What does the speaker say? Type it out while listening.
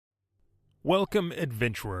Welcome,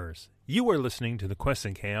 adventurers. You are listening to the Quests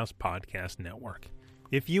and Chaos Podcast Network.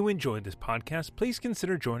 If you enjoyed this podcast, please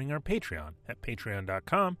consider joining our Patreon at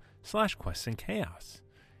patreon.com/questsandchaos.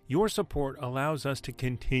 Your support allows us to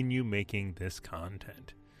continue making this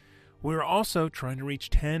content. We're also trying to reach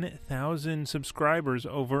 10,000 subscribers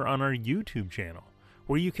over on our YouTube channel,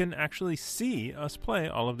 where you can actually see us play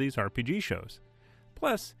all of these RPG shows.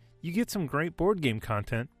 Plus, you get some great board game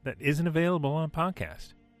content that isn't available on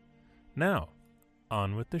podcast. Now,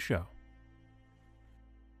 on with the show.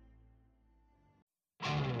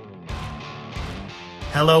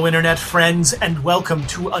 Hello, Internet friends, and welcome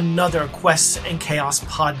to another Quests and Chaos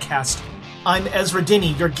podcast. I'm Ezra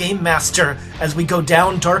Dinney, your Game Master, as we go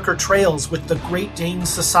down darker trails with the Great Dane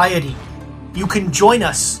Society. You can join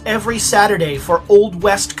us every Saturday for Old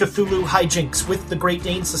West Cthulhu hijinks with the Great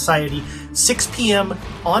Dane Society, 6 p.m.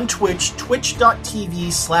 on Twitch,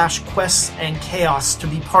 twitch.tv/questsandchaos to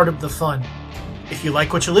be part of the fun. If you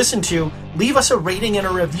like what you listen to, leave us a rating and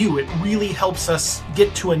a review. It really helps us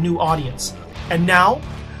get to a new audience. And now,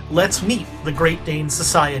 let's meet the Great Dane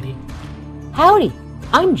Society. Howdy,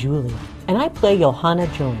 I'm Julie, and I play Johanna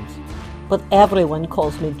Jones, but everyone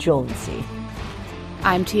calls me Jonesy.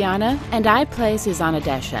 I'm Tiana, and I play Susanna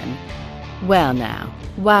Deshen. Well now,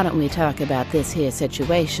 why don't we talk about this here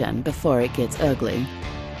situation before it gets ugly?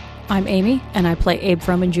 I'm Amy, and I play Abe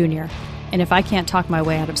Froman Jr., and if I can't talk my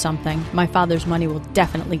way out of something, my father's money will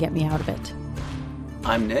definitely get me out of it.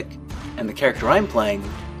 I'm Nick, and the character I'm playing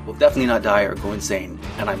will definitely not die or go insane,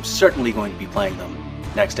 and I'm certainly going to be playing them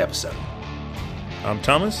next episode. I'm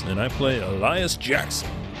Thomas, and I play Elias Jackson,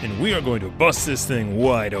 and we are going to bust this thing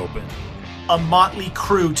wide open. A motley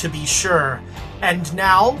crew, to be sure. And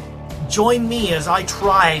now, join me as I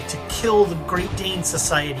try to kill the Great Dane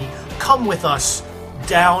Society. Come with us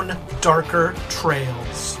down darker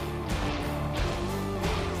trails.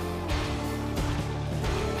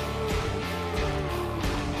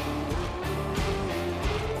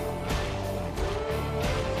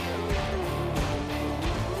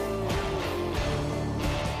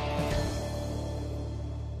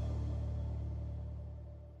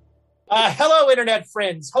 Hello, Internet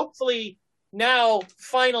friends. Hopefully now,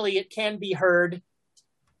 finally, it can be heard.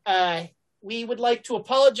 We would like to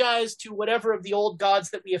apologize to whatever of the old gods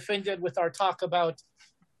that we offended with our talk about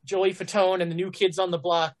Joey Fatone and the New Kids on the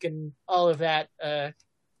Block and all of that.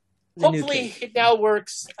 Hopefully it now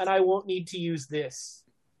works, and I won't need to use this.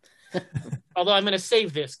 Although I'm going to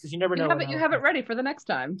save this, because you never know. You have it ready for the next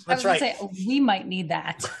time. That's right. Say, we might need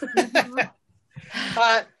that.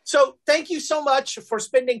 So thank you so much for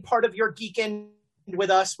spending part of your geekend with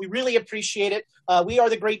us. We really appreciate it. We are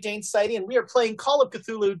the Great Dane Society, and we are playing Call of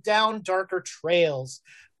Cthulhu Down Darker Trails.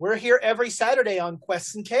 We're here every Saturday on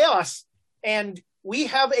Quests and Chaos, and we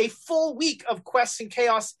have a full week of Quests and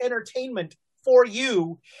Chaos entertainment for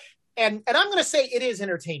you. And I'm going to say it is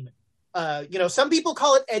entertainment. Some people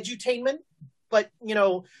call it edutainment, but,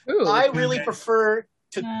 I really prefer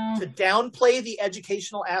to downplay the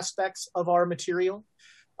educational aspects of our material,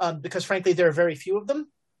 because frankly, there are very few of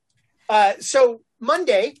them. So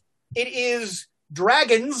Monday, it is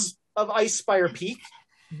Dragons of Icespire Peak,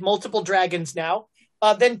 multiple dragons now.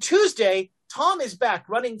 Then Tuesday, Tom is back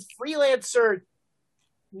running Freelancer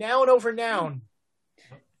Noun Over Noun.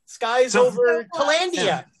 Skies over Calandia.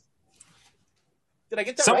 Yeah. Did I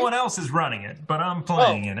get that right? Someone else is running it, but I'm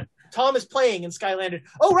playing in it. Tom is playing in Skylander.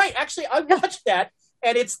 Oh, right. Actually, I watched that.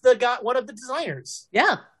 And it's one of the designers.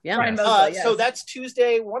 Yeah. Yes. So that's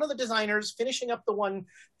Tuesday. One of the designers finishing up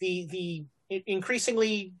the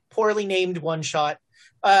increasingly poorly named one shot,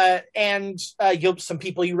 and some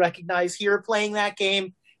people you recognize here playing that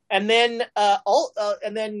game. And then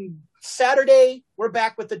Saturday we're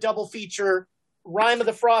back with the double feature, Rime of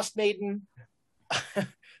the Frost Maiden.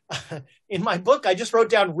 In my book, I just wrote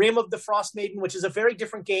down Rim of the Frost Maiden, which is a very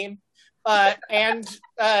different game. And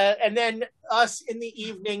then us in the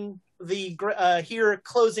evening, here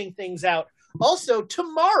closing things out. Also,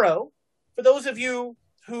 tomorrow, for those of you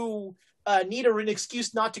who need an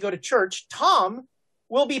excuse not to go to church, Tom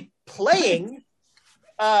will be playing.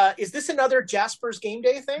 Is this another Jasper's Game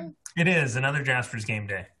Day thing? It is another Jasper's Game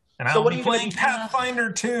Day. And So I'll what be are you gonna playing be-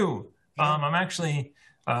 Pathfinder 2. I'm actually...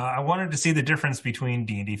 I wanted to see the difference between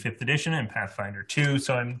D&D 5th Edition and Pathfinder 2,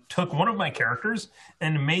 so I took one of my characters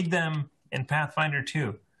and made them in Pathfinder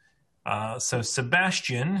 2. So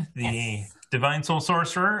Sebastian, the Divine Soul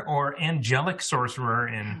Sorcerer or Angelic Sorcerer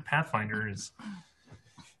in Pathfinder is...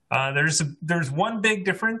 there's one big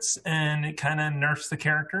difference, and it kind of nerfs the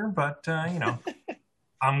character, but, I'm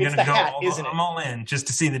going to go I'm all in just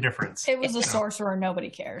to see the difference. It was a sorcerer. Nobody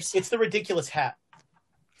cares. It's the ridiculous hat.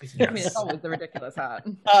 I mean, it's always the ridiculous hat.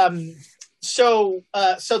 So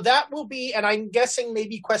that will be, and I'm guessing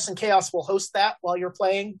maybe Quest and Chaos will host that while you're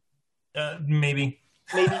playing. Maybe.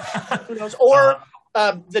 Who knows? Or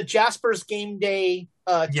the Jasper's Game Day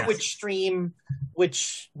Yes. Twitch stream,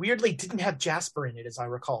 which weirdly didn't have Jasper in it, as I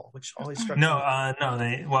recall, which always struck me.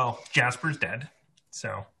 No, Jasper's dead.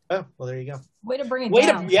 So. Oh, well, there you go. Way to bring it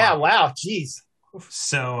down. Yeah, wow, jeez.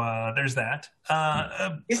 So there's that.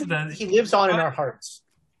 He lives on in our hearts.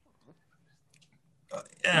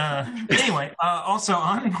 Anyway, also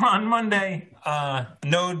on Monday,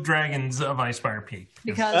 no Dragons of Icefire Peak.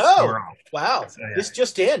 Because wow, So, yeah. this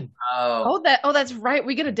just in. That's right.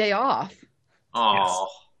 We get a day off. Oh,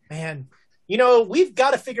 Man, we've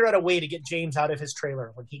got to figure out a way to get James out of his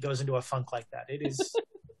trailer when he goes into a funk like that.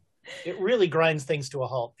 It really grinds things to a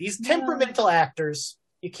halt. These temperamental actors,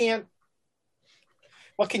 you can't.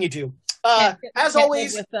 What can you do? As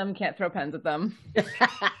always, with them, can't throw pens at them.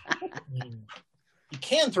 You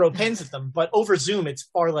can throw pens at them, but over Zoom, it's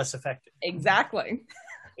far less effective. Exactly.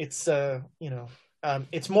 It's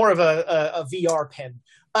it's more of a VR pen.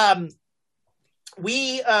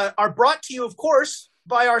 We are brought to you, of course,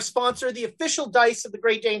 by our sponsor, the official dice of the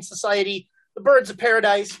Great Dane Society, the Birds of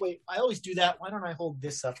Paradise. Wait, I always do that. Why don't I hold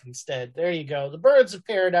this up instead? There you go. The Birds of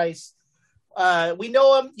Paradise. We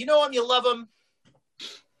know them. You know them. You love them.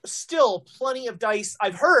 Still plenty of dice.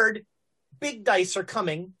 I've heard big dice are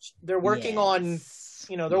coming. They're working on,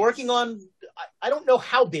 working on, I don't know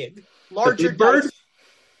how big. Larger big bird? dice.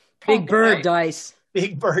 Big bird dice.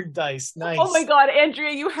 Big bird dice. Nice. Oh my God,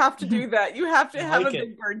 Andrea, you have to do that. You have to have like a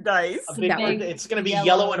big bird dice. A big bird. It's going to be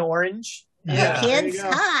yellow and orange. Yeah. Kids,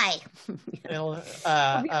 hi. It'll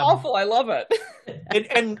be awful. I love it.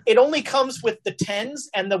 It only comes with the 10s,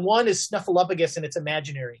 and the one is Snuffleupagus, and it's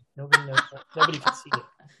imaginary. Nobody can see it.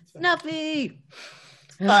 Snuffy.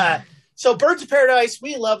 So Birds of Paradise,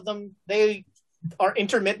 we love them. They are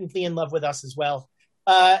intermittently in love with us as well.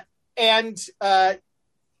 And I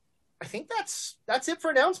think that's it for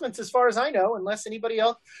announcements as far as I know, unless anybody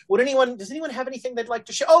else. Does anyone have anything they'd like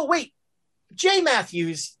to share? Oh, wait. Jay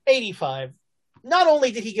Matthews, 85. Not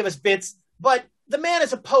only did he give us bits, but the man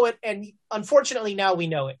is a poet, and unfortunately now we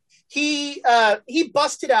know it. He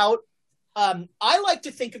busted out. I like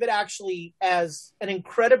to think of it actually as an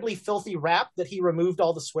incredibly filthy rap that he removed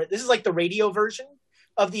all the swear. This is like the radio version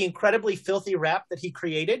of the incredibly filthy rap that he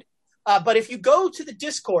created. But if you go to the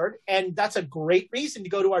Discord, and that's a great reason to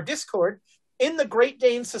go to our Discord, in the Great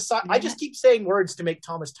Dane Society, I just keep saying words to make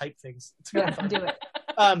Thomas type things. It's really fun. Do it.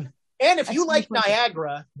 And if you like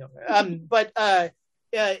Niagara,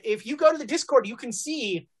 if you go to the Discord, you can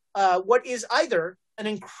see what is either an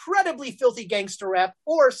incredibly filthy gangster rap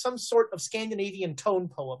or some sort of Scandinavian tone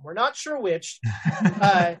poem. We're not sure which,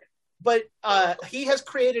 but he has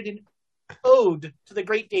created an ode to the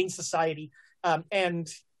Great Dane Society,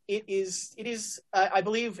 and it is I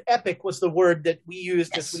believe epic was the word that we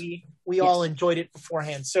used as we all enjoyed it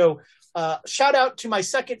beforehand. So shout out to my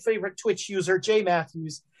second favorite Twitch user, Jay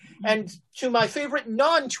Matthews, and to my favorite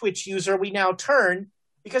non-Twitch user we now turn,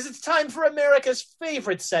 because it's time for America's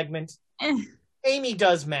favorite segment. Amy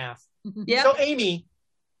does math. Yep. So Amy,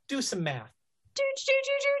 do some math.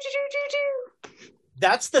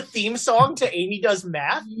 That's the theme song to Amy Does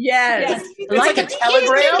Math? Yes. It's like a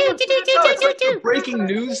telegram? no, it's like the breaking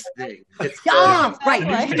news thing. It's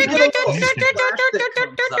Right.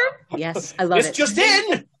 Yes, I love It's it. just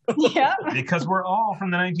in! Yeah. Because we're all from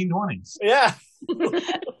the 1920s. Yeah.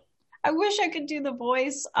 I wish I could do the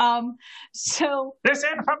voice. So This is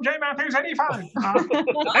from J. Matthews 85.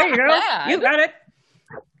 There you go. bad. You got it.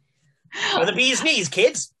 For the bee's knees,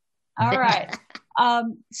 kids. all right.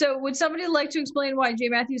 So would somebody like to explain why J.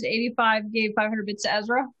 Matthews 85 gave 500 bits to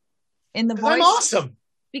Ezra in the voice? I'm awesome.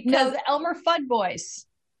 No, the Elmer Fudd voice.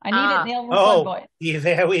 I need it in the Elmer Oh, Fudd voice. be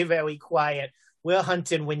very, very quiet. We're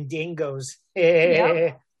hunting Wendigos.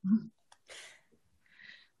 Yep.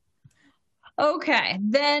 Okay,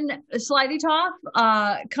 then Slidey Toff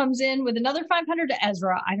comes in with another 500 to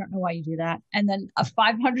Ezra. I don't know why you do that. And then a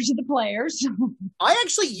 500 to the players. I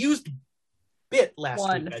actually used bit last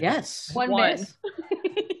One. week. Yes. One bit.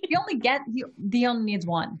 He only needs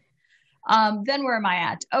one. Then where am I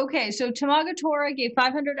at? Okay, so Tamagatora gave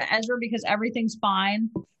 500 to Ezra because everything's fine.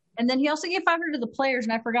 And then he also gave 500 to the players,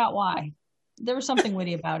 and I forgot why. There was something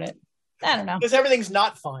witty about it. I don't know. Because everything's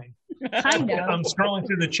not fine. Kind of. I'm scrolling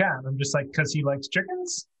through the chat. I'm just like, because he likes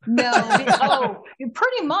chickens? No.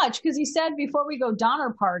 Pretty much, because he said before we go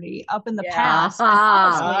Donner Party up in the past.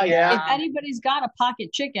 yeah. If anybody's got a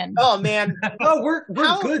pocket chicken. Oh, man. No, we're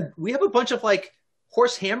good. We have a bunch of like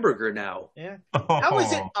horse hamburger now. Yeah. How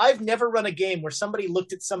is it? I've never run a game where somebody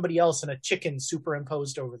looked at somebody else and a chicken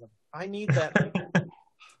superimposed over them. I need that.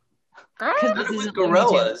 Because this isn't Looney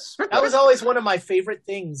gorillas. Tunes. That was always one of my favorite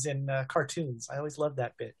things in cartoons. I always loved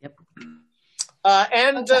that bit. Yep.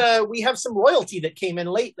 We have some royalty that came in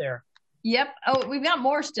late there. Yep. Oh, we've got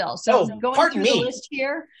more still. So going pardon through me. the list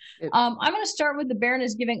here, I'm going to start with the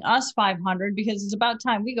Baroness giving us 500 because it's about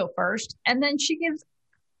time we go first, and then she gives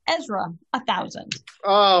Ezra 1,000.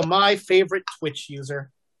 Oh, my favorite Twitch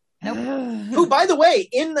user. Nope. Who, by the way,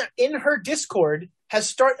 in her Discord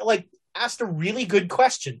has asked a really good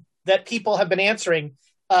question that people have been answering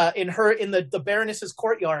in the Baroness's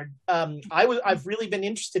courtyard. I've really been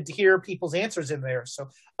interested to hear people's answers in there. So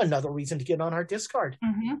another reason to get on our Discord.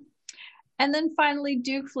 Mm-hmm. And then finally,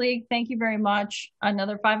 Duke Fleek, thank you very much.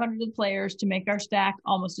 Another 500 players to make our stack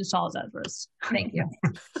almost as tall as Ezra's. Thank you.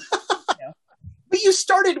 But you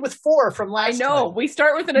started with 4 from last time. I know. We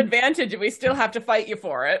start with an advantage and we still have to fight you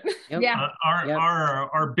for it. Yep. Yeah.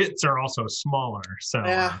 Our bits are also smaller. So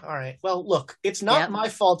Yeah, all right. Well, look, it's not my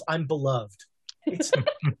fault I'm beloved. It's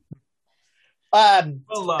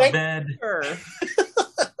beloved.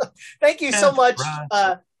 Thank you so much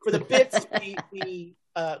for the bits.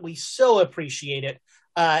 We so appreciate it.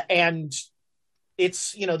 And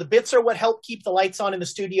it's, the bits are what help keep the lights on in the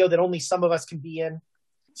studio that only some of us can be in.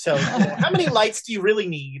 So how many lights do you really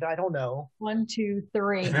need? I don't know. 1, 2,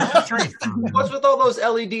 3. What's with all those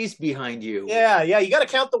LEDs behind you? Yeah. You got to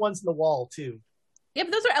count the ones in the wall too. Yeah,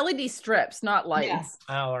 but those are LED strips, not lights.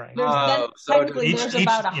 Yeah. Oh, all right. Technically, there's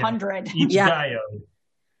about 100. Each diode.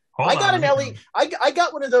 I got an LED. I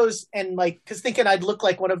got one of those, and because thinking I'd look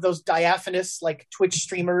like one of those diaphanous Twitch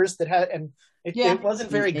streamers that had, and it wasn't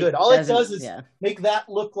very good. All it does is make that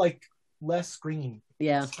look like less green.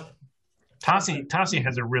 Yeah. Tassi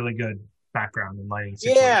has a really good background in lighting.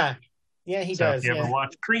 Yeah, he does. If you ever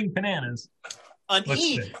watch Cream Bananas on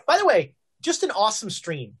E, by the way, just an awesome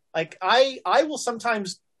stream. I will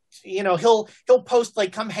sometimes, he'll post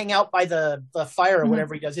come hang out by the fire or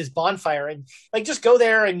whatever he does, his bonfire, and just go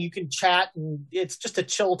there and you can chat, and it's just a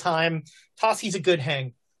chill time. Tassi's a good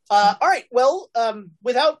hang. All right, well,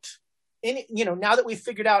 without any, now that we've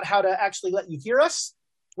figured out how to actually let you hear us,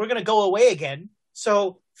 we're going to go away again.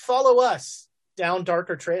 So follow us down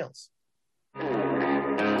darker trails.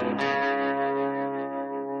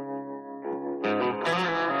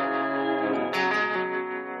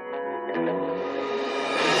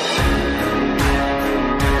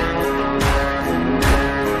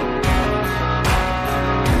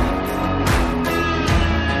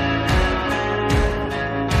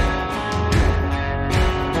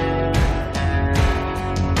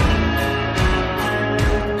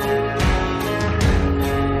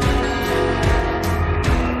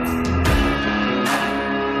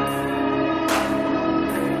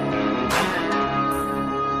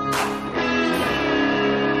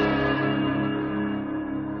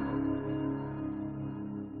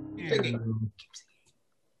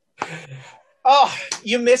 Oh,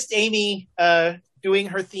 you missed Amy doing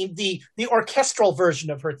her theme, the orchestral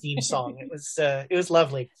version of her theme song. It was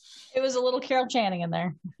lovely. It was a little Carol Channing in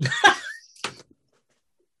there.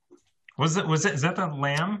 Was it? Is that the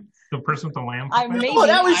lamb? The person with the lamb?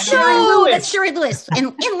 That was Sherry Oh, Lewis. that's Sherry Lewis and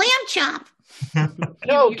Lamb Chop.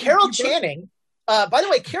 No, Carol Channing. By the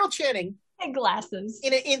way, Carol Channing. And glasses.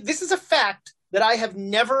 This is a fact that I have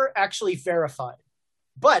never actually verified,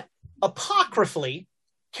 but apocryphally,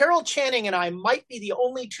 Carol Channing and I might be the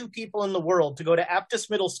only 2 people in the world to go to Aptus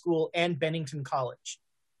Middle School and Bennington College.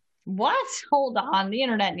 What? Hold on. The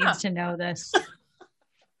internet needs to know this.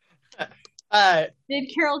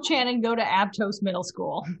 Did Carol Channing go to Aptos Middle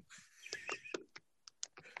School?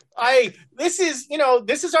 This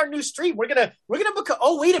is our new stream. We're gonna book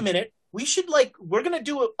wait a minute. We should we're gonna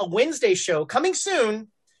do a Wednesday show coming soon.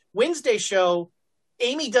 Wednesday show.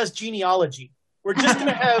 Amy does genealogy. We're just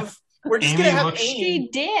gonna have Amy. She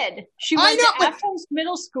did. She went to Aptos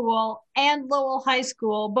Middle School and Lowell High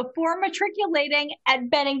School before matriculating at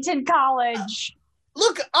Bennington College.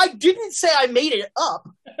 Look, I didn't say I made it up.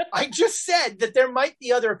 I just said that there might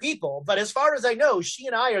be other people, but as far as I know, she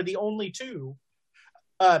and I are the only 2.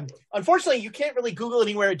 Unfortunately, you can't really Google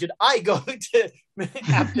anywhere. Did I go to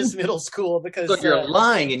Aptus Middle School? Because so you're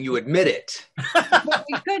lying and you admit it. But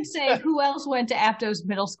we could say who else went to Aptos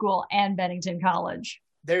Middle School and Bennington College.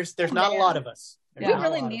 There's not a lot of us. We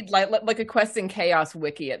really need like a Quest and Chaos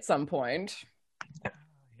wiki at some point.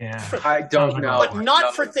 Yeah, I don't know, but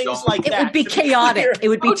not for things like that. It would be chaotic. It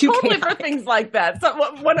would be too totally chaotic for things like that.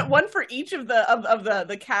 So one for each of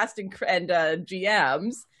the cast and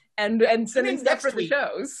GMs, and sending stuff for the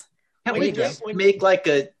shows. Can we just make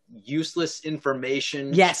a useless information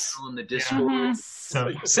on the Discord? Yeah.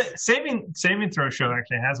 So Saving Throw Show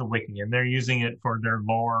actually has a wiki, and they're using it for their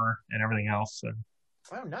lore and everything else. So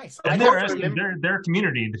Oh, nice. And they're a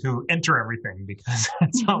community who enter everything because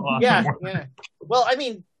it's a lot of work. Yeah. Well, I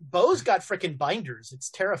mean, Bo's got freaking binders. It's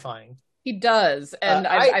terrifying. He does. And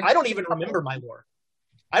I don't even remember my lore.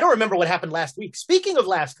 I don't remember what happened last week. Speaking of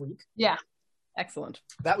last week. Yeah. Excellent.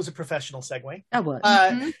 That was a professional segue. That was.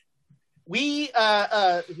 We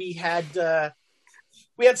had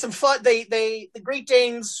some fun. The Great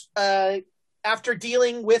Danes, after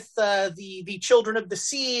dealing with the children of the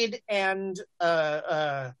seed and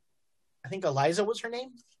I think Eliza was her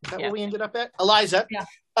name. Is that what we ended up at? Eliza. Yeah.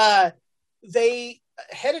 They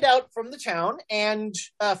headed out from the town and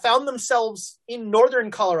found themselves in northern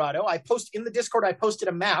Colorado. In the Discord, I posted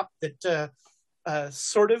a map that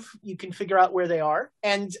sort of you can figure out where they are,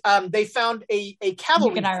 and they found a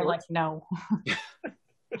cavalry. Nick and I are like, no.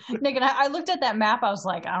 Nick and I looked at that map. I was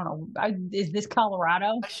like, I don't know. Is this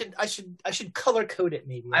Colorado? I should color code it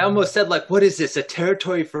maybe. I almost said, like, what is this? A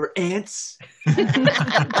territory for ants?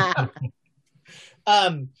 If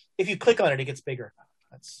you click on it, it gets bigger.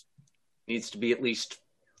 Needs to be at least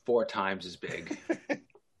 4 times as big.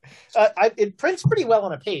 It prints pretty well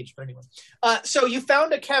on a page, but anyway. So you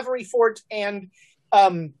found a cavalry fort, and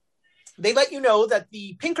they let you know that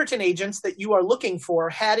the Pinkerton agents that you are looking for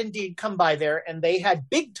had indeed come by there, and they had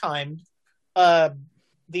big-timed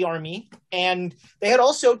the army, and they had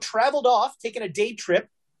also traveled off, taken a day trip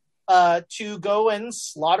to go and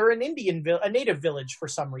slaughter a native village for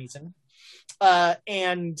some reason.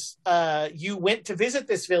 And you went to visit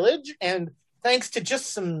this village, and thanks to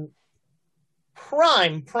just some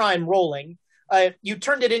prime rolling, you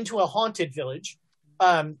turned it into a haunted village.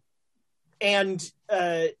 And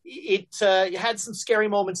it had some scary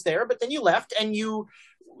moments there, but then you left, and you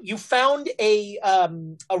found a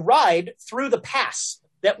ride through the pass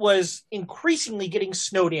that was increasingly getting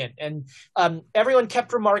snowed in. And everyone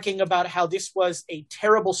kept remarking about how this was a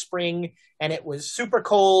terrible spring, and it was super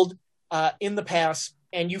cold in the pass.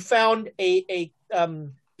 And you found the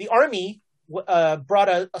army brought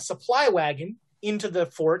a supply wagon into the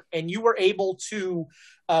fort, and you were able to,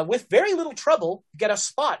 with very little trouble, get a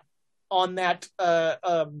spot on that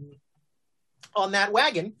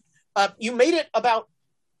wagon. You made it about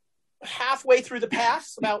halfway through the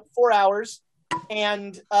pass, about 4 hours,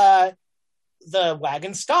 and the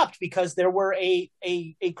wagon stopped because there were a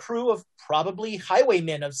crew of probably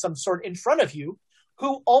highwaymen of some sort in front of you,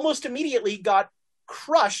 who almost immediately got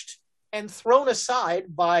crushed and thrown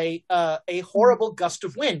aside by a horrible gust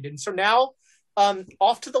of wind. And so now,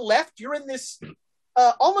 off to the left, you're in this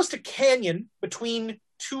almost a canyon between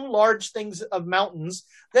 2 large things of mountains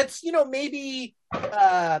that's, maybe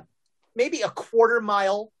a quarter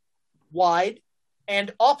mile wide.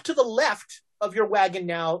 And off to the left of your wagon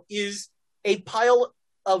now is a pile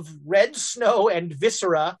of red snow and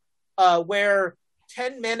viscera, where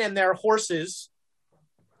 10 men and their horses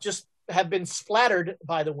just have been splattered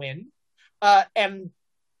by the wind. And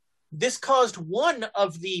this caused one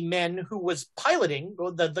of the men who was piloting,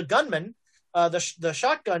 the gunman, the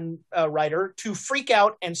shotgun rider, to freak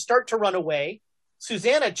out and start to run away.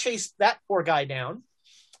 Susanna chased that poor guy down.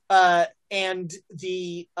 And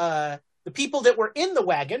the people that were in the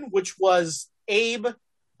wagon, which was Abe,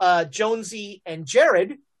 Jonesy, and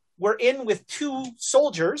Jared, were in with 2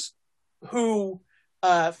 soldiers who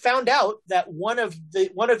found out that one of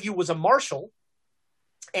you was a marshal.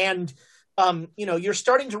 And you're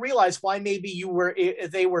starting to realize why maybe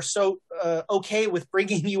they were so okay with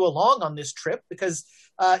bringing you along on this trip, because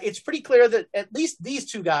it's pretty clear that at least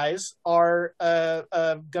these 2 guys are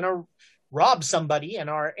gonna rob somebody and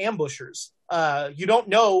are ambushers. You don't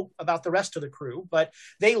know about the rest of the crew, but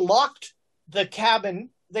they locked the cabin,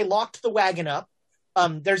 they locked the wagon up.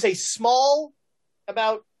 There's a small,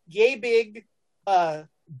 about yay big,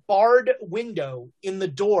 barred window in the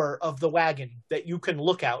door of the wagon that you can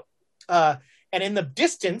look out. And in the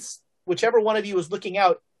distance, whichever one of you is looking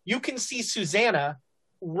out, you can see Susanna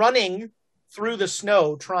running through the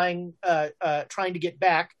snow, trying to get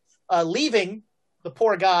back, leaving the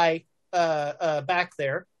poor guy back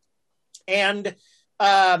there. And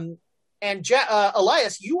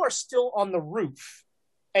Elias, you are still on the roof.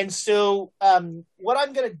 And so what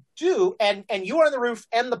I'm going to do, and you are on the roof,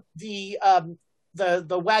 and the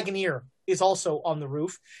wagoneer is also on the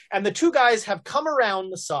roof, and the 2 guys have come around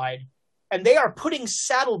the side, and they are putting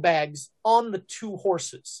saddlebags on the 2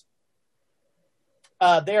 horses.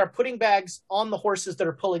 They are putting bags on the horses that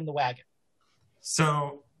are pulling the wagon.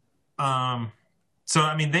 So I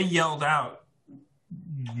mean, they yelled out.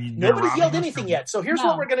 Nobody's yelled anything yet. So here's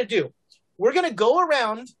what we're going to do. We're going to go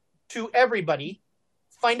around to everybody,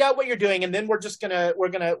 find out what you're doing, and then we're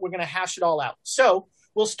gonna hash it all out. So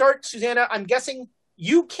we'll start, Susanna. I'm guessing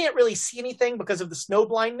you can't really see anything because of the snow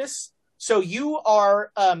blindness. So you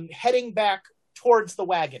are heading back towards the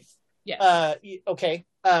wagon. Yes. Okay.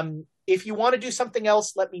 If you want to do something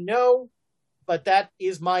else, let me know. But that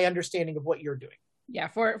is my understanding of what you're doing. Yeah.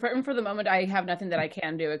 For the moment, I have nothing that I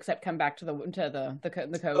can do except come back to the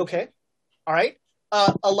coach. Okay. All right.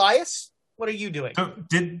 Elias, what are you doing? So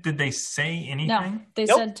did they say anything? No, they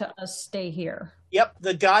said to us, stay here. Yep,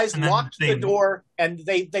 the guys locked the door, and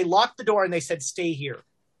they locked the door, and they said, "Stay here."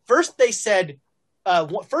 First, they said,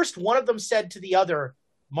 first one of them said to the other,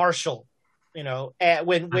 "Marshall,"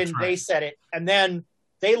 when they said it, and then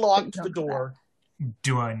they locked the door.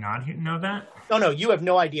 Do I not know that? No, you have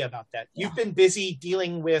no idea about that. Yeah. You've been busy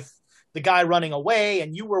dealing with the guy running away,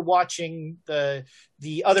 and you were watching the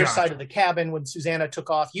other side of the cabin when Susanna took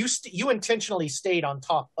off. You intentionally stayed on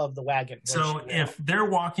top of the wagon. So if they're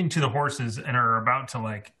walking to the horses and are about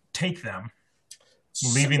to take them,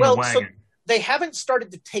 leaving the wagon, so they haven't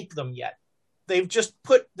started to take them yet. They've just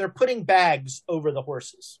they're putting bags over the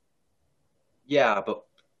horses. Yeah, but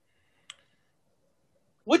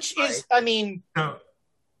which is, I mean.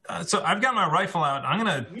 So I've got my rifle out. I'm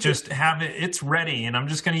going to just have it. It's ready. And I'm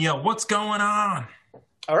just going to yell, "What's going on?"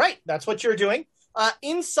 All right. That's what you're doing.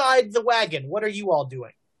 Inside the wagon, what are you all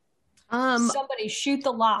doing? Somebody shoot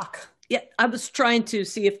the lock. Yeah, I was trying to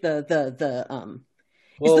see if is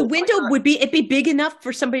the window it'd be big enough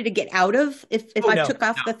for somebody to get out of if I took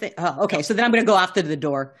off the thing. Oh, okay. So then I'm going to go after the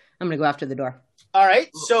door. All right.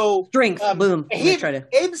 So strength, boom.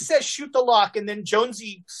 Abe says shoot the lock, and then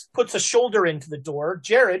Jonesy puts a shoulder into the door.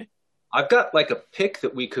 Jared, I've got a pick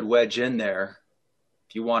that we could wedge in there.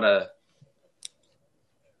 If you want to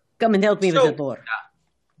come and help me with the door. Yeah.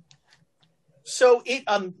 So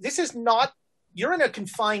this is not. You're in a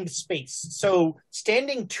confined space. So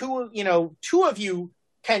standing two of you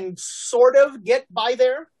can sort of get by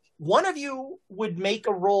there. One of you would make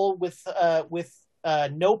a roll with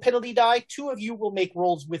no penalty die. Two of you will make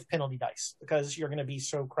rolls with penalty dice because you're going to be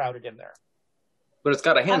so crowded in there. But it's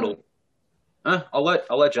got a handle. I'll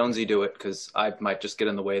let Jonesy do it because I might just get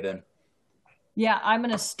in the way then. Yeah, I'm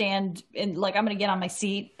going to stand in, I'm going to get on my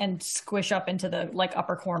seat and squish up into the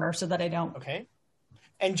upper corner so that I don't. Okay.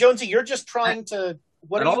 And Jonesy, you're just trying to.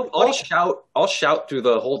 I'll shout through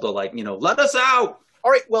the hole to let us out.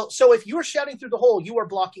 All right. Well, so if you're shouting through the hole, you are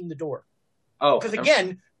blocking the door. Oh, because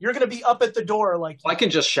again, you're going to be up at the door. I can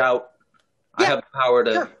just shout. Yeah. I have the power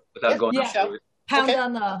to without going. Yeah. Shout.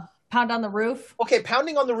 Pound on the roof. Okay,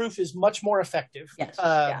 pounding on the roof is much more effective. Yes.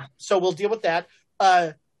 So we'll deal with that.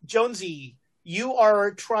 Jonesy, you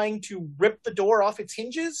are trying to rip the door off its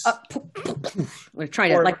hinges. We're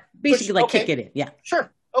trying to basically kick it in. Yeah.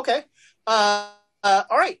 Sure. Okay. All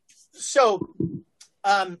right. So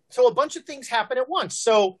a bunch of things happen at once.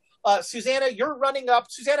 So, Susanna, you're running up.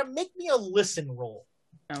 Susanna, make me a listen roll.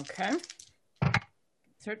 Okay.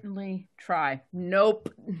 Certainly try.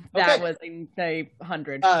 Nope. That was a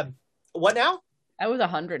 100. What now? That was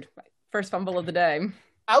 100. First fumble of the day.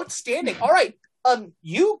 Outstanding. All right.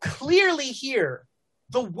 You clearly hear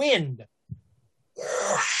the wind.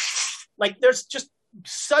 There's just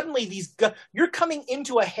suddenly you're coming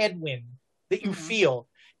into a headwind that you feel,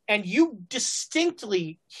 and you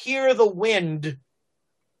distinctly hear the wind.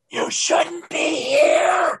 You shouldn't be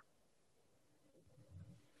here.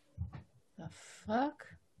 The fuck?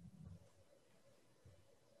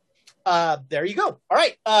 There you go. All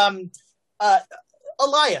right.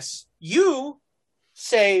 Elias, you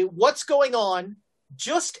say what's going on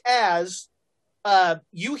just as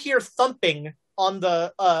you hear thumping on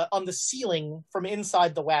the ceiling from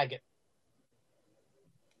inside the wagon.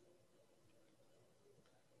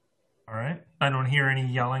 All right. I don't hear any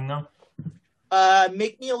yelling though.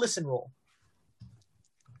 Make me a listen roll.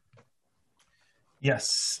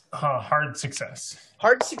 Yes. Hard success.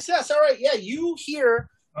 Hard success. All right. Yeah, you hear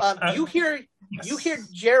you hear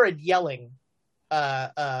Jared yelling,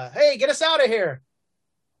 "Hey, get us out of here!"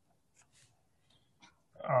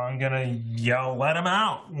 I'm gonna yell, "Let him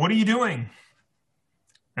out! What are you doing?"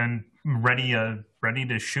 And ready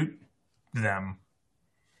to shoot them.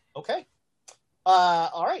 Okay.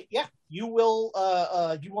 All right. Yeah, you will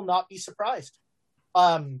not be surprised.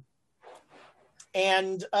 And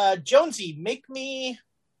Jonesy, make me.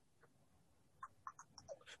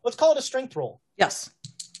 Let's call it a strength roll. Yes.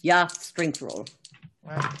 Yeah, strength roll.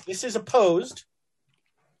 This is opposed.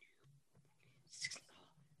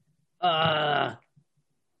 That's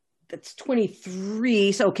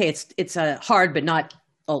 23. So okay, it's hard but not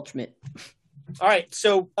ultimate. All right,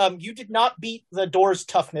 so you did not beat the door's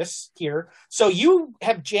toughness here. So you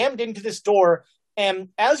have jammed into this door, and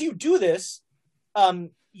as you do this,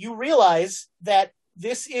 you realize that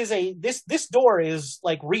this door is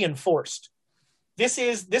like reinforced. This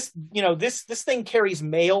thing carries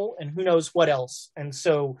mail and who knows what else. And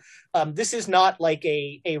so this is not like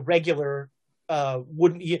a regular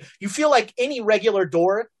wooden. You feel like any regular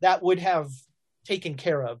door that would have taken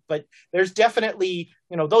care of, but there's definitely,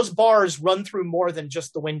 those bars run through more than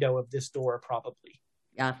just the window of this door, probably.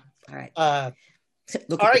 Yeah. All right.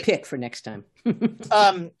 Look all at right. the pick for next time.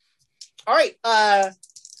 All right.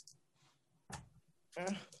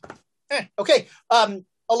 Okay.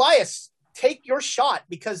 Elias, take your shot,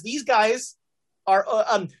 because these guys are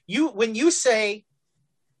when you say,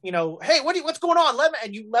 hey, what's going on?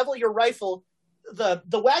 And you level your rifle, the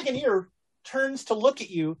Wagoneer turns to look at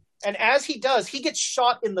you, and as he does, he gets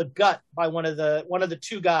shot in the gut by one of the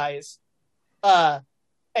two guys. And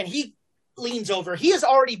he leans over.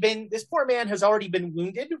 This poor man has already been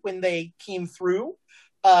wounded when they came through.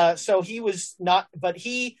 So he was not, but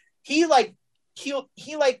he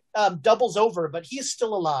doubles over, but he is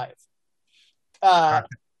still alive.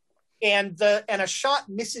 And a shot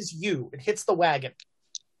misses you. It hits the wagon.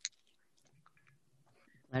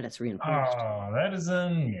 That is reinforced. Oh, that is a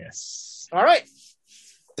miss. All right.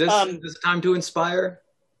 This is time to inspire.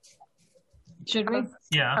 Should we?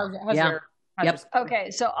 Yeah. Yep. Okay,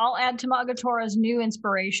 so I'll add Tamagatora's new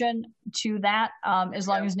inspiration to that, as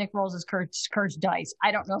long as Nick rolls his cursed dice.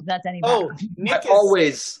 I don't know if that's any better.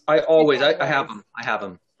 I have them. I have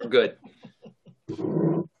them. We're good.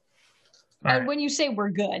 And when you say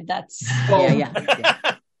we're good, that's yeah.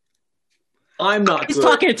 I'm not. He's good.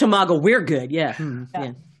 talking to Tamago. We're good. Yeah.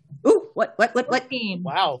 Yeah. Ooh, what?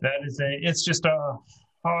 Wow. It's just a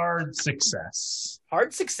hard success.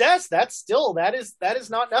 Hard success. That is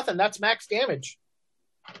not nothing. That's max damage.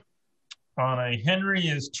 On a Henry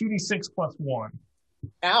is 2d6 plus 1.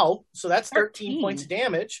 Ow. So that's 13 points of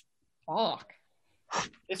damage. Fuck.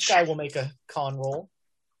 This guy will make a con roll.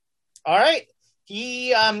 All right.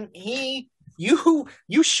 You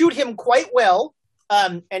shoot him quite well.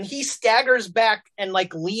 And he staggers back and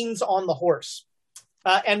leans on the horse.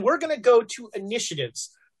 And we're going to go to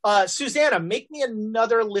initiatives. Susanna, make me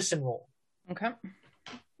another listen roll. Okay. I'm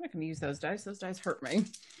not going to use those dice. Those dice hurt me.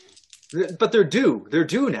 But they're due. They're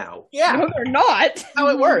due now. Yeah. No, they're not. That's how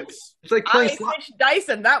it works. It's like playing switched dice,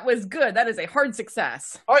 and that was good. That is a hard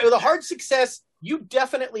success. All right. With a hard success, you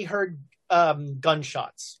definitely heard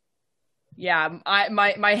gunshots. Yeah,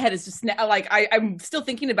 my head is just I'm still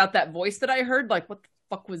thinking about that voice that I heard. Like, what the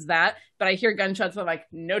fuck was that? But I hear gunshots. So I'm like,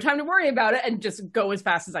 no time to worry about it, and just go as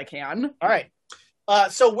fast as I can. All right.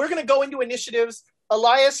 So we're going to go into initiatives.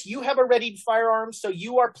 Elias, you have a readied firearm, so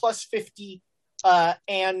you are plus 50.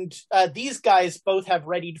 And these guys both have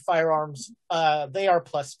readied firearms. They are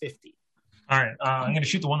plus 50. All right. I'm going to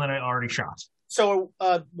shoot the one that I already shot. So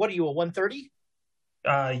what are you, a 130?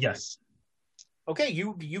 Yes. Okay,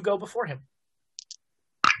 you go before him.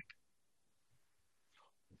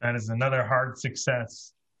 That is another hard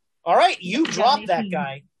success. All right, you drop that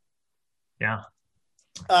guy. Yeah.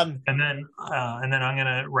 And then I'm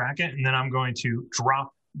gonna rack it, and then I'm going to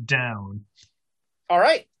drop down. All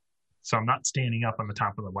right. So I'm not standing up on the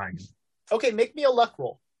top of the wagon. Okay, make me a luck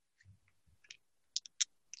roll.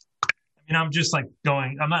 I mean, I'm just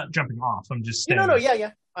going. I'm not jumping off. I'm just standing. No.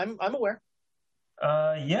 Yeah. I'm aware.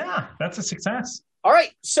 Yeah, that's a success. All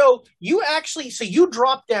right. So you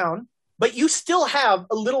drop down, but you still have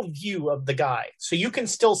a little view of the guy, so you can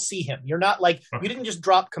still see him. You're not you didn't just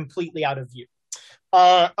drop completely out of view.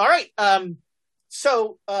 All right.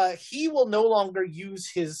 So he will no longer use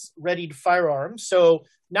his readied firearm. So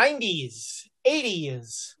 90s,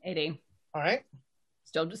 80s. 80. All right.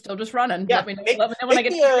 Still just running. Yeah. Let me know when I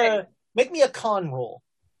get make me a con roll.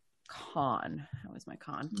 Con. How is my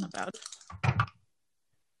con? Not bad.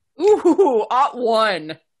 Ooh,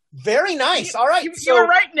 @1. Very nice. All right. You were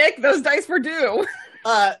right, Nick. Those dice were due.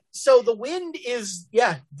 So the wind is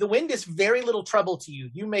very little trouble to you.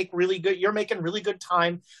 You're making really good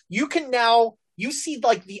time. You see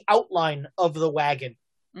the outline of the wagon.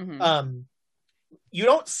 Mm-hmm. You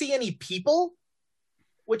don't see any people,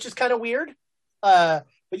 which is kind of weird. But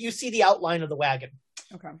you see the outline of the wagon.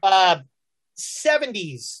 Okay.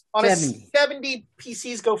 70s. On 70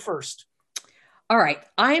 PCs go first. All right.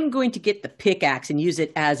 I'm going to get the pickaxe and use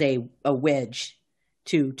it as a wedge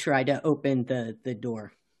to try to open the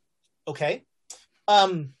door. Okay.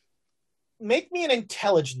 Make me an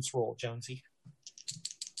intelligence roll, Jonesy.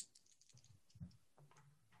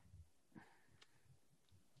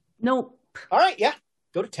 Nope. All right, yeah.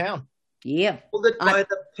 Go to town. Yeah. Hold it by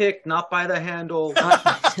the pick, not by the handle.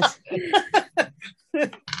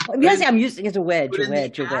 Yes, I'm using it as a wedge.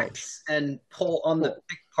 And pull on the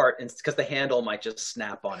pick part because the handle might just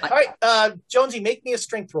snap on it. All right, Jonesy, make me a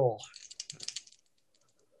strength roll.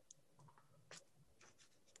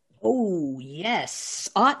 Oh, yes.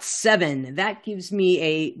 7. That gives me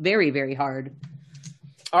a very, very hard.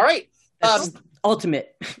 All right.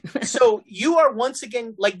 Ultimate. So you are once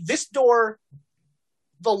again, like, this door,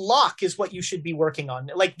 the lock is what you should be working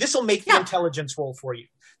on. Like, this will make the intelligence roll for you.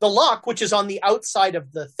 The lock, which is on the outside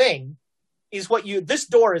of the thing, is what this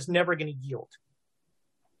door is never going to yield.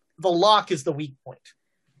 The lock is the weak point.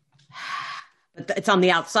 But it's on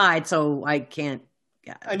the outside, so I can't.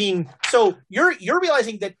 Yeah. I mean, so you're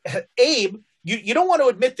realizing that Abe, you don't want to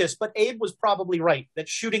admit this, but Abe was probably right, that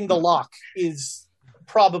shooting the lock is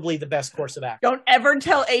probably the best course of action. Don't ever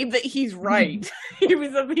tell Abe that he's right. He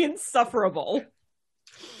was insufferable.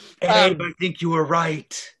 Abe, I think you were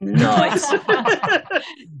right. Nice.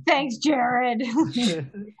 Thanks, Jared.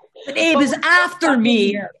 But Abe is after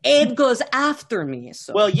me. Abe goes after me.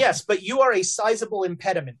 So. Well, yes, but you are a sizable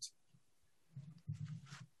impediment.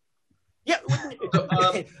 Yeah,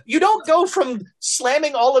 you don't go from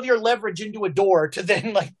slamming all of your leverage into a door to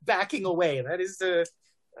then like backing away. That is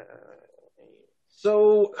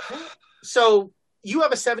So you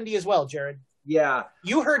have a 70 as well, Jared. Yeah.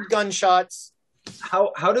 You heard gunshots.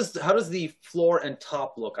 How does the floor and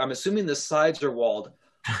top look? I'm assuming the sides are walled.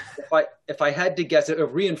 If I had to guess, it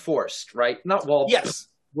reinforced, right? Not walled. Yes.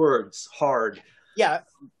 Words hard. Yeah.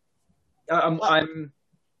 I'm.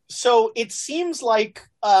 So it seems like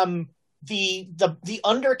the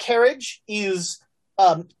undercarriage is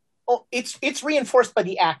it's reinforced by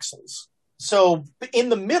the axles. So in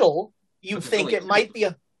the middle, you think it might be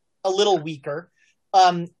a little weaker.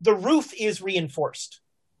 The roof is reinforced.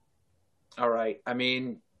 All right. I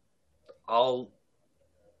mean, The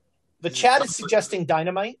chat is suggesting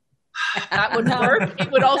dynamite. That would work.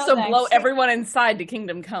 It would also blow everyone inside to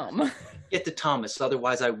Kingdom Come. Get to Thomas,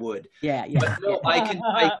 otherwise I would. Yeah. But no,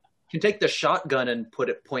 I can take the shotgun and put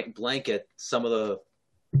it point blank at some of the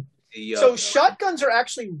so shotguns are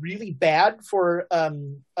actually really bad for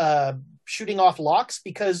shooting off locks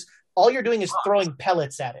because all you're doing is throwing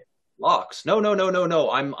pellets at it. Locks? No.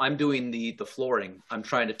 I'm doing the flooring. I'm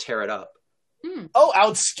trying to tear it up. Oh,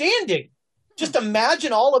 outstanding! Just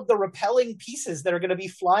imagine all of the repelling pieces that are going to be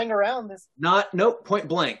flying around this. Point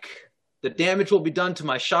blank. The damage will be done to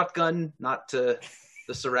my shotgun, not to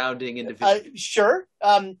the surrounding individual. Sure.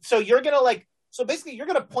 So you're going to basically you're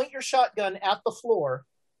going to point your shotgun at the floor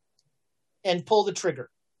and pull the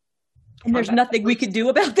trigger. And there's nothing we can do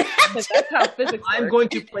about that. That's how physics I'm going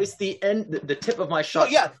to place the tip of my shotgun.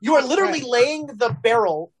 Oh, yeah, you are literally laying the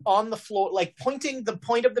barrel on the floor, like pointing the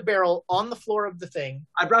point of the barrel on the floor of the thing.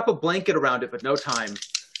 I'd wrap a blanket around it, but no time.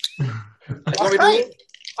 All right.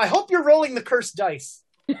 I hope you're rolling the cursed dice.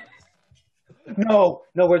 No,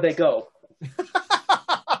 where'd they go?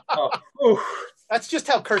 That's just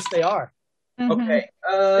how cursed they are. Okay.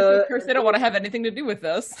 Of course, they don't want to have anything to do with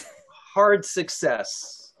this. Hard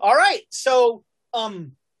success. All right, so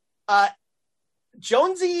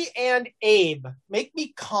Jonesy and Abe, make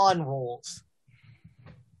me con rolls.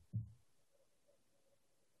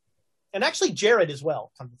 And actually Jared as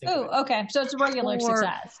well. Oh, okay. So it's a regular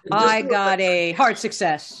success. I got a hard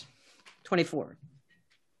success. 24.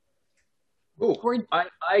 Ooh,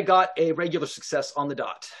 I got a regular success on the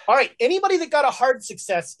dot. All right, anybody that got a hard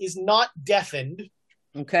success is not deafened.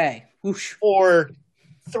 Okay. Whoosh. For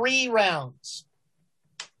 3 rounds.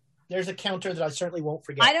 There's a counter that I certainly won't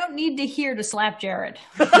forget. I don't need to hear to slap Jared.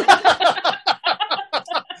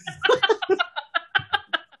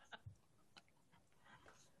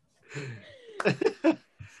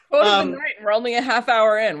 We're only a half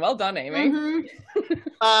hour in. Well done, Amy.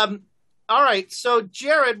 Mm-hmm. All right, so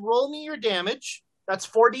Jared, roll me your damage. That's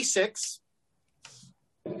 4d6.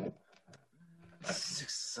 You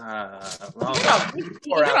got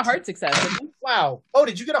a hard success, didn't you? Wow. Oh,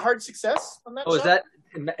 did you get a hard success on that? Oh, shot?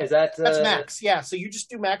 is that That's max. Yeah, so you just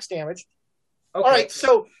do max damage. Okay. All right,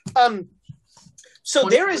 so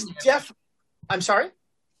there is I'm sorry?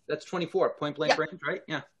 That's 24 point blank range, right?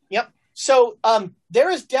 Yeah. Yep. So there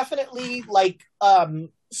is definitely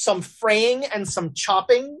some fraying and some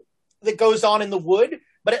chopping that goes on in the wood,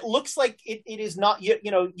 but it looks like it is not, you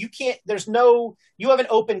haven't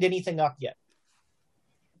opened anything up yet.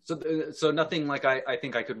 So nothing like I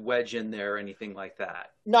think I could wedge in there or anything like that.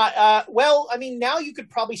 Not now you could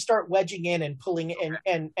probably start wedging in and pulling in,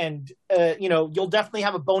 and you'll definitely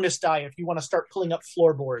have a bonus die if you want to start pulling up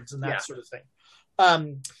floorboards and that sort of thing.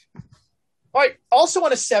 All right. Also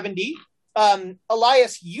on a 70,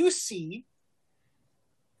 Elias, you see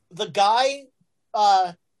the guy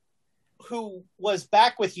who was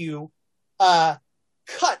back with you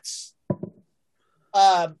cuts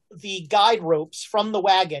the guide ropes from the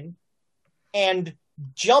wagon and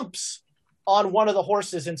jumps on one of the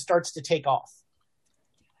horses and starts to take off.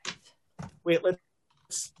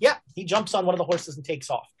 He jumps on one of the horses and takes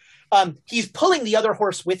off. He's pulling the other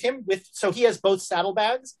horse with him, so he has both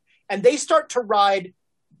saddlebags, and they start to ride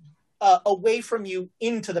away from you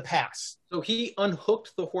into the pass. So he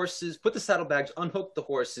unhooked the horses, put the saddlebags, unhooked the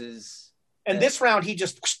horses. And this round, he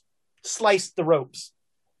just sliced the ropes.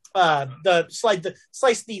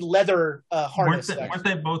 Sliced the leather harness. Weren't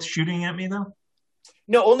they both shooting at me, though?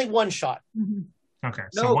 No, only one shot. Mm-hmm. Okay,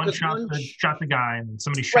 so one shot the guy, and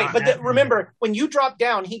somebody shot. Right, but remember, when you drop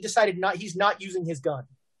down, he decided he's not using his gun.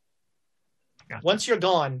 Gotcha. Once you're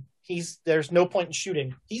gone, there's no point in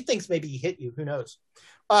shooting. He thinks maybe he hit you. Who knows?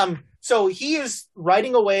 So he is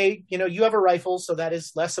riding away. You have a rifle, so that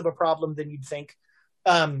is less of a problem than you'd think.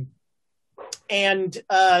 And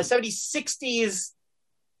 70s, 60s,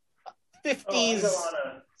 50s.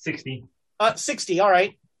 60. 60. All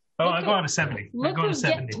right. Oh, I go on a 70. Look who's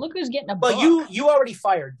getting a buck. Well, you already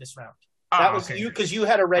fired this round. That was you because you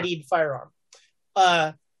had a readied firearm.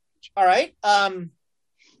 All right. And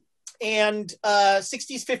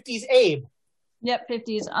 60s, 50s, Abe. Yep,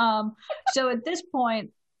 50s. So at this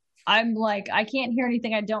point, I'm like, I can't hear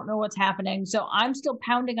anything. I don't know what's happening. So I'm still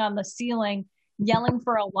pounding on the ceiling, yelling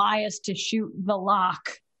for Elias to shoot the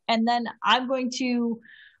lock. And then I'm going to,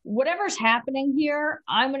 whatever's happening here,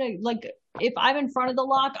 I'm going to, if I'm in front of the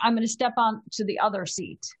lock, I'm going to step on to the other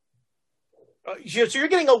seat. So you're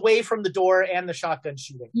getting away from the door and the shotgun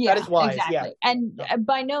shooting. Yeah, that is wise. Exactly. Yeah. And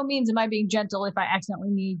by no means am I being gentle if I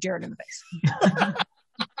accidentally knee Jared in the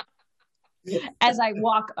face. As I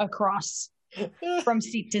walk across from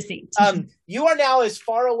seat to seat. You are now as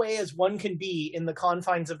far away as one can be in the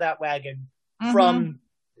confines of that wagon from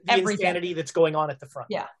the insanity that's going on at the front.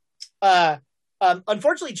 Yeah.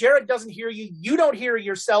 Unfortunately, Jared doesn't hear you. You don't hear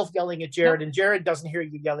yourself yelling at Jared, and Jared doesn't hear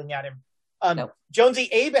you yelling at him. Jonesy,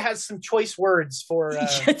 Abe has some choice words for.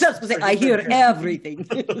 I hear everything.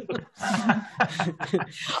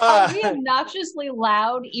 Are we obnoxiously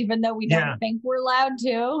loud, even though we don't think we're loud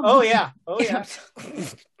too? Oh yeah.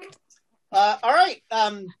 All right.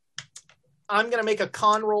 I'm gonna make a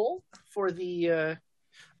con roll for the.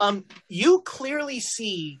 You clearly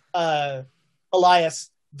see Elias.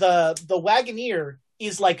 The Wagoneer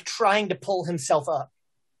is trying to pull himself up.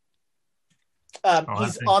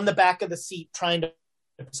 He's on the back of the seat trying to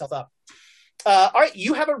pull himself up. All right,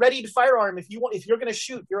 you have a readied firearm. If you're going to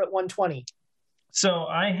shoot, you're at 120. So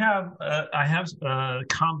I have a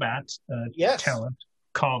combat talent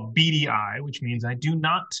called Beady Eye, which means I do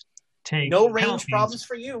not take no range problems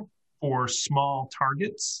for you for small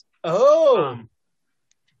targets. Oh.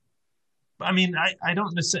 I mean, I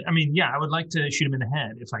don't necessarily. I mean, I would like to shoot him in the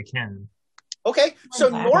head if I can. Okay, so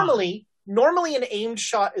normally an aimed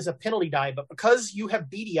shot is a penalty die, but because you have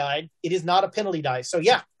beady-eyed, it is not a penalty die. So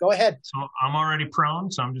go ahead. So I'm already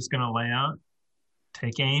prone, so I'm just going to lay out,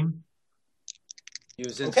 take aim.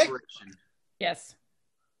 Use inspiration. Okay. Yes.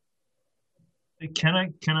 Can I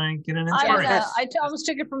get an inspiration? I almost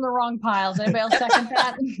took it from the wrong piles. Anybody else second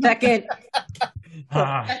that? Second.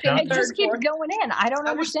 It just keeps going in. I don't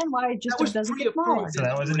understand why it just doesn't get smaller. So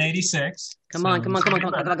that was an 86. Come on.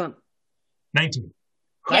 19. 19.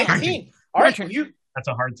 All right, that's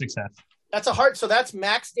a hard success. So that's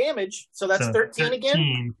max damage. So that's 13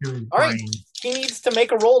 again. All right, he needs to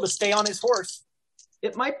make a roll to stay on his horse.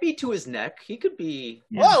 It might be to his neck. He could be.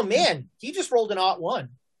 Oh man, he just rolled an odd one.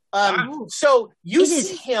 So you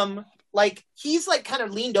see him he's kind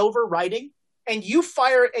of leaned over riding, and you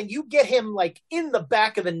fire and you get him in the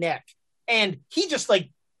back of the neck, and he just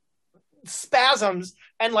spasms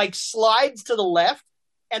and slides to the left,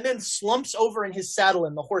 and then slumps over in his saddle,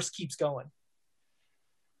 and the horse keeps going.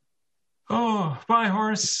 Oh, bye,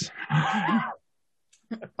 horse.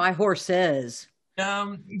 Bye, horses.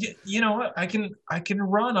 You know what? I can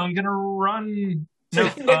run. I'm gonna run. So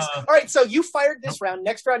all right, so you fired this round.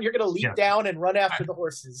 Next round, you're going to leap down and run after the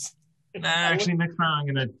horses. Actually, next round,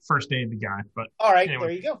 I'm going to first aid the guy. But all right, anyway.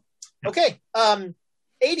 There you go. Okay,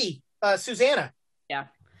 80, Susanna. Yeah.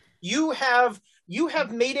 You have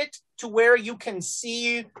made it to where you can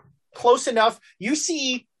see close enough. You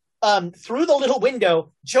see through the little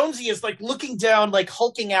window. Jonesy is looking down,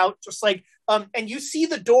 hulking out, just and you see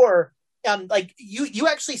the door. You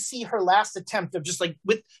actually see her last attempt of just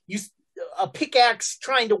with you. A pickaxe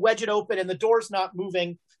trying to wedge it open, and the door's not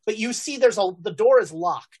moving, but you see the door is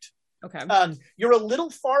locked. Okay. You're a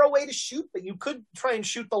little far away to shoot, but you could try and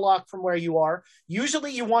shoot the lock from where you are.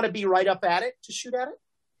 Usually you want to be right up at it to shoot at it.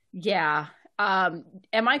 Yeah.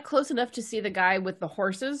 Am I close enough to see the guy with the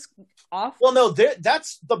horses off? Well, no,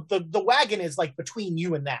 that's the wagon is like between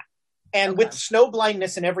you and that. And with snow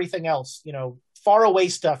blindness and everything else, far away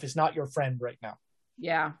stuff is not your friend right now.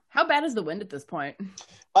 Yeah. How bad is the wind at this point?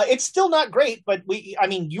 It's still not great, but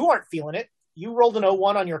you aren't feeling it. You rolled an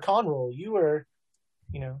 01 on your con roll. You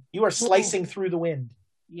are slicing through the wind.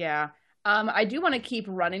 Yeah. I do want to keep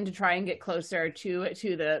running to try and get closer to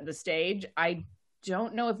the stage. I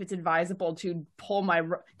don't know if it's advisable to pull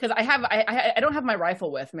because I don't have my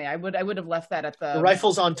rifle with me. I would have left that at the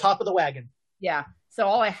rifle's on top of the wagon. Yeah. So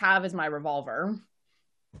all I have is my revolver.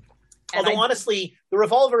 Although honestly, the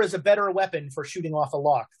revolver is a better weapon for shooting off a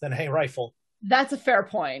lock than a rifle. That's a fair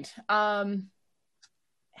point.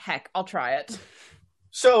 Heck, I'll try it.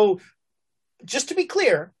 So, just to be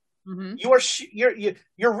clear,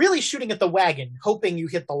 you're really shooting at the wagon, hoping you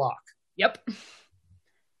hit the lock. Yep.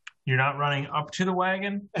 You're not running up to the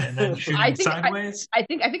wagon and then shooting sideways? I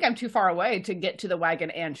think I'm too far away to get to the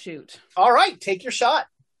wagon and shoot. All right, take your shot.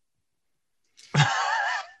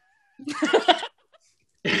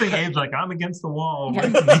 I think Abe's like, I'm against the wall.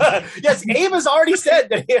 Yes, Abe has already said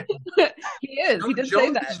that. He is. He did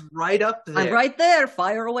say that. Right up there. I'm right there.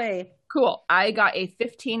 Fire away. Cool. I got a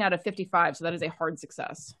 15 out of 55, so that is a hard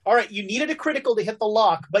success. All right, you needed a critical to hit the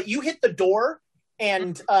lock, but you hit the door,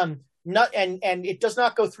 and and it does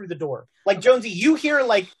not go through the door. Like Jonesy, you hear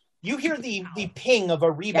the ping of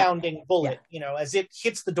a rebounding bullet, as it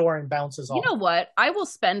hits the door and bounces off. You know what? I will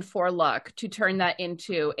spend 4 luck to turn that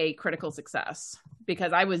into a critical success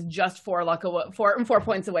because I was just 4 luck away, 4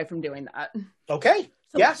 points away from doing that. Okay.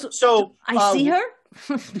 So I see her.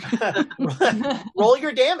 Roll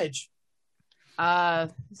your damage.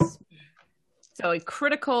 So a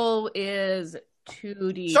critical is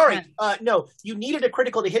 2d10. Sorry, no, you needed a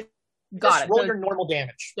critical to hit. Got it. Roll your normal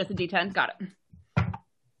damage. Just a d10. Got it.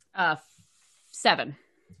 7.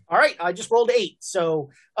 All right, I just rolled 8. So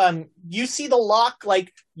you see the lock,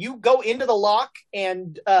 you go into the lock,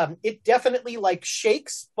 and it definitely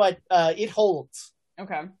shakes, but it holds.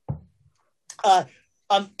 Okay.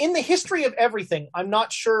 In the history of everything, I'm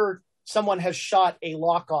not sure someone has shot a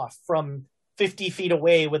lock off from 50 feet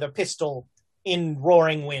away with a pistol in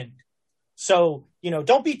roaring wind. So,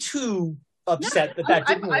 don't be too upset that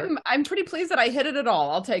didn't work. I'm pretty pleased that I hit it at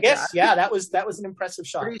all. I'll take that. Yeah, that was an impressive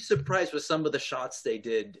shot. Pretty surprised with some of the shots they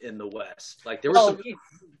did in the West. There were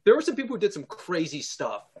some people who did some crazy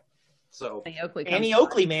stuff. So Annie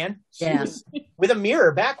Oakley, man. Yeah. With a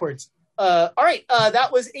mirror backwards. All right,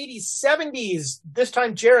 that was 80s, 70s. This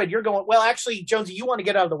time, Jared, you're going. Well, actually, Jonesy, you want to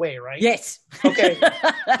get out of the way, right? Yes. Okay.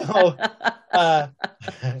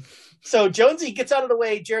 So Jonesy gets out of the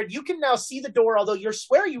way. Jared, you can now see the door, although you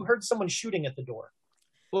swear you heard someone shooting at the door.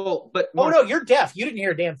 Well, but no, you're deaf. You didn't hear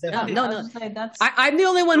a damn thing. No. I'm the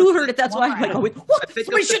only one who heard it. That's why I'm like, what?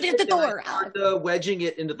 Somebody's shooting at the door. Wedging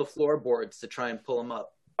it into the floorboards to try and pull them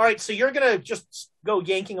up. All right, so you're gonna just go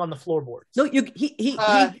yanking on the floorboards. No,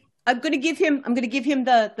 I'm gonna give him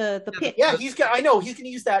the pit. Yeah, I know he's gonna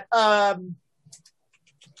use that.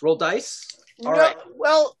 Roll dice. All right.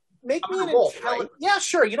 Well, make me an intelligence. Right? Yeah,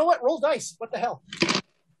 sure. You know what? Roll dice. What the hell?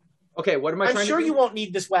 Okay, what am I trying to do? I'm sure you won't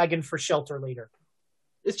need this wagon for shelter later.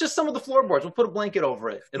 It's just some of the floorboards. We'll put a blanket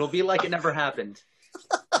over it. It'll be like it never happened.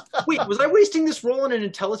 Wait, was I wasting this roll in an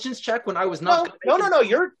intelligence check when I was not? No.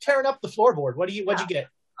 You're tearing up the floorboard. What'd you get?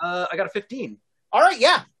 I got a 15. All right,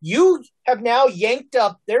 yeah. You have now yanked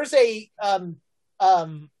up. There's a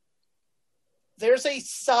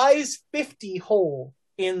size 50 hole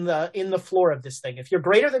in the floor of this thing. If you're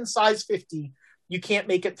greater than size 50, you can't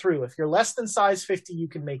make it through. If you're less than size 50, you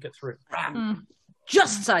can make it through.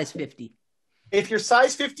 Just size 50. If you're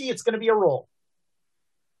size 50, it's going to be a roll.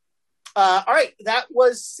 All right, that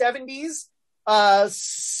was 70s,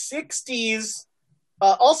 60s,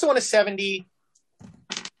 also on a 70.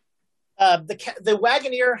 The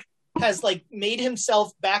Wagoneer has made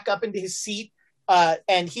himself back up into his seat,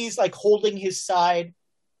 and he's holding his side,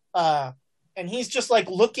 and he's just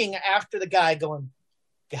looking after the guy, going,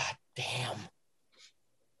 "God damn!"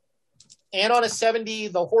 And on a 70,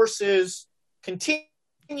 the horses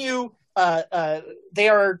continue. They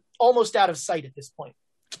are almost out of sight at this point.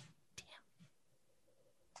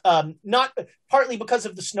 Not partly because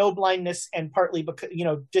of the snow blindness, and partly because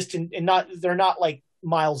distant, and they're not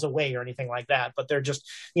miles away or anything like that, but they're just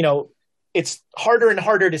it's harder and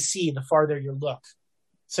harder to see the farther you look.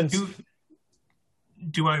 Since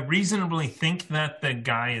do I reasonably think that the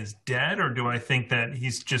guy is dead, or do I think that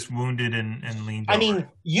he's just wounded and leaned over? I mean,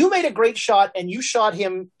 you made a great shot, and you shot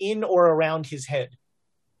him in or around his head.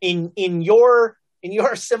 In your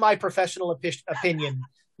semi-professional opinion,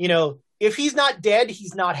 if he's not dead,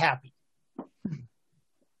 he's not happy.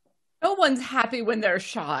 No one's happy when they're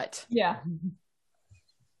shot. Yeah.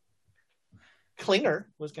 Klinger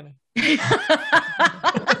was gonna.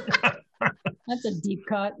 That's a deep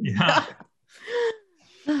cut. Yeah.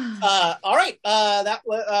 All right. That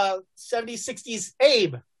was 70s, 60s.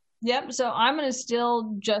 Abe. Yep. So I'm gonna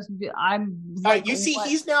still just. I'm. All right. You see,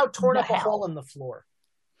 he's now torn up a hole in the floor.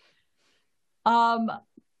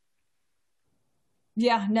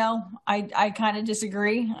 Yeah. No, I kind of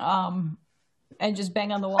disagree. And just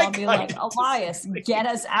bang on the wall and be like, Elias, get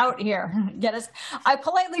us out here. Get us. I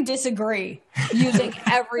politely disagree using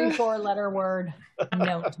every 4-letter word.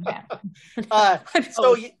 No,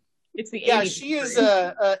 so it's the she is.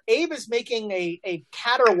 Abe is making a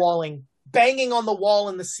caterwauling, banging on the wall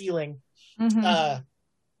and the ceiling. Mm-hmm.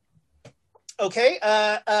 Okay.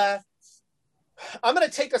 I'm going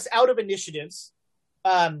to take us out of initiatives.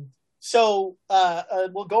 So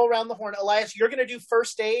we'll go around the horn. Elias, you're going to do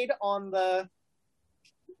first aid on the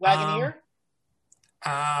Wagoneer?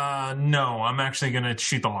 No, I'm actually going to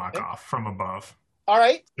shoot the lock off from above. All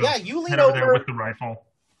right. So yeah, you lean over over there with the rifle.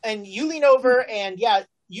 And you lean over, and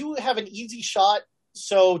you have an easy shot,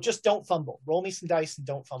 so just don't fumble. Roll me some dice and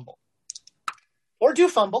don't fumble. Or do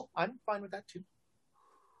fumble. I'm fine with that, too.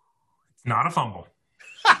 It's not a fumble.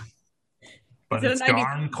 But it's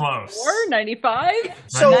darn close. 95?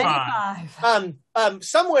 So 95.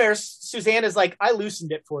 Somewhere Susanna's like, I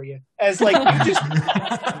loosened it for you. As like you just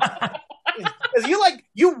as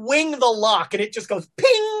you wing the lock and it just goes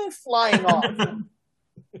ping flying off. And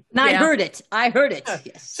I heard it.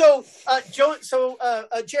 Yes. So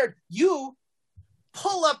Jared, you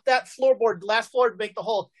pull up that last floor to make the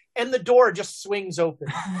hole, and the door just swings open.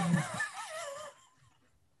 Can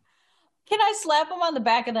I slap him on the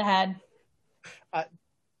back of the head?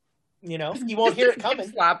 You won't hear it coming.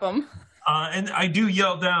 Slap him. And I do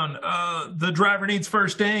yell down, the driver needs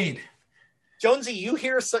first aid. Jonesy, you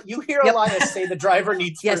hear Elias say the driver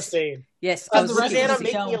needs first aid. Yes. Susanna,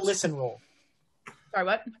 make me a listen roll. Sorry,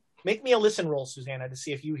 what? Make me a listen roll, Susanna, to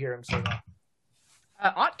see if you hear him say that.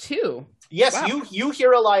 Ought to. Yes, wow. You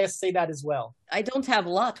hear Elias say that as well. I don't have a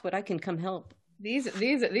lot, but I can come help. These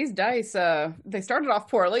dice, they started off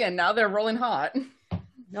poorly and now they're rolling hot.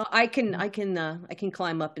 No, I can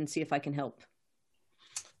climb up and see if I can help.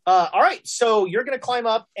 All right, so you're going to climb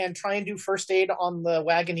up and try and do first aid on the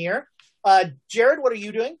Wagoneer. Jared, what are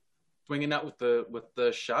you doing? Swinging out with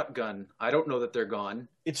the shotgun. I don't know that they're gone.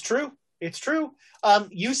 It's true.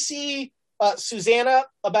 You see Susanna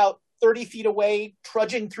about 30 feet away,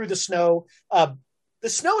 trudging through the snow. The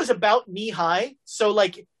snow is about knee high, so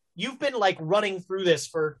you've been running through this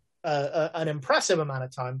for an impressive amount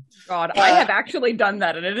of time. God, I have actually done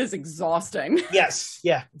that, and it is exhausting. Yes,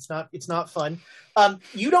 yeah, it's not fun.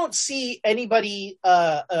 You don't see anybody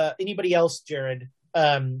else, Jared,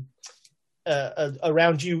 around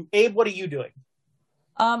you. Abe, what are you doing?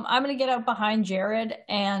 I'm going to get out behind Jared,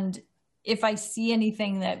 and if I see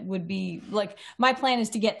anything that would be my plan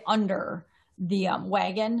is to get under the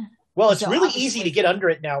wagon. Well, it's really easy to get under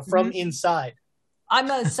it now from inside.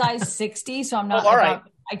 I'm a size 60, so I'm not. All right.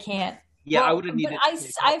 I can't. Yeah, I would have needed.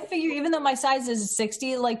 I figure even though my size is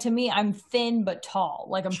 60, to me, I'm thin but tall.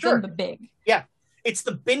 I'm thin but big. Yeah, it's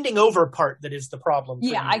the bending over part that is the problem.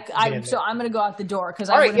 Yeah, I'm going to go out the door because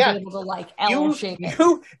I wouldn't be able to L shape it.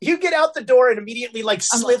 You get out the door and immediately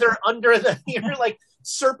slither under the. You're like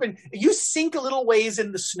serpent. You sink a little ways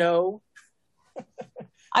in the snow.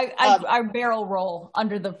 I barrel roll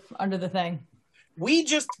under the thing. We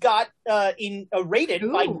just got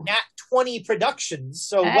rated by Nat 20 Productions,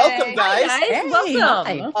 so welcome, guys. Hey,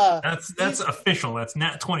 welcome. That's official. That's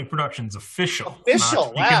Nat 20 Productions official.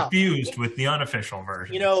 Official. Not to be confused with the unofficial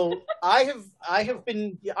version. I've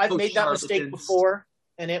made that mistake before,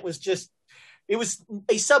 and it was a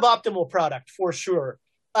suboptimal product for sure.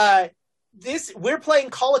 We're playing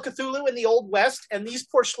Call of Cthulhu in the Old West, and these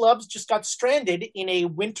poor schlubs just got stranded in a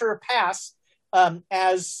winter pass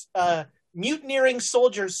as mutineering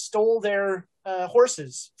soldiers stole their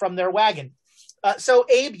horses from their wagon. So,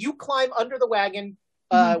 Abe, you climb under the wagon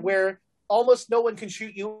where almost no one can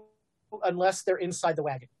shoot you unless they're inside the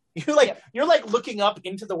wagon. You're looking up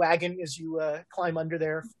into the wagon as you climb under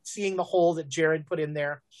there, seeing the hole that Jared put in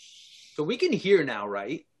there. So we can hear now,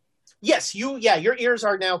 right? Yes, your ears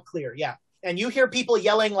are now clear. Yeah. And you hear people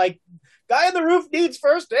yelling guy on the roof needs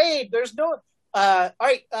first aid. There's no, all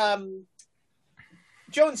right.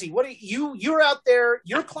 Jonesy, what are you're out there,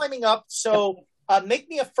 you're climbing up. So make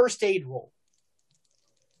me a first aid roll.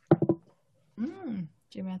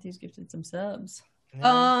 Jay Matthews gifted some subs.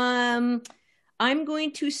 I'm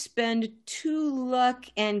going to spend 2 luck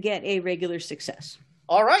and get a regular success.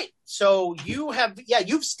 All right. So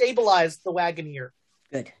you've stabilized the Wagoneer.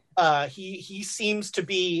 Good. He seems to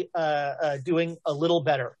be doing a little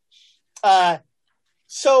better.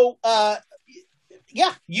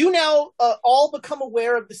 You now all become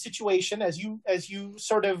aware of the situation as you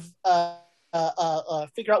sort of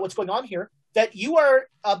figure out what's going on here. That you are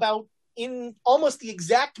about in almost the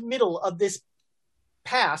exact middle of this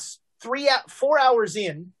pass, 4 hours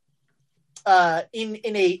in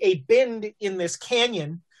a bend in this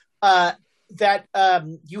canyon. That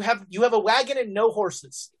you have a wagon and no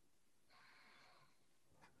horses.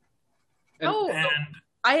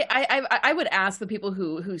 I would ask the people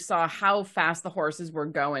who saw how fast the horses were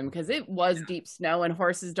going, because it was deep snow and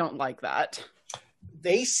horses don't like that.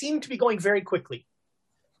 They seem to be going very quickly.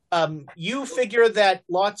 You figure that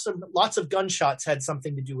lots of gunshots had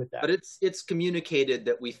something to do with that. But it's communicated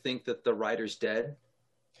that we think that the rider's dead.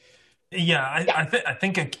 Yeah, I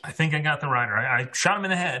think I got the rider. I shot him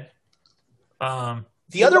in the head.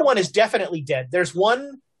 The other one is definitely dead. There's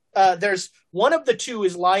one of the two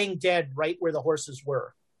is lying dead right where the horses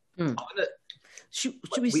were. Should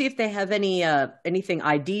we see if they have anything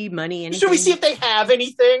ID, money, anything? Should we see if they have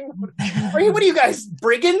anything? What are you guys,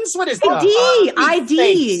 brigands? What is that?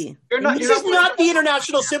 ID. This is not the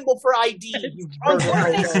international symbol for ID.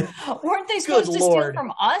 Weren't they supposed to steal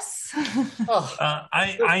from us?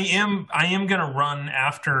 I am gonna run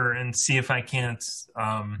after and see if I can't see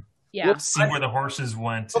where the horses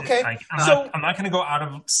went. Okay. I'm not gonna go out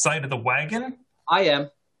of sight of the wagon. I am.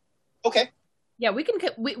 Okay. Yeah, we can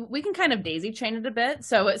kind of daisy chain it a bit.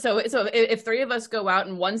 So if three of us go out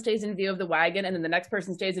and one stays in view of the wagon and then the next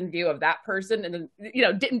person stays in view of that person, and then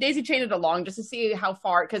daisy chain it along just to see how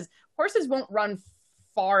far, because horses won't run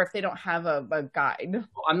far if they don't have a guide.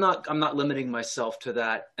 I'm not limiting myself to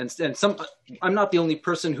that, and I'm not the only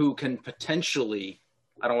person who can potentially.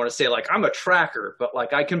 I don't want to say like I'm a tracker, but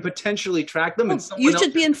like I can potentially track them. And you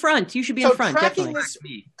should be in front. You should be in front.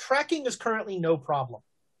 Tracking is currently no problem.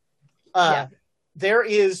 There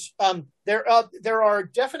are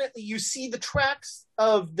definitely, you see the tracks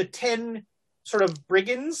of the 10 sort of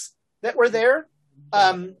brigands that were there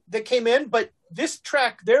that came in, but this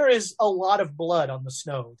track, there is a lot of blood on the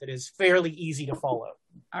snow that is fairly easy to follow.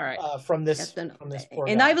 All right. From this poor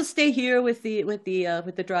guy. I will stay here with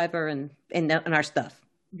the driver and our stuff.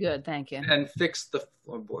 Good, thank you. And fix the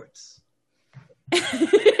floorboards.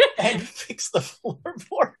 And fix the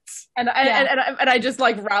floorboards. And I just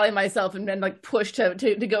like rally myself and then like push to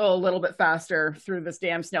go a little bit faster through this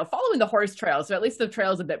damn snow, following the horse trail. So at least the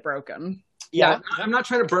trail's a bit broken. Yeah, I'm not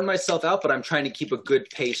trying to burn myself out, but I'm trying to keep a good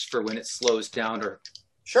pace for when it slows down or.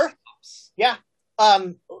 Sure. Yeah.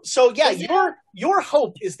 Your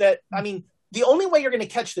hope is that, I mean, the only way you're going to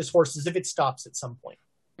catch this horse is if it stops at some point.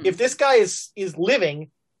 If this guy is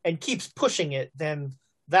living and keeps pushing it, then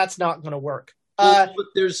that's not going to work. But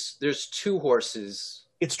there's two horses.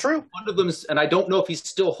 It's true. One of them is, and I don't know if he's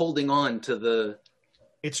still holding on to the.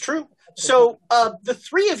 It's true. So the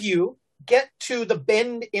three of you get to the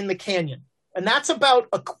bend in the canyon, and that's about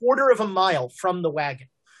a quarter of a mile from the wagon.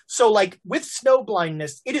 So like with snow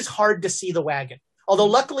blindness, it is hard to see the wagon. Although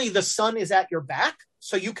luckily the sun is at your back,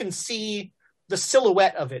 so you can see the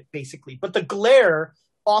silhouette of it basically. But the glare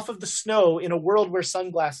off of the snow in a world where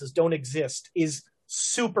sunglasses don't exist is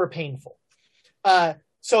super painful.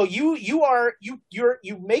 So you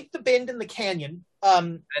make the bend in the canyon.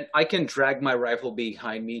 And I can drag my rifle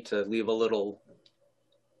behind me to leave a little.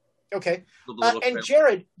 Okay. And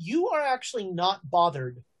Jared, you are actually not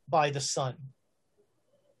bothered by the sun.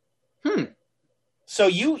 So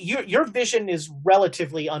your vision is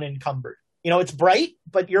relatively unencumbered. It's bright,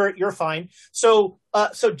 but you're fine. So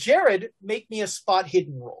Jared, make me a spot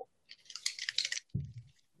hidden roll.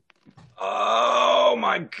 Oh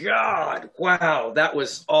my God! Wow, that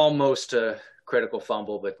was almost a critical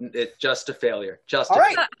fumble, but it's just a failure. All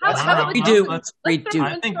right. We do. Let's redo.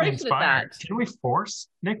 I think we inspire. Can we force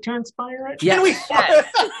Nick to inspire it? Can we?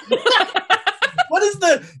 What is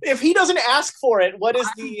if he doesn't ask for it? What is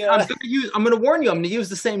the? I'm going to warn you. I'm going to use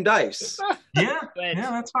the same dice. Yeah,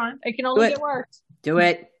 that's fine. It can only get worse. Do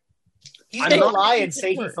it. He's going to lie and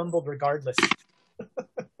say he fumbled regardless.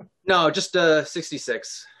 No, just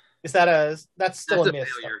 66. Is that's still a miss?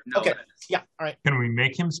 No, okay. Yeah. All right. Can we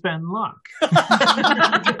make him spend luck? Can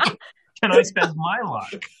I spend my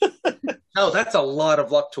luck? No, that's a lot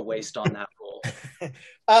of luck to waste on that roll.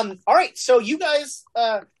 All right. So you guys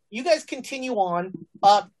continue on.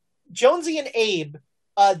 Jonesy and Abe,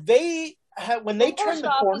 when they turn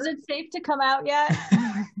the corner. Is it safe to come out yet?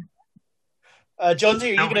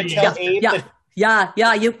 Jonesy, are you going to tell Abe?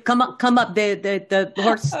 Yeah. You come up. The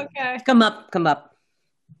horse. Okay. Come up.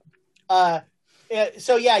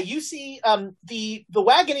 So yeah, you see the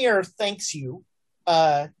Wagoneer thanks you,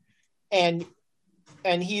 and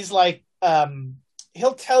he's like,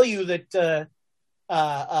 he'll tell you that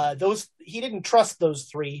those he didn't trust those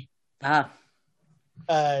three.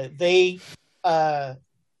 They and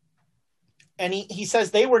he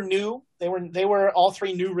says they were new. They were all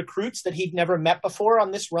three new recruits that he'd never met before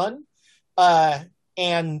on this run, and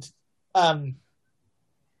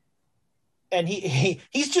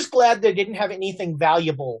he's just glad they didn't have anything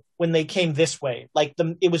valuable when they came this way. Like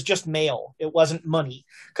it was just mail. It wasn't money,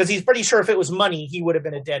 because he's pretty sure if it was money, he would have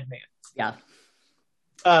been a dead man. Yeah.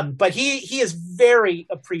 But he is very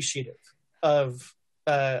appreciative of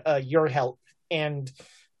your help and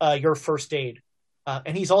your first aid,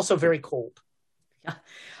 and he's also very cold. Yeah.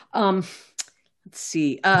 Let's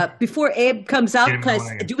see. Before Abe comes out, because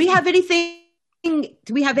do we have anything?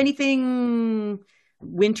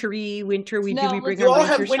 Wintry? Did we bring you our all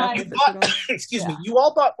have winter stuff? Excuse me. You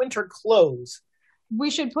all bought winter clothes. We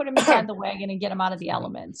should put him inside the wagon and get him out of the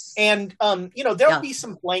elements. And there'll be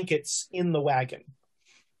some blankets in the wagon.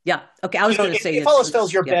 Yeah. Okay. I was going to say, if all else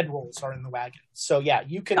fails, your bedrolls are in the wagon. So yeah,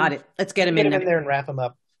 you can. Got it. Let's get him in there and wrap him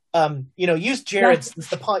up. Use Jared's.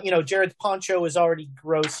 Since Jared's poncho is already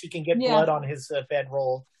gross, he can get blood on his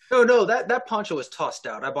bedroll. No, that poncho was tossed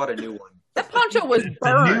out. I bought a new one. That poncho was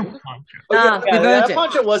burned. That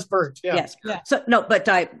poncho was burnt. Yeah. Yes. Yeah. So no, but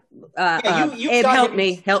Abe,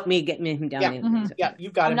 help me get him down. Yeah. In. Yeah,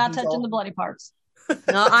 you've got I'm him. not touching the bloody parts.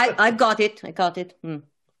 No, I've got it. I got it.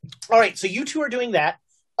 All right, so you two are doing that.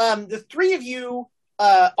 The three of you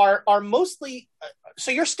are mostly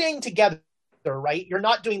so you're staying together, right? You're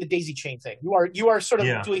not doing the daisy chain thing. You are sort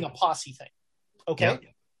of doing a posse thing. Okay.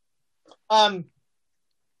 Yeah.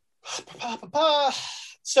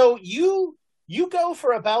 So you go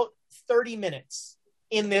for about 30 minutes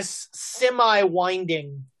in this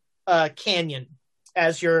semi-winding canyon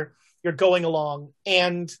as you're going along,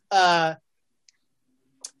 and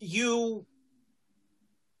you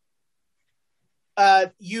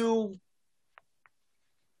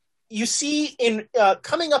see in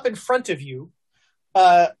coming up in front of you,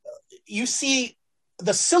 you see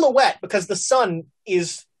the silhouette, because the sun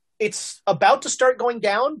it's about to start going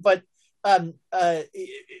down, but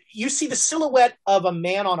you see the silhouette of a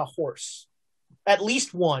man on a horse, at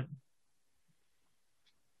least one.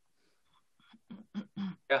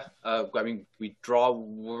 Yeah, I mean, we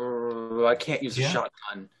draw. I can't use a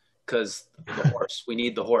shotgun because the horse. We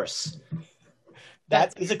need the horse.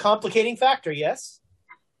 That is a complicating factor. Yes.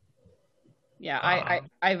 Yeah,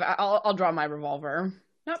 I'll draw my revolver.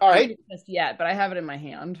 Not all right, just yet, but I have it in my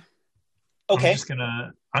hand. Okay.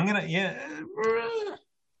 I'm gonna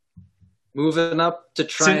moving up to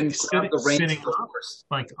try and grab the reins of the horse.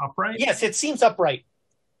 Like upright? Yes, it seems upright.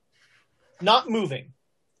 Not moving.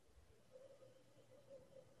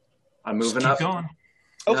 I'm moving up. Keep going.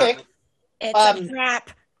 Okay. It's a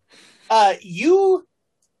trap. You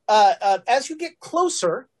as you get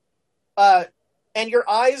closer, and your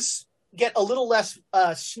eyes get a little less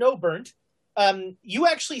snowburnt, you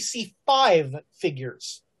actually see 5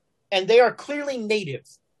 figures, and they are clearly native.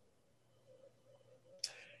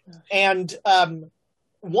 And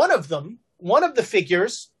one of the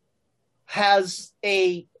figures has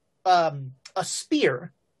a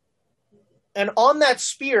spear, and on that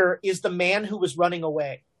spear is the man who was running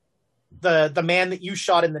away, the man that you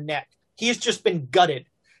shot in the neck. He has just been gutted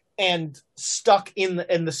and stuck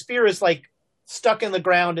and the spear is like stuck in the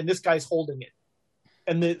ground, and this guy's holding it,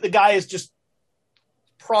 and the guy is just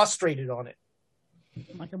prostrated on it,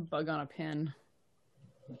 like a bug on a pin.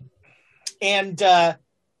 And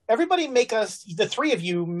everybody the 3 of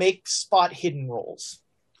you make spot hidden rolls.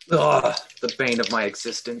 Ugh, the bane of my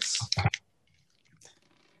existence.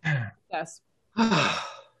 Yes.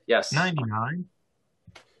 Yes. 99.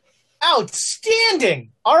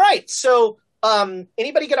 Outstanding. All right. So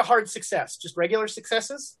anybody get a hard success? Just regular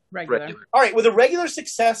successes? Regular. All right. With a regular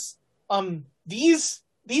success, these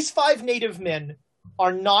 5 native men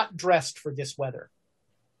are not dressed for this weather.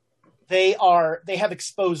 They have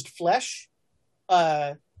exposed flesh.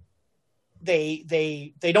 They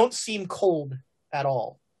don't seem cold at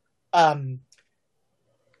all.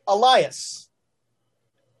 Elias,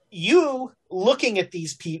 you looking at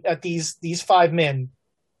these 5 men,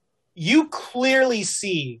 you clearly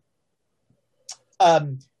see,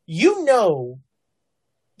 the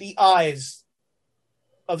eyes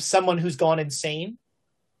of someone who's gone insane.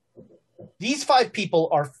 These 5 people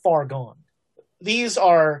are far gone. These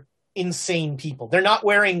are insane people. They're not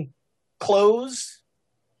wearing clothes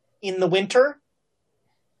in the winter.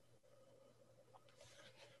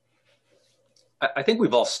 I think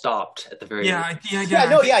we've all stopped at the very least. I'm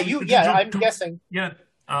guessing. Yeah,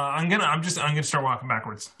 I'm gonna start walking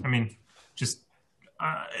backwards. I mean, just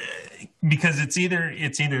because it's either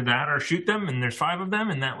that or shoot them, and there's 5 of them,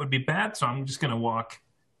 and that would be bad. So I'm just gonna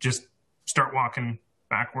start walking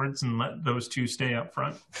backwards and let those 2 stay up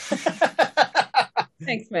front.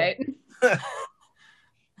 Thanks, mate.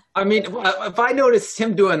 I mean, if I noticed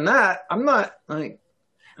him doing that, I'm not like.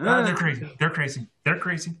 They're crazy. They're crazy. They're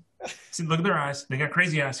crazy. See, look at their eyes. They got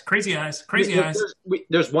crazy eyes. Crazy eyes. Crazy eyes.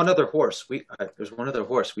 There's one other horse. There's one other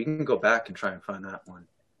horse. We can go back and try and find that one.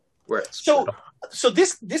 Where it's so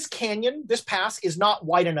this canyon, this pass is not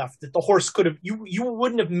wide enough that the horse could have. You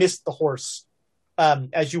wouldn't have missed the horse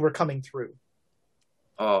as you were coming through.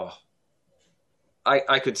 Oh,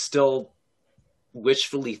 I could still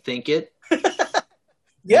wishfully think it.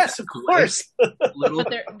 Yes, of course.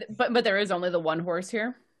 but there is only the one horse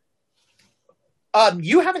here.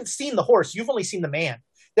 You haven't seen the horse. You've only seen the man.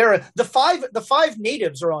 There are the five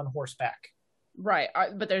natives are on horseback. Right,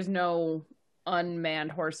 but there's no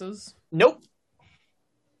unmanned horses. Nope.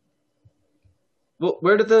 Well,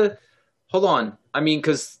 hold on. I mean,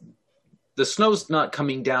 because the snow's not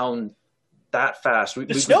coming down that fast.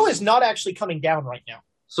 The snow is not actually coming down right now.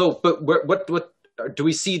 So, but what do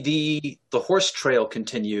we see? The horse trail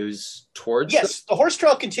continues towards. Yes, the horse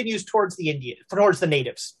trail continues towards the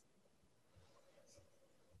natives.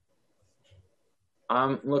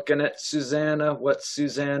 I'm looking at Susanna. What's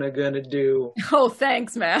Susanna gonna do? Oh,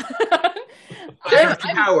 thanks, man. I'm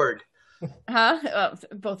coward. Huh?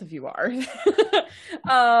 Both of you are.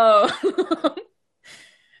 Oh.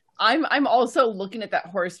 I'm also looking at that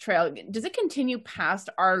horse trail. Does it continue past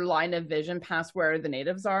our line of vision, past where the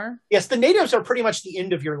natives are? Yes, the natives are pretty much the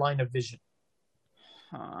end of your line of vision.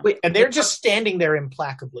 Huh. Wait, and they're just standing there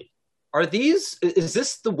implacably. Is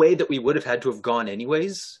this the way that we would have had to have gone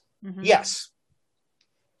anyways? Mm-hmm. Yes.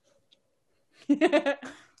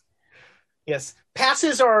 Yes.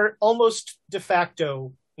 Passes are almost de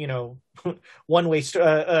facto, one-way,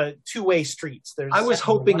 two-way streets. I was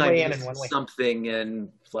hoping I missed something and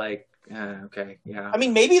okay, yeah. I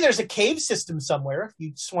mean, maybe there's a cave system somewhere.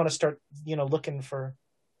 You just want to start, looking for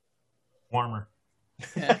warmer.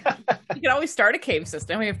 Yeah. You can always start a cave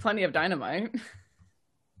system. We have plenty of dynamite.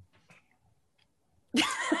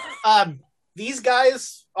 These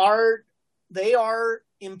guys are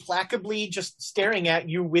implacably just staring at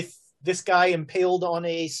you with this guy impaled on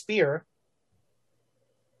a spear.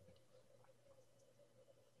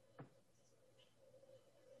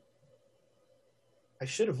 I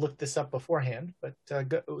should have looked this up beforehand, but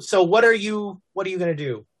so what are you going to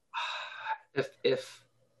do? If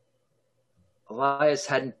Elias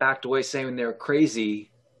hadn't backed away saying they were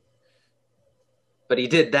crazy, but he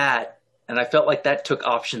did that, and I felt like that took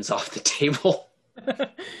options off the table.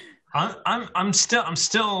 I'm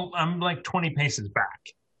still like 20 paces back.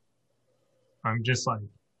 I'm just like.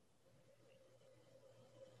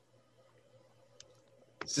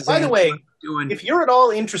 By the way, if you're at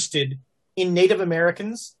all interested in Native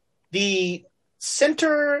Americans, the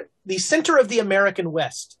center of the American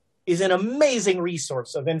West is an amazing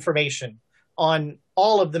resource of information on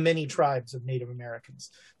all of the many tribes of Native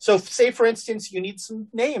Americans. So say, for instance, you need some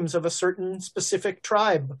names of a certain specific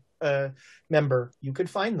tribe member, you could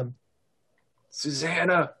find them.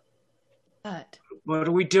 Susanna, what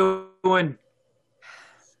are we doing?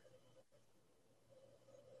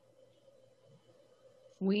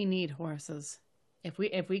 We need horses. If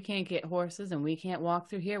we can't get horses and we can't walk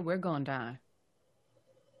through here, we're gonna die.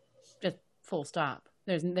 Just full stop.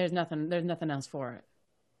 There's nothing else for it.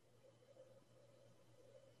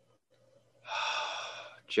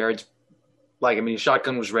 Jared's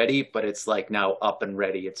shotgun was ready, but it's now up and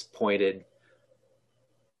ready. It's pointed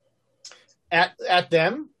at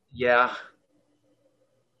them. Yeah.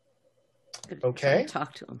 Okay.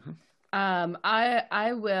 Talk to him.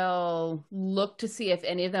 I will look to see if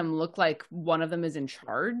any of them look like one of them is in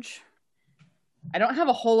charge. I don't have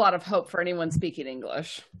a whole lot of hope for anyone speaking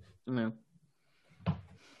English. No.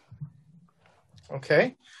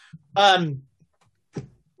 Okay.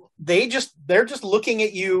 They're just looking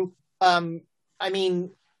at you. I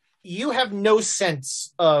mean, you have no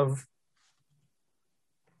sense of.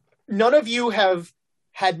 None of you have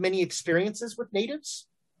had many experiences with natives.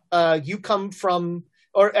 You come from,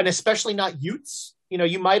 and especially not Utes.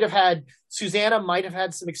 Susanna might have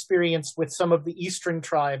had some experience with some of the eastern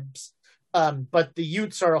tribes, but the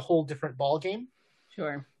Utes are a whole different ballgame.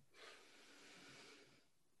 Sure.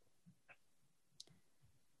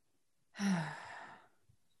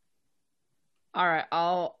 All right,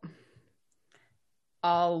 I'll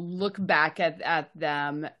look back at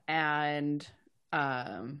them and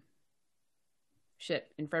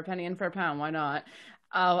in for a penny, in for a pound. Why not?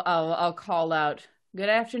 I'll call out, "Good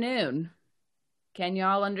afternoon." Can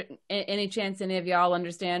y'all any chance any of y'all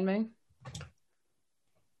understand me?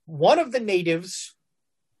 One of the natives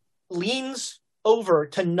leans over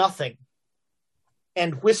to nothing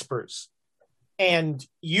and whispers, and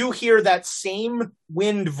you hear that same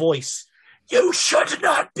wind voice. You should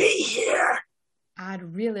not be here.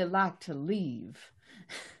 I'd really like to leave.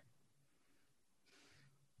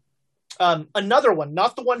 Another one,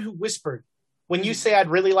 not the one who whispered. When you say I'd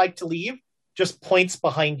really like to leave, just points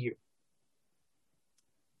behind you.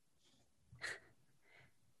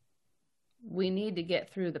 We need to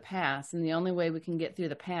get through the pass, and the only way we can get through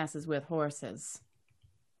the pass is with horses.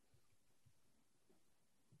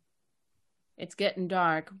 It's getting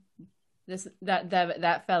dark.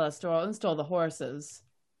 That fella stole the horses.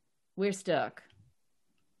 We're stuck.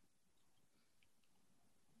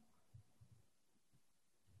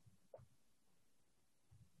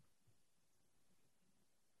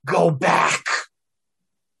 Go back.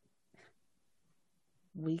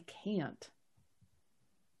 We can't.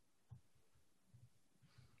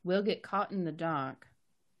 We'll get caught in the dark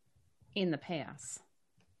in the pass.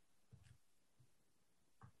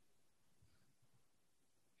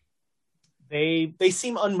 They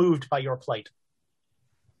seem unmoved by your plight.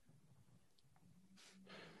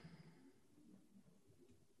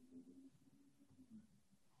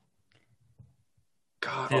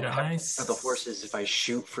 God, I'll have the horses if I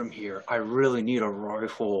shoot from here. I really need a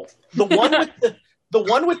rifle. The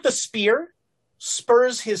one with the spear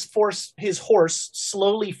spurs his horse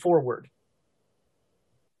slowly forward.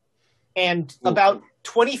 And about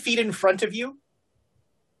 20 feet in front of you,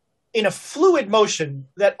 in a fluid motion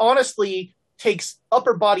that honestly takes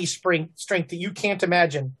upper body strength that you can't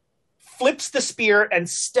imagine, flips the spear and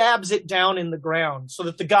stabs it down in the ground so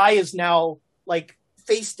that the guy is now like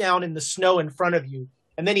face down in the snow in front of you.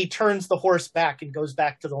 And then he turns the horse back and goes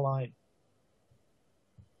back to the line.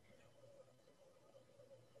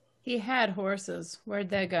 He had horses.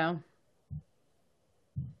 Where'd they go?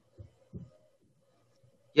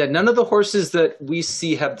 Yeah, none of the horses that we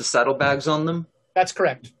see have the saddlebags on them. That's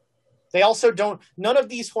correct. They also don't. None of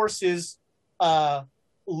these horses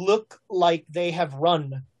look like they have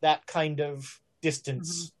run that kind of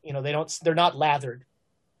distance. Mm-hmm. You know, they're not lathered.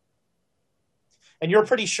 And you're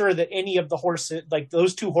pretty sure that any of the horses, like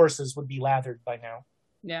those two horses, would be lathered by now.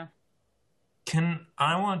 Yeah.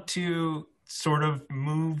 I want to sort of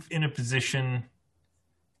move in a position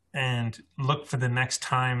and look for the next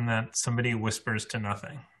time that somebody whispers to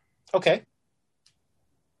nothing. Okay.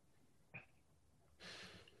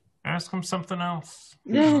 Ask him something else.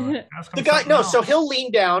 The guy, no, so he'll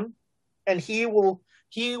lean down and he will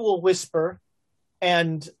whisper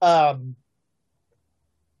and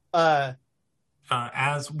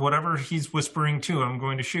as whatever he's whispering to, I'm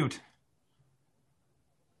going to shoot.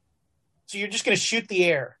 So you're just going to shoot the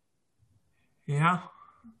air? Yeah.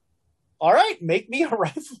 All right, make me a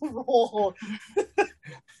rifle roll.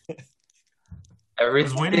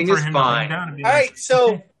 Everything is fine. All right,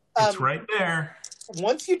 so it's right there.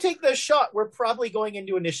 Once you take the shot, we're probably going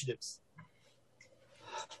into initiatives.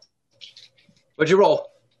 What'd you roll?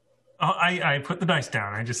 Oh, I put the dice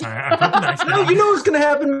down. I put the dice down. No, you know what's going to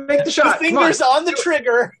happen. Make the shot. The finger's on the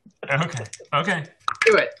trigger. Okay.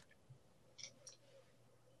 Do it.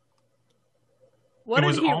 What it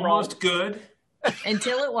was almost good.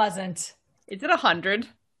 Until it wasn't. Is it 100?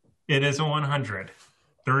 It is a 100.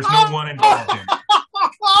 There is no one involved here.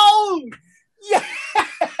 Oh,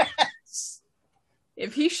 yes!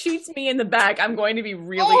 If he shoots me in the back, I'm going to be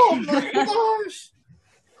really angry. My gosh!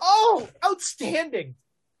 Oh, outstanding.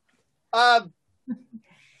 Hold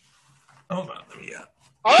on, yeah.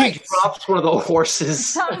 All right. He drops one of the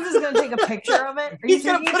horses. Thomas is going to take a picture of it. He's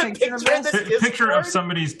going to put a picture of this. Picture of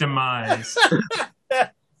somebody's demise.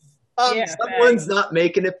 Someone's not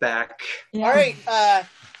making it back. Yeah. All right.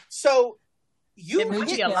 So you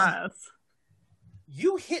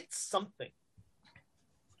hit something.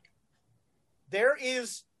 There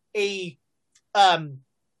is there's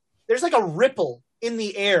like a ripple in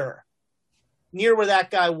the air near where that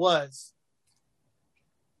guy was.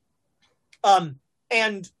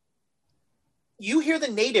 And you hear the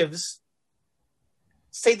natives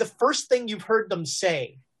say the first thing you've heard them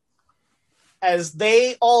say as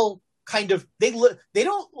they all kind of, they're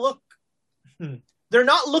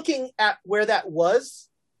not looking at where that was.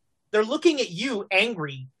 They're looking at you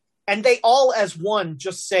angry, and they all as one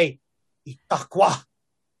just say, Itakwa.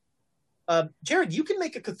 Jared, you can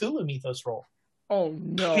make a Cthulhu Mythos roll. Oh,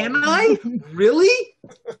 no. Can I? Really?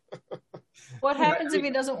 What happens if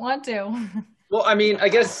he doesn't want to? Well, I mean, I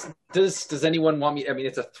guess, does anyone want me? I mean,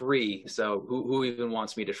 it's a 3, so who even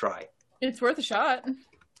wants me to try? It's worth a shot.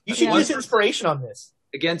 You should use inspiration on this.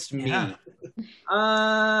 Against me. Yeah.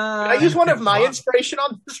 I use one of my inspiration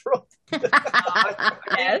on this roll?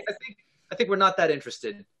 I think we're not that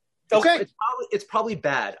interested. Okay. It's probably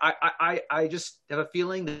bad. I just have a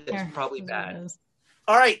feeling that it's probably bad.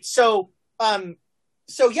 All right. So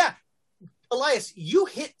yeah, Elias, you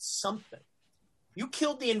hit something. You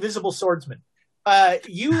killed the invisible swordsman.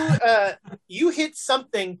 You hit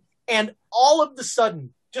something, and all of the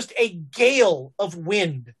sudden, just a gale of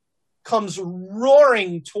wind comes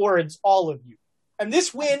roaring towards all of you. And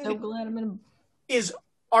this wind is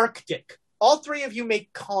Arctic. All three of you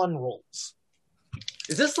make con rolls.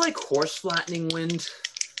 Is this like horse flattening wind?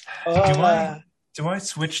 Do I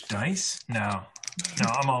switch dice? No,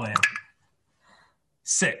 I'm all in.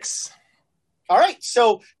 6. All right,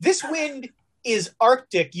 so this wind is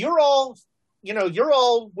Arctic. You're all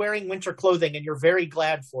wearing winter clothing, and you're very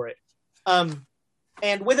glad for it.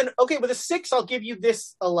 And with a 6, I'll give you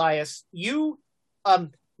this, Elias. You,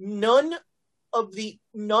 none of the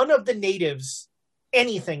natives,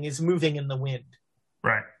 anything is moving in the wind.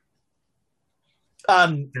 Right.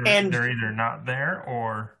 And they're either not there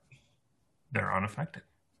or they're unaffected.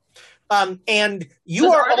 And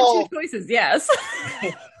you are all two choices. Yes.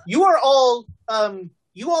 You are all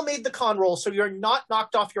you all made the con roll, so you're not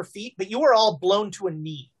knocked off your feet, but you are all blown to a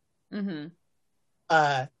knee. Mm-hmm.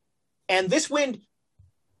 And this wind,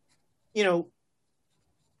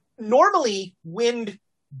 normally wind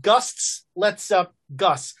gusts lets up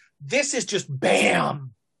gusts. This is just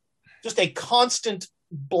bam, just a constant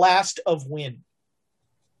blast of wind.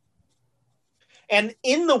 And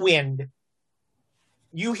in the wind,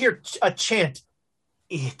 you hear a chant.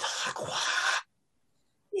 Itagua.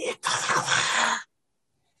 Itagua.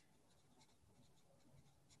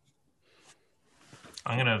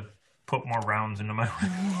 I'm going to put more rounds into my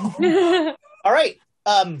rifle. All right.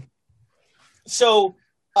 So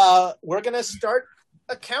we're going to start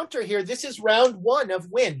a counter here. This is round 1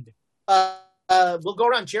 of wind. We'll go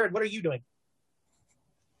around. Jared, what are you doing?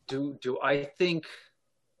 Do I think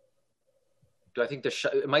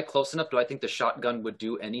am I close enough? Do I think the shotgun would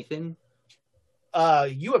do anything?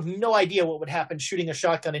 You have no idea what would happen shooting a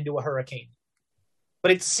shotgun into a hurricane.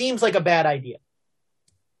 But it seems like a bad idea.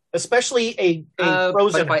 Especially a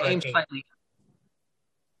frozen but if hurricane.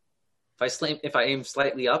 If I aim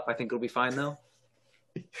slightly up, I think it'll be fine though.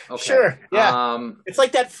 Okay. Sure, yeah. It's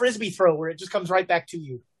like that frisbee throw where it just comes right back to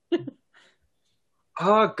you.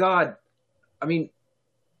 Oh God. I mean,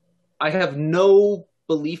 I have no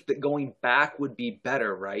belief that going back would be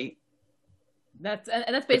better, right? That's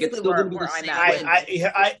basically where I'm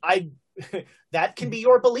at. I that can be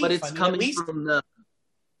your belief. But it's coming from the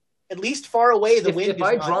at least far away. The wind. If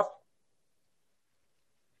I drop,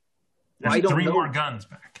 there's 3 more guns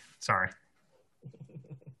back. Sorry.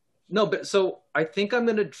 No, but so I think I'm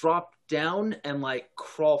gonna drop down and like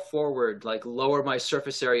crawl forward, like lower my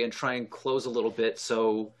surface area and try and close a little bit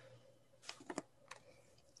so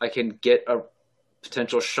I can get a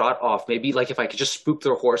potential shot off. Maybe like if I could just spook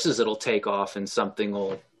their horses, it'll take off and something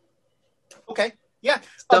will. Okay. Yeah.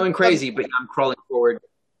 It's dumb and crazy, but I'm crawling forward.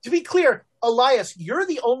 To be clear, Elias, you're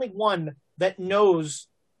the only one that knows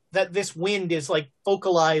that this wind is like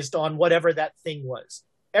focalized on whatever that thing was.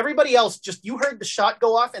 Everybody else, just you heard the shot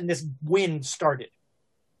go off and this wind started.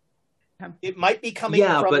 It might be coming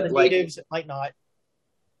from the natives. It might not.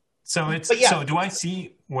 So So do I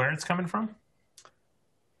see where it's coming from?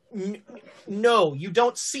 No, you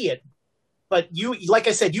don't see it. But you, like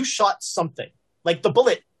I said, you shot something. Like the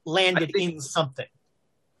bullet landed in something.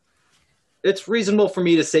 It's reasonable for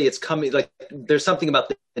me to say it's coming. Like there's something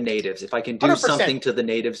about the natives. If I can do 100%. Something to the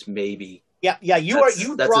natives, maybe. Yeah. You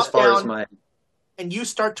that's drop as far down as my. And you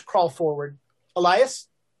start to crawl forward. Elias?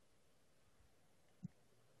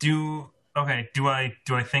 Do I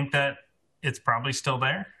think that it's probably still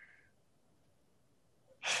there?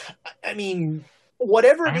 I mean,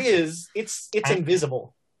 whatever it is, it's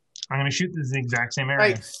invisible. I'm going to shoot this in the exact same area.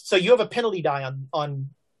 Right. So you have a penalty die on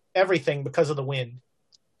everything because of the wind.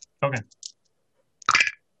 Okay.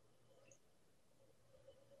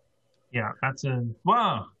 Yeah, that's a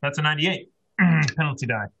 98 penalty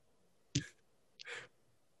die.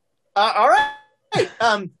 All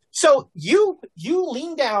right. So you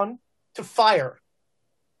lean down to fire,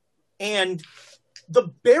 and the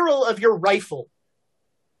barrel of your rifle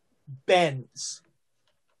bends.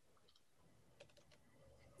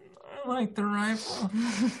 I like the rifle.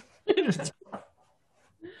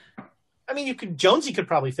 I mean, Jonesy could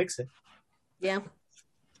probably fix it. Yeah.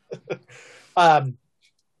 And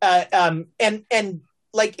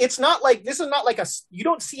like it's not like this is not like you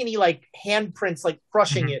don't see any like handprints like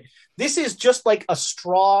crushing it. This is just like a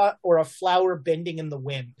straw or a flower bending in the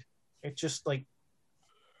wind. It's just like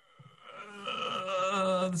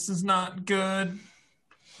This is not good.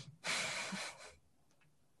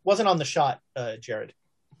 Wasn't on the shot, Jared.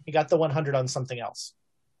 You got the 100 on something else.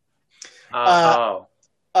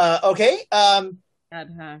 Okay.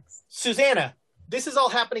 Susanna, this is all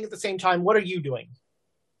happening at the same time. What are you doing?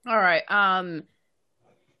 All right. I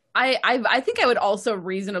think I would also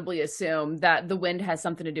reasonably assume that the wind has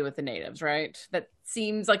something to do with the natives, right? That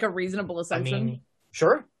seems like a reasonable assumption. I mean,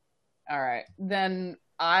 sure. All right. Then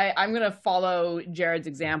I'm gonna follow Jared's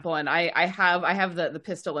example, and I have the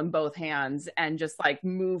pistol in both hands and just like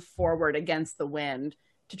move forward against the wind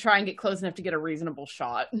to try and get close enough to get a reasonable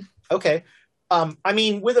shot. Okay. I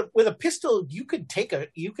mean, with a pistol, you could take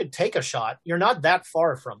a shot. You're not that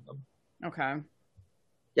far from them. Okay.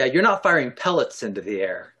 Yeah, you're not firing pellets into the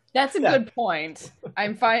air. That's a good point.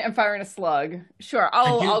 I'm firing a slug. Sure,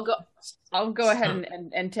 I'll go ahead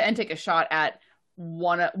and take a shot at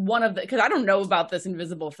one of the, because I don't know about this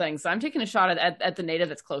invisible thing, so I'm taking a shot at the native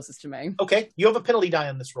that's closest to me. Okay, you have a penalty die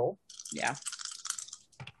on this roll. Yeah.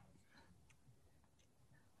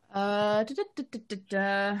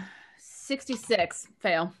 66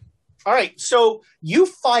 fail. All right, so you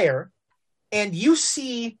fire, and you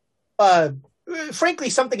see, frankly,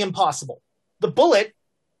 something impossible. The bullet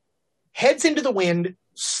heads into the wind,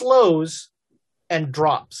 slows, and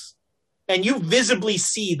drops. And you visibly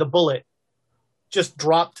see the bullet just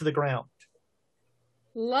drop to the ground.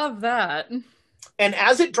 Love that. And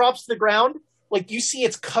as it drops to the ground, like you see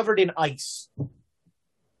it's covered in ice.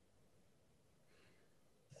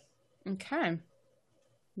 Okay.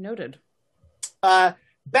 Noted.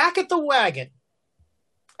 Back at the wagon,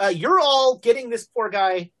 you're all getting this poor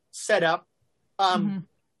guy set up.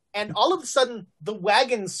 And all of a sudden, the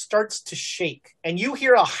wagon starts to shake, and you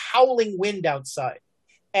hear a howling wind outside.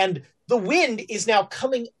 And the wind is now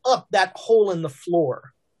coming up that hole in the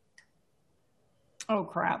floor. Oh,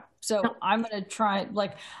 crap. So I'm going to try,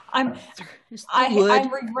 like, I'm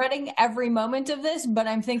regretting every moment of this, but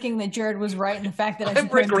I'm thinking that Jared was right in the fact that I'm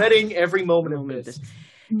regretting every moment of this.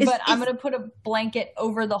 But I'm going to put a blanket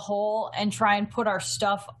over the hole and try and put our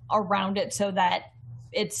stuff around it so that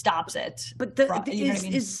it stops it. But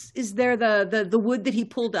is there the wood that he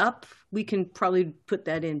pulled up? We can probably put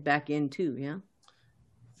that back in too. Yeah.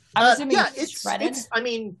 I'm assuming it's shredded. I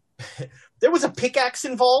mean, there was a pickaxe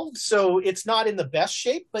involved, so it's not in the best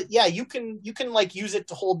shape. But yeah, you can like use it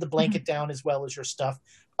to hold the blanket down as well as your stuff.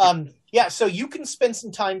 Yeah, so you can spend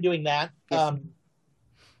some time doing that.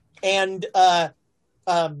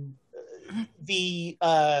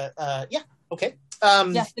 Okay.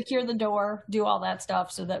 Secure the door, do all that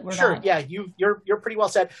stuff so that we're sure. not... Yeah, you're pretty well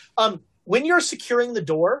set. When you're securing the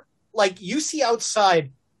door, like you see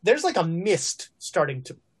outside, there's like a mist starting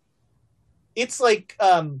to. It's like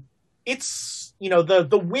it's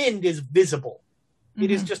the wind is visible. Mm-hmm.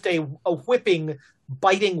 It is just a whipping,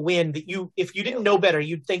 biting wind that if you didn't know better,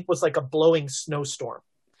 you'd think was like a blowing snowstorm.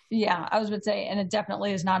 Yeah, I was going to say, and it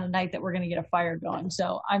definitely is not a night that we're going to get a fire going.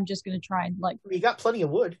 So I'm just going to try and like. You got plenty of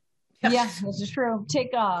wood. Yeah, this is true.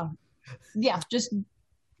 Take just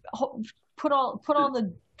put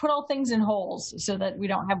all things in holes so that we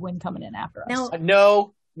don't have wind coming in after us.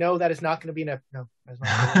 No, that is not going to be enough. No, that's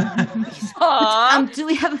not. Do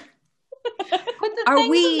we have? Put the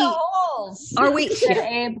things in the holes. Are we?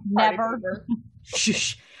 Abe, never.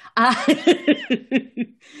 Shush.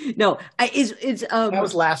 No, that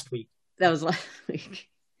was last week.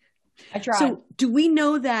 I tried. So, do we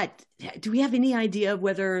know that? Do we have any idea of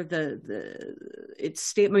whether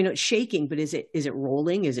it's shaking? But is it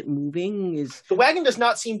rolling? Is it moving? The wagon does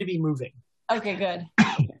not seem to be moving? Okay, good.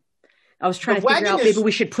 I was trying to figure out maybe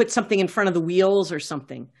we should put something in front of the wheels or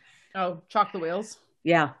something. Oh, chalk the wheels.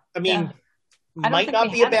 Yeah. I mean, might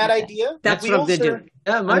not be a bad idea. That's what I'm going to do.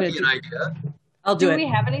 Yeah, it might be an idea. I'll do it. Do we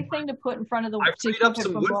have anything to put in front of the? I've freed up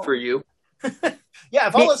some wood for you. Yeah,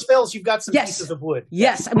 if all else fails, you've got some pieces of wood.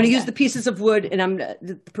 Yes, I'm going to use the pieces of wood, and I'm going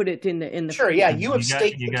to put it in the. Sure, yeah, you have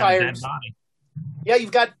staked the tires. Yeah,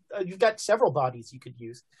 you've got several bodies you could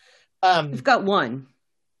use. You've got one.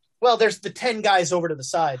 Well, there's the 10 guys over to the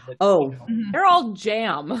side. That, they're all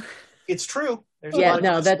jam. It's true. There's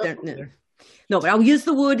no, but I'll use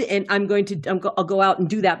the wood, and I'll go out and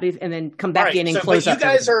do that, and then come back in and close up.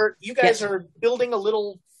 You guys are building a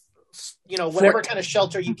little, whatever fort. Kind of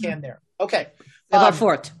shelter you can there. Okay. About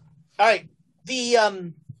fort. All right.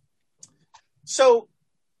 So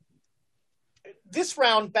this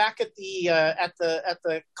round back at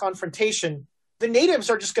the confrontation, the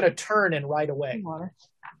natives are just going to turn and ride away.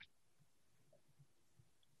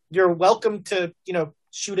 You're welcome to,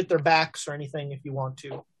 shoot at their backs or anything if you want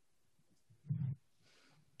to.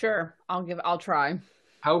 Sure, I'll try.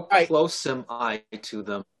 How close am I to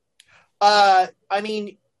them? I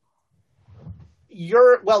mean,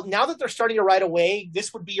 now that they're starting to ride away,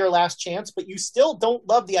 this would be your last chance, but you still don't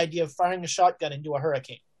love the idea of firing a shotgun into a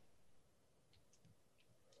hurricane.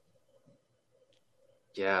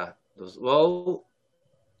 Yeah. Well,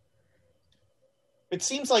 it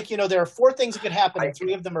seems like, there are 4 things that could happen, and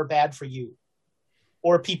 3 of them are bad for you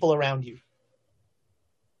or people around you.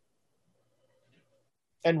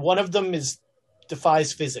 And one of them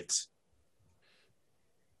defies physics.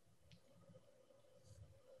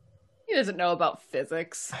 He doesn't know about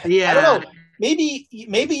physics. Yeah. I don't know. Maybe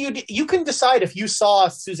you can decide if you saw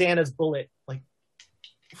Susanna's bullet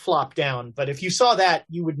flop down, but if you saw that,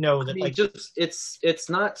 you would know that. It's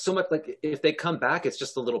not so much like if they come back, it's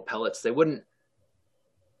just the little pellets. They wouldn't.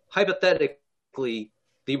 Hypothetically,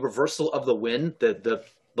 the reversal of the wind, the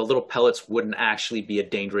little pellets wouldn't actually be a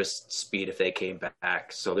dangerous speed if they came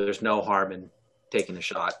back. So there's no harm in taking the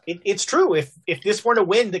shot. It's true. If this weren't a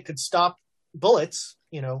wind that could stop bullets,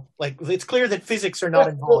 it's clear that physics are not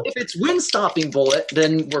involved. Well, if it's wind stopping bullet,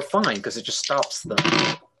 then we're fine because it just stops them.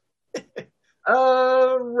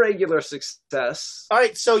 Regular success. All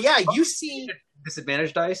right, so yeah, you see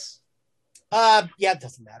disadvantage dice. Yeah, it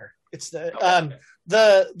doesn't matter. It's the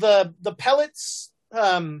pellets.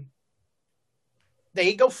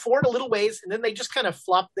 They go forward a little ways, and then they just kind of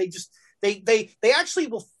flop. They actually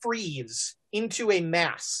will freeze into a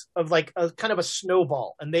mass of like a kind of a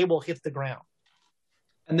snowball, and they will hit the ground.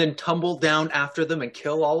 And then tumble down after them and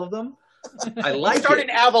kill all of them? I like Start an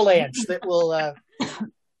avalanche that will...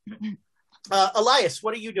 Elias,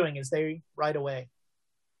 what are you doing as they ride away?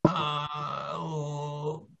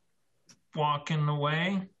 Walking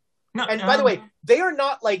away. No, and by the way, they are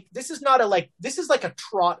not like... This is like a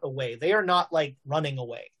trot away. They are not like running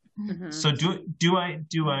away. Mm-hmm. So do I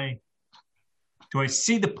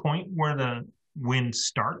see the point where the wind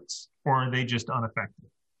starts, or are they just unaffected?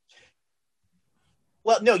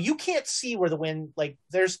 Well, no, you can't see where the wind,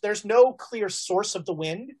 there's no clear source of the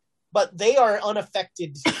wind, but they are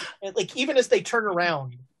unaffected. Even as they turn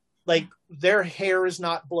around, their hair is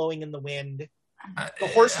not blowing in the wind. The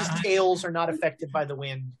horses' tails are not affected by the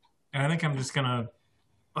wind. I think I'm just going to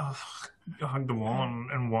hug the wall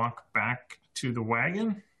and walk back to the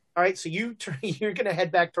wagon. All right, so you're going to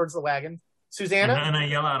head back towards the wagon. Susanna? And I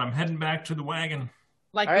yell out, I'm heading back to the wagon.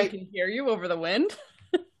 We can hear you over the wind?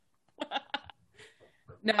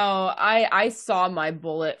 No, I saw my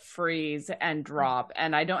bullet freeze and drop,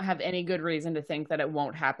 and I don't have any good reason to think that it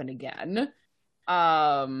won't happen again.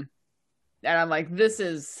 And I'm like, this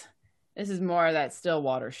is more of that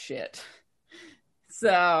Stillwater shit.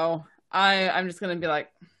 So I'm just gonna be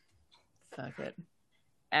like, fuck it,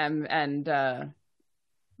 and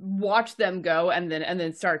watch them go, and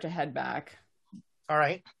then start to head back. All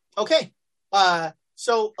right. Okay.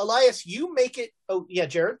 So Elias, you make it. Oh yeah,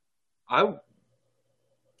 Jared. I'm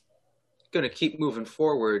going to keep moving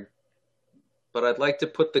forward, but I'd like to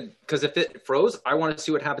because if it froze, I want to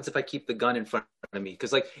see what happens if I keep the gun in front of me.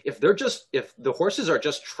 Because if the horses are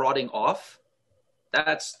just trotting off,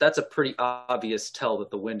 that's a pretty obvious tell that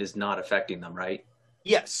the wind is not affecting them, right?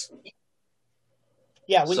 Yes.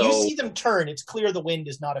 Yeah, when you see them turn, it's clear the wind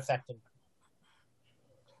is not affecting them.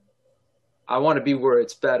 I want to be where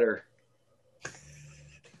it's better.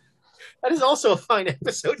 That is also a fine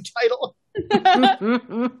episode title.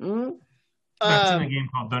 That's in a game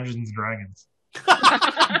called Dungeons and Dragons. It's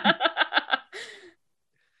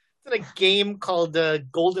in a game called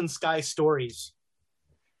Golden Sky Stories.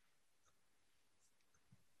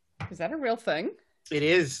 Is that a real thing? It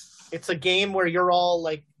is. It's a game where you're all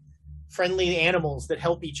like friendly animals that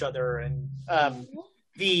help each other, and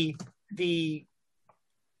the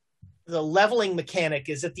leveling mechanic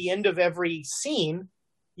is at the end of every scene,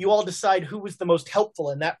 you all decide who was the most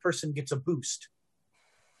helpful, and that person gets a boost.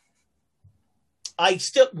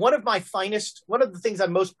 One of the things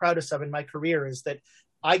I'm most proudest of in my career is that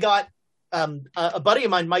I got a buddy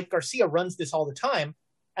of mine, Mike Garcia, runs this all the time,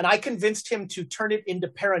 and I convinced him to turn it into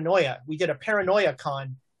Paranoia. We did a Paranoia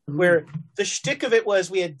con where the shtick of it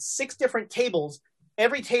was we had 6 different tables.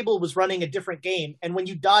 Every table was running a different game, and when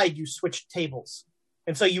you died, you switched tables.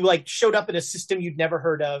 And so you showed up in a system you'd never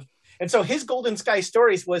heard of. And so his Golden Sky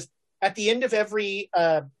Stories was at the end of every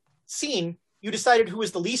scene, you decided who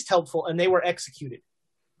was the least helpful, and they were executed.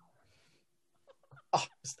 Oh,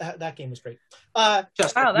 that game was great.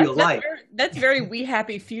 That's very We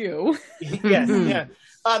Happy Few. Yes, yeah.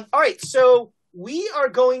 All right, so we are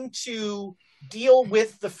going to deal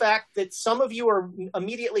with the fact that some of you are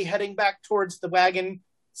immediately heading back towards the wagon,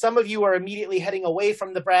 some of you are immediately heading away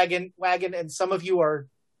from the wagon, and some of you are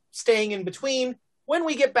staying in between when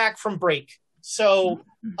we get back from break. So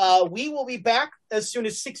we will be back as soon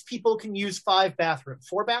as 6 people can use 5 bathrooms.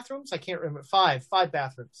 4 bathrooms? I can't remember. 5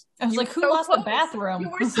 bathrooms. I was like, who lost the bathroom? You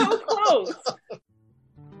were so close.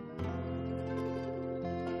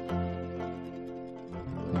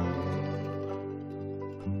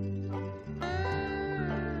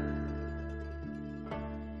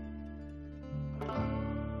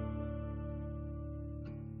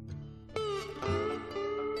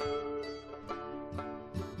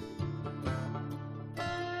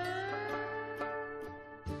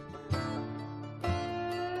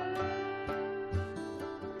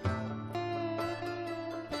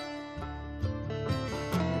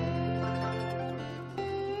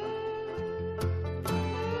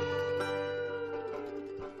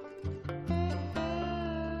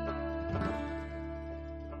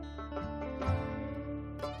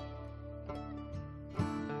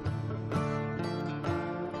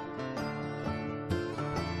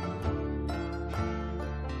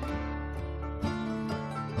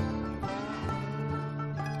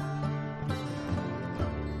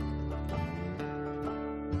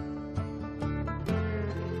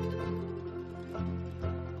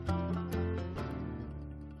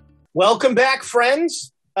 Welcome back,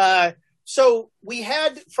 friends. So we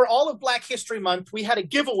had, for all of Black History Month, we had a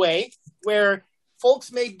giveaway where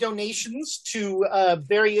folks made donations to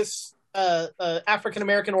various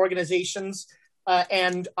African-American organizations,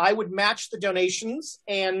 and I would match the donations,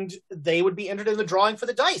 and they would be entered in the drawing for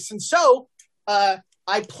the dice. And so I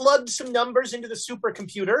plugged some numbers into the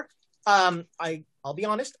supercomputer. I'll be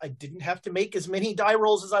honest, I didn't have to make as many die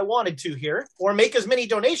rolls as I wanted to here, or make as many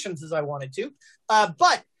donations as I wanted to,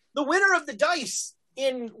 but the winner of the dice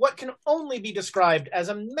in what can only be described as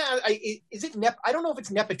I don't know if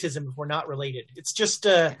it's nepotism if we're not related. It's just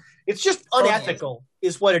unethical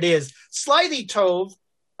is what it is. Slithy Tove,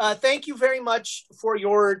 thank you very much for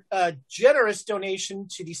your generous donation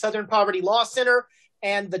to the Southern Poverty Law Center,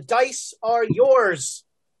 and the dice are yours.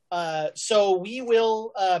 So we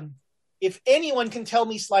will, if anyone can tell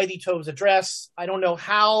me Slithy Tove's address, I don't know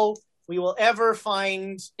how we will ever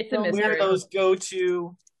find where those go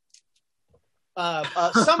to.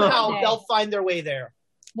 Somehow they'll find their way there.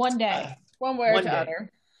 One day. One way or another.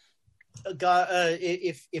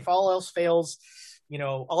 If all else fails,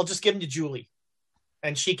 I'll just give them to Julie,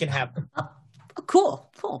 and she can have them. Oh,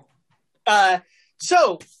 cool.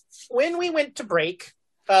 So when we went to break,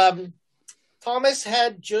 Thomas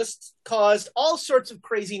had just caused all sorts of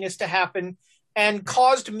craziness to happen and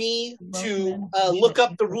caused me to look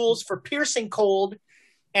up the rules for piercing cold,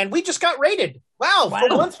 and we just got raided. Wow.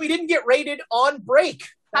 For once we didn't get raided on break.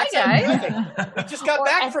 That's Hi, guys. We just got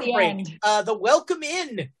back from break. The welcome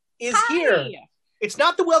in is here. It's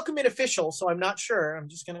not the welcome in official, so I'm not sure. I'm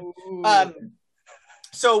just going to...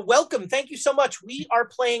 So welcome. Thank you so much. We are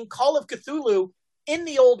playing Call of Cthulhu in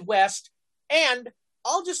the Old West, and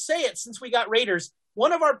I'll just say it since we got raiders.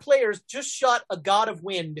 One of our players just shot a god of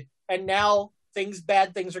wind, and now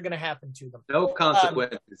bad things are going to happen to them. No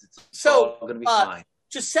consequences. It's all going to be fine.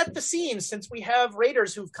 To set the scene, since we have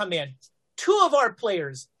raiders who've come in, 2 of our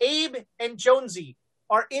players, Abe and Jonesy,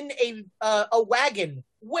 are in a wagon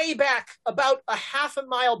way back, about a half a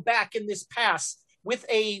mile back in this pass, with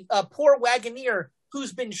a poor wagoneer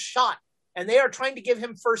who's been shot, and they are trying to give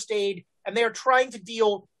him first aid, and they are trying to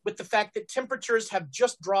deal with the fact that temperatures have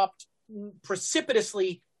just dropped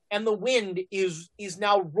precipitously, and the wind is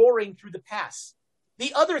now roaring through the pass.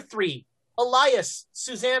 The other 3, Elias,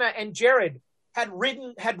 Susanna, and Jared, had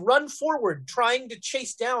run forward trying to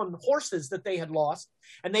chase down horses that they had lost,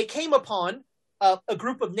 and they came upon a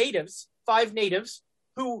group of natives, 5 natives,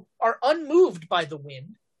 who are unmoved by the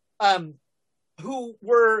wind, who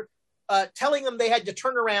were telling them they had to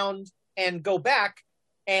turn around and go back,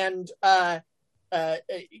 and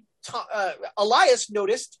Elias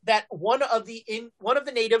noticed that one of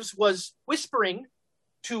the natives was whispering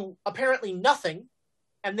to apparently nothing,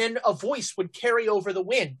 and then a voice would carry over the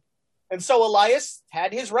wind. And so Elias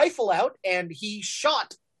had his rifle out, and he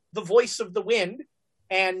shot the voice of the wind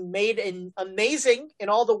and made an amazing, in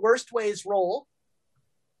all the worst ways, roll.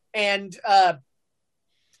 And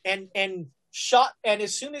shot. And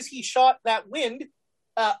as soon as he shot that wind,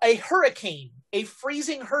 a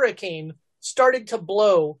freezing hurricane, started to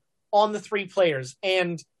blow on the 3 players,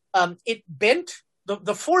 and it bent.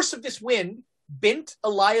 The force of this wind bent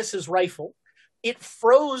Elias's rifle. It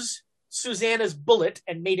froze Susanna's bullet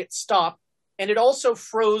and made it stop, and it also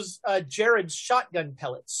froze Jared's shotgun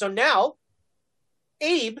pellets. So now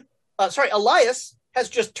Elias has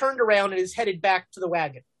just turned around and is headed back to the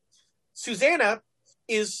wagon. Susanna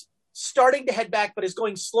is starting to head back but is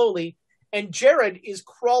going slowly, and Jared is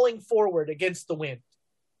crawling forward against the wind.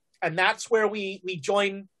 and that's where we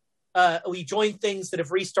join things that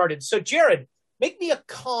have restarted. So Jared, make me a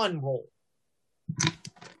con roll.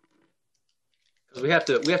 Because we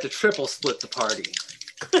have to triple split the party.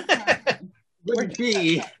 Would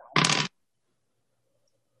be.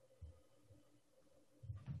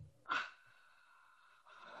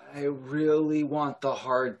 I really want the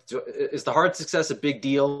hard. Is the hard success a big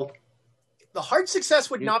deal? The hard success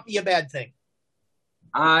would not be a bad thing.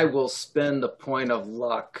 I will spend the point of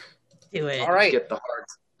luck. Do it. All right. Get the hard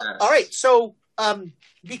success. All right. So,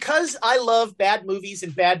 because I love bad movies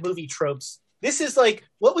and bad movie tropes, this is like,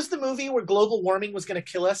 what was the movie where global warming was going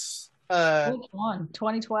to kill us? Which one?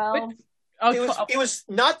 2012? It was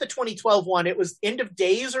not the 2012 one. It was End of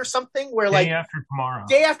Days or something where Day After Tomorrow.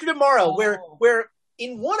 Day After Tomorrow, where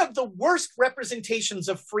in one of the worst representations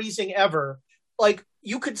of freezing ever, like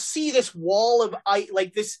you could see this wall of ice,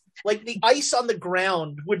 like the ice on the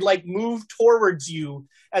ground would like move towards you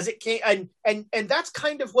as it came, and that's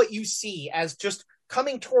kind of what you see as just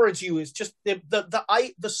coming towards you is just the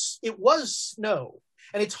ice. It was snow,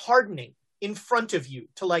 and it's hardening in front of you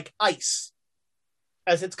to like ice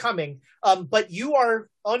as it's coming. But you are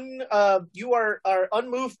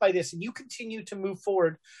unmoved by this, and you continue to move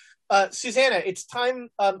forward. Susanna, it's time.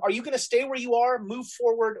 Are you going to stay where you are, move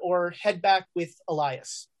forward, or head back with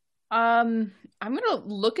Elias? I'm going to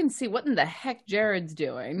look and see what in the heck Jared's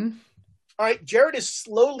doing. All right, Jared is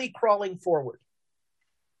slowly crawling forward.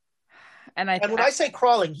 And when I say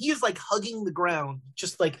crawling, he is like hugging the ground,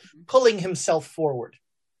 just like pulling himself forward.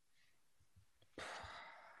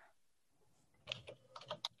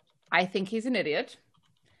 I think he's an idiot,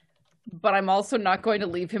 but I'm also not going to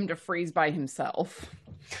leave him to freeze by himself.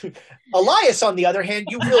 Elias, on the other hand,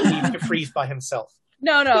 you will leave to freeze by himself.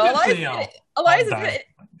 No. Elias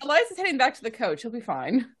is heading back to the coach. He'll be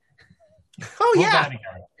fine. Oh, yeah.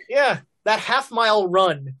 Yeah. That half-mile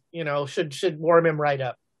run, should warm him right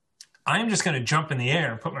up. I'm just going to jump in the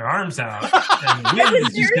air and put my arms out. And the wind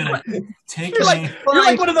is just going to take me. You're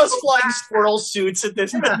like one of those flying squirrel suits at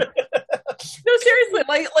this point. No, seriously,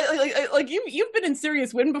 like you've been in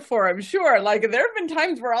serious wind before, I'm sure. Like there have been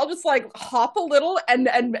times where I'll just like hop a little and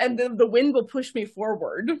the wind will push me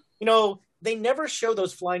forward. They never show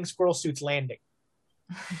those flying squirrel suits landing.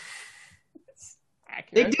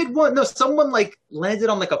 They did one. No, someone like landed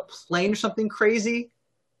on like a plane or something crazy.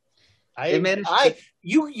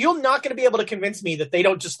 You're not going to be able to convince me that they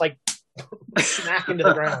don't just like smack into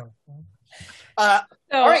the ground. All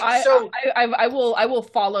right, I will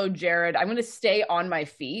follow Jared. I'm going to stay on my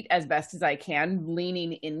feet as best as I can,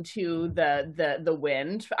 leaning into the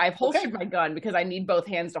wind. I've holstered my gun because I need both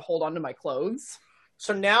hands to hold onto my clothes.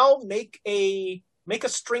 So now make a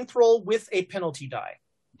strength roll with a penalty die.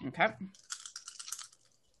 Okay.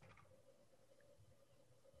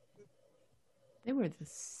 They were the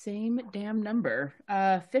same damn number.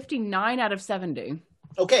 59 out of 70.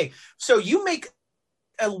 Okay, so you make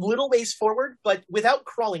a little ways forward, but without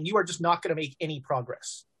crawling, you are just not going to make any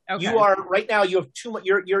progress. Okay. You are right now. You have too much.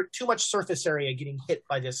 You're too much surface area getting hit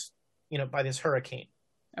by this. By this hurricane.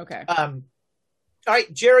 Okay. All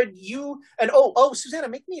right, Jared. You and Susanna,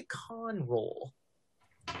 make me a con roll.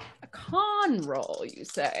 A con roll, you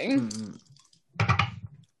say? Mm-hmm.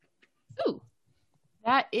 Ooh,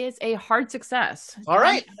 that is a hard success. All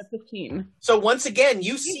right. 15. So once again,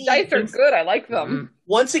 you see these dice are good. I like them.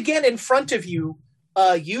 Once again, in front of you.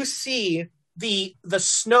 You see the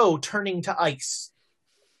snow turning to ice.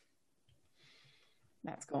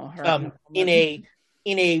 That's going to hurt.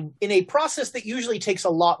 In a process that usually takes a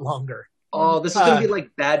lot longer. Oh, this is going to be like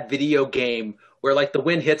bad video game where like the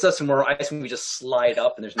wind hits us and we're ice and we just slide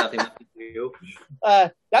up and there's nothing we can do.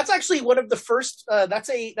 That's actually one of the first. That's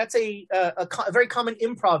a very common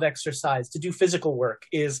improv exercise to do physical work.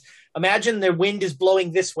 Is imagine the wind is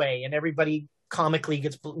blowing this way and everybody comically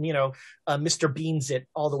gets, Mr. Beans it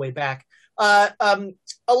all the way back.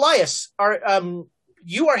 Elias,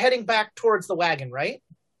 you are heading back towards the wagon, right?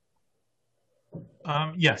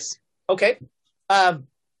 Yes. Okay. The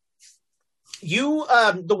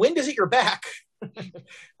wind is at your back.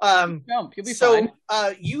 You'll be fine.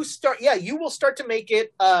 You will start to make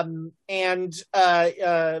it, and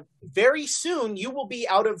very soon you will be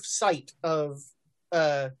out of sight of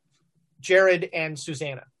Jared and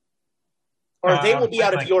Susanna. Or they will be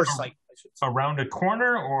out of your sight. Around a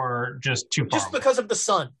corner or just too far? Just because of the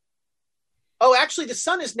sun. Oh, actually, the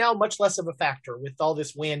sun is now much less of a factor with all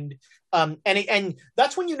this wind. And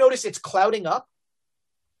that's when you notice it's clouding up.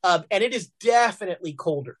 And it is definitely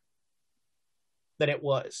colder than it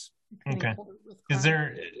was. Okay. Is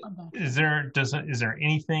there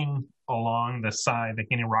anything along the side, like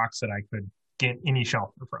any rocks that I could get any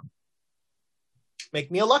shelter from?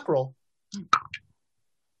 Make me a luck roll.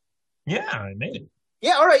 Yeah, I made it.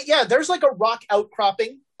 Yeah, all right. Yeah, there's like a rock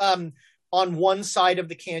outcropping on one side of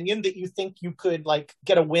the canyon that you think you could like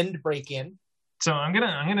get a wind break in. So I'm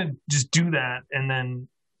gonna just do that and then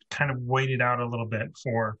kind of wait it out a little bit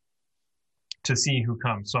to see who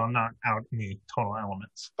comes. So I'm not out in the total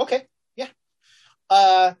elements. Okay. Yeah.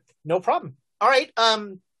 No problem. All right.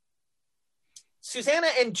 Susanna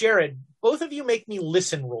and Jared, both of you make me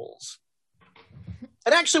listen rolls.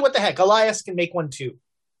 And actually, what the heck? Elias can make one too.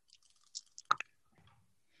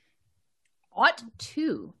 What?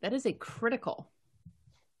 2? That is a critical.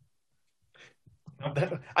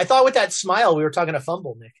 I thought with that smile we were talking a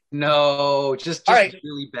fumble, Nick. No, just right.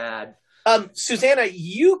 Really bad. Susanna,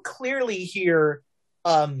 you clearly hear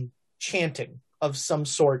chanting of some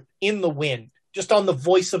sort in the wind, just on the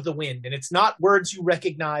voice of the wind, and it's not words you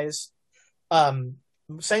recognize.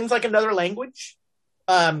 Sounds like another language,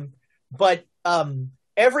 but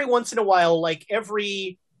every once in a while, like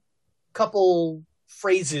every couple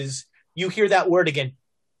phrases, you hear that word again.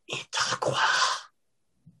 Itaqua.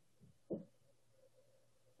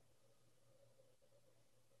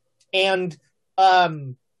 And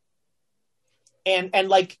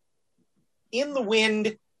like in the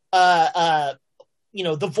wind, the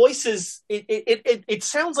voices, it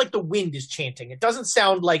sounds like the wind is chanting. It doesn't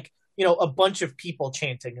sound like, a bunch of people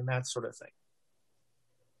chanting and that sort of thing.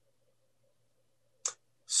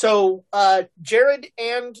 So Jared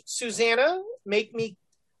and Susanna, make me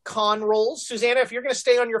con rolls. Susanna, if you're going to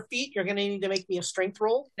stay on your feet, you're going to need to make me a strength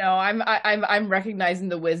roll. No, I'm recognizing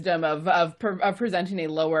the wisdom of presenting a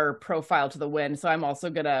lower profile to the wind, so I'm also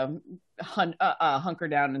going to hunker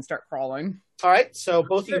down and start crawling. All right, so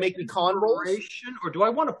both of you make me con rolls. Or do I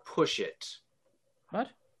want to push it? What?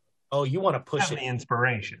 Oh, you want to push it. The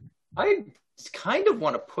inspiration. I kind of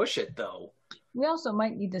want to push it, though. We also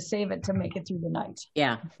might need to save it to make it through the night.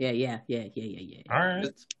 Yeah. All right.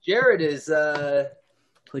 Jared is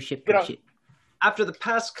push it. After the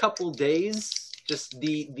past couple days, just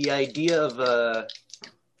the idea of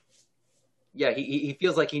he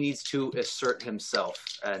feels like he needs to assert himself,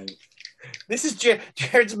 and this is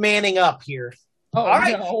Jared's manning up here. Oh, all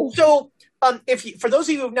right. No. So, for those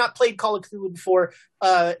of you who have not played Call of Cthulhu before,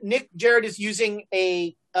 Jared is using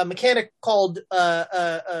a mechanic called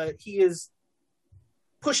he is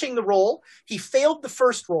pushing the roll. He failed the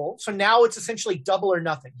first roll, so now it's essentially double or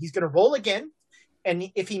nothing. He's going to roll again,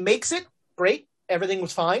 and if he makes it, great. Everything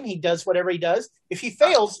was fine. He does whatever he does. If he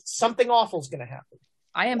fails, something awful is going to happen.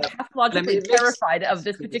 I am pathologically terrified of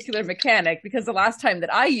this particular mechanic because the last time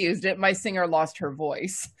that I used it, my singer lost her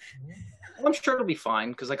voice. I'm sure it'll be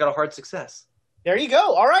fine because I got a hard success. There you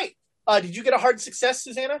go. All right. Did you get a hard success,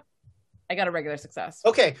 Susanna? I got a regular success.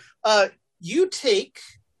 Okay. You take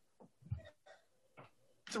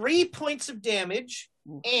 3 points of damage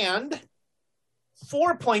and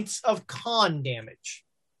 4 points of con damage.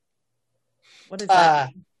 What does that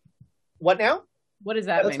mean? What now? What does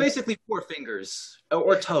that mean? That's basically 4 fingers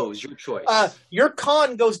or toes, your choice. Your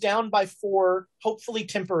con goes down by 4, hopefully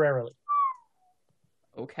temporarily.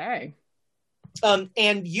 Okay.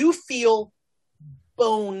 And you feel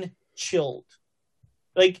bone chilled.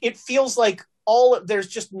 Like it feels like there's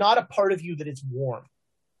just not a part of you that is warm.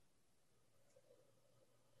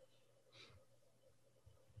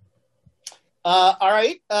 All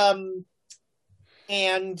right.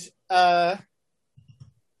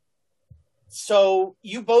 So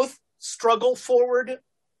you both struggle forward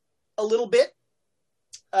a little bit.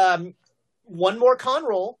 One more con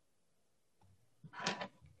roll.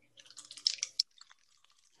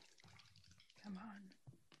 Come on.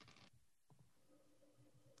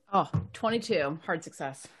 Oh, 22. Hard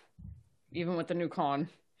success. Even with the new con.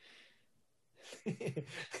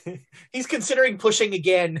 He's considering pushing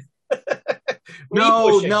again.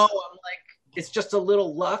 No, I'm like, it's just a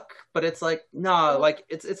little luck, but it's like, like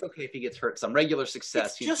it's okay if he gets hurt. Some regular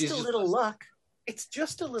success. It's just a little luck. It's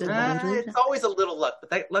just a little luck. It's always a little luck, but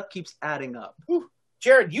that luck keeps adding up. Ooh.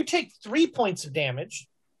 Jared, you take 3 points of damage.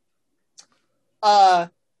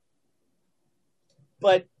 But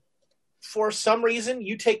for some reason,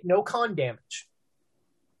 you take no con damage.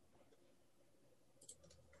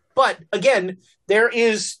 But again, there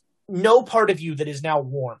is no part of you that is now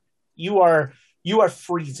warm. You are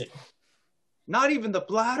freezing. Not even the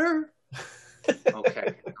bladder?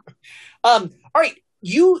 Okay. All right.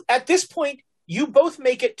 You at this point, you both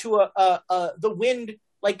make it to the wind.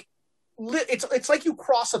 Like it's like you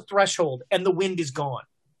cross a threshold and the wind is gone.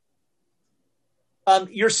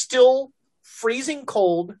 You're still freezing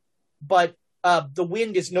cold, but the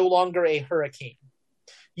wind is no longer a hurricane.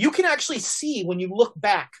 You can actually see when you look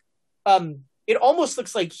back it almost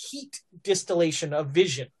looks like heat distillation of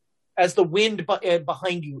vision as the wind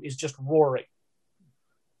behind you is just roaring.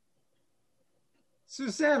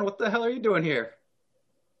 Suzanne, what the hell are you doing here?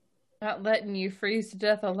 Not letting you freeze to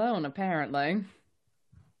death alone, apparently.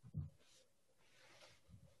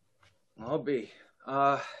 I'll be.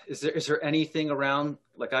 Is there anything around?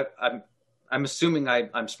 Like I'm assuming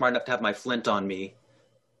I'm smart enough to have my flint on me.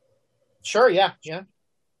 Sure. Yeah.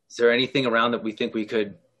 Is there anything around that we think we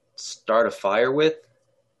could start a fire with?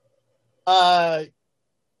 How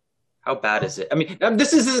bad is it? I mean,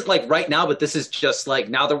 this isn't like right now, but this is just like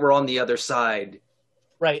now that we're on the other side.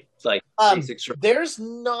 Right. Like there's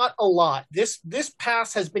not a lot. This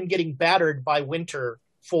pass has been getting battered by winter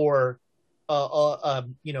for a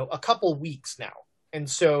couple weeks now, and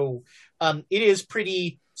so it is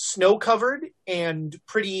pretty snow covered and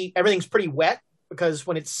everything's pretty wet because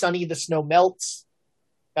when it's sunny, the snow melts.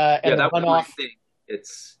 And that was my thing.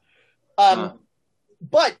 It's.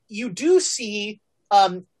 But you do see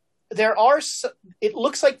it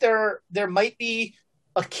looks like there might be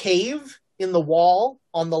a cave in the wall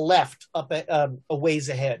on the left up a ways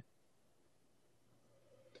ahead.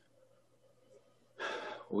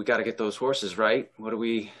 We got to get those horses, right? What do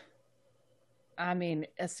we... I mean,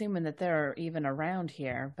 assuming that they're even around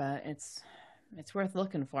here, but it's worth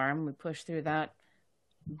looking for them. We push through that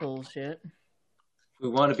bullshit. We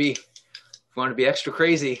want to be extra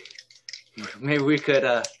crazy. Maybe we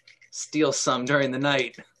could steal some during the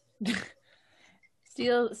night.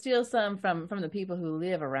 Steal some from the people who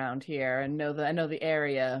live around here and know the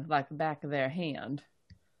area like the back of their hand.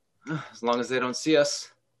 As long as they don't see us.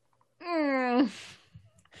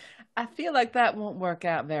 I feel like that won't work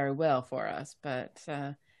out very well for us, but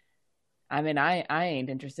I mean, I ain't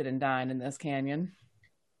interested in dying in this canyon.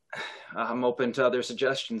 I'm open to other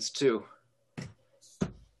suggestions too.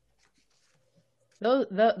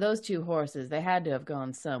 Those two horses, they had to have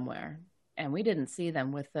gone somewhere, and we didn't see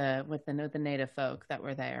them with the native folk that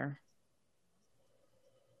were there.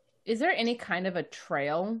 Is there any kind of a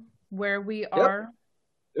trail where we are?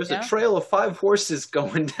 There's a trail of 5 horses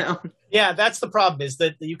going down. Yeah, that's the problem, is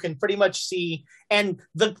that you can pretty much see, and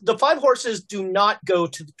the 5 horses do not go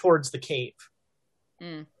towards the cave.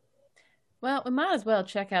 Mm. Well, we might as well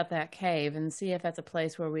check out that cave and see if that's a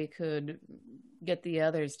place where we could get the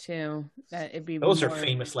others too. Those are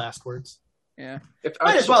famous last words. Yeah.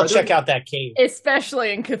 Might as well check out that cave.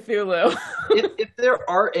 Especially in Cthulhu. if there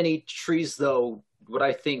are any trees, though, would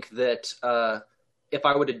I think that if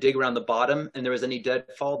I were to dig around the bottom and there was any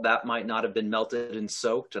deadfall, that might not have been melted and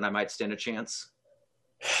soaked, and I might stand a chance?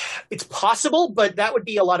 It's possible, but that would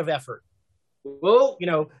be a lot of effort. Well,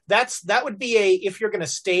 that would be if you're going to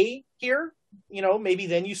stay here, maybe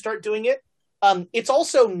then you start doing it. It's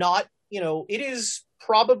also not, it is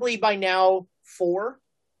probably by now 4.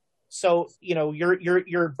 So,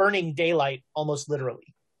 you're burning daylight almost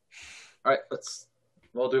literally. All right,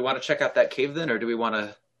 do we want to check out that cave then, or do we want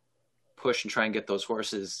to push and try and get those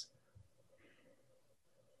horses?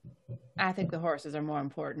 I think the horses are more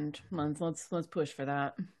important. Let's push for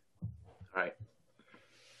that. All right.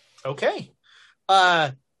 Okay.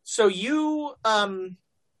 So you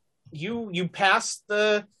pass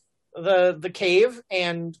the cave,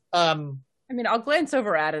 and I mean, I'll glance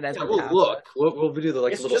over at it as we'll look. We'll do the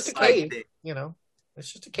it's little just a cave,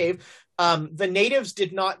 It's just a cave. The natives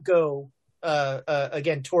did not go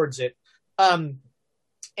again towards it,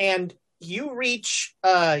 and you reach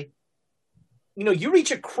a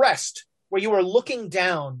crest where you are looking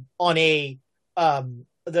down on a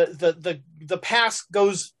the pass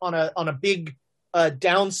goes on a big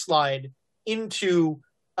downslide into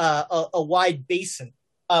a wide basin,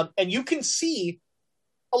 and you can see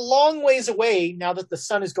a long ways away, now that the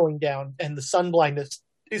sun is going down and the sun blindness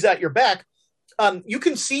is at your back. You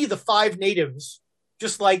can see the 5 natives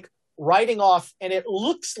just like riding off, and it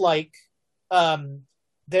looks like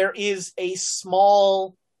there is a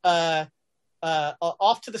small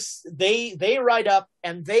off to they ride up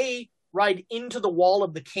and they ride into the wall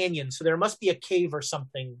of the canyon, so there must be a cave or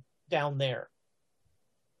something down there.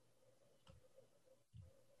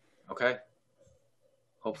 Okay.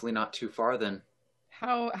 Hopefully not too far then.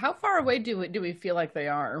 How far away do we feel like they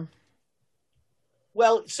are?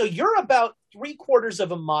 Well, so you're about 3/4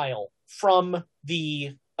 of a mile from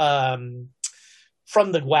the wagon,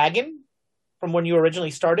 from when you originally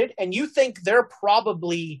started, and you think they're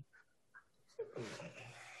probably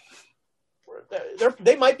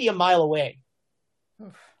they might be a mile away.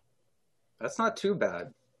 That's not too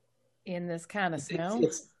bad. In this kind of snow?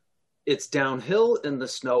 It's downhill in the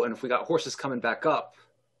snow, and if we got horses coming back up,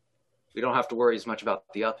 we don't have to worry as much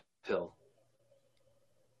about the uphill.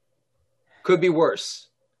 Could be worse.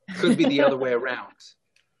 Could be the other way around.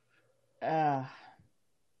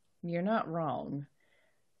 You're not wrong.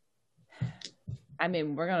 I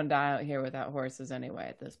mean, we're gonna die out here without horses anyway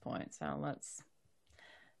at this point. So let's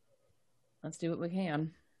do what we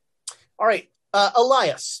can. All right,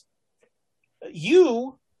 Elias,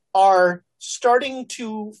 you are starting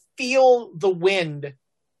to feel the wind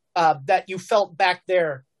that you felt back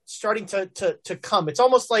there starting to come. It's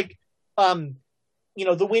almost like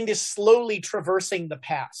the wind is slowly traversing the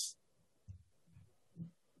pass.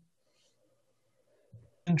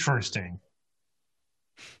 Interesting.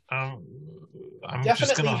 I'm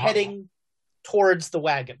definitely heading towards the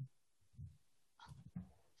wagon.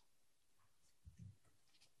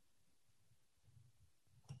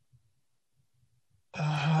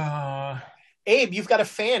 Abe, you've got a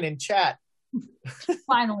fan in chat.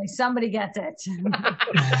 Finally, somebody gets it.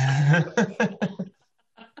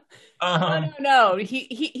 No,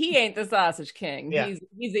 he ain't the sausage king. Yeah.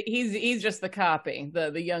 He's just the copy,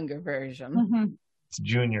 the younger version. Mm-hmm. It's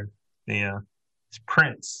Junior. It's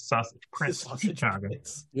Prince, Sausage Prince. The Sausage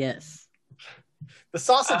Prince. Yes. The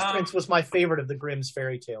Sausage Prince was my favorite of the Grimm's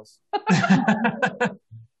fairy tales.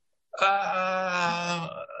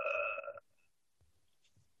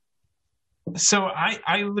 So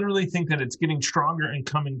I literally think that it's getting stronger and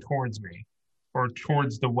coming towards me, or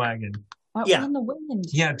towards the wagon. Yeah. In the wind.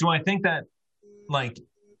 Yeah. Do I think that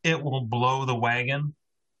it will blow the wagon?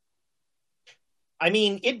 I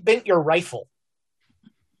mean, it bent your rifle.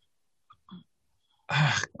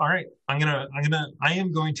 All right, I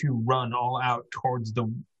am going to run all out towards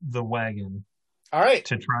the wagon. All right,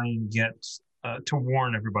 to try and get to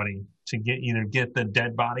warn everybody to get the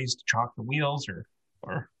dead bodies to chalk the wheels or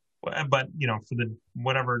but for the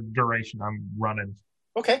whatever duration I'm running.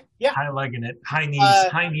 Okay, yeah, high legging it, high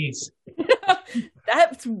knees.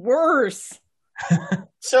 That's worse.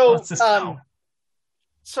 So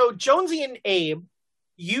Jonesy and Abe,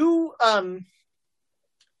 you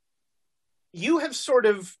have sort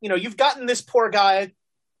of, you've gotten this poor guy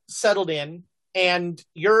settled in, and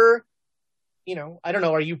you're, I don't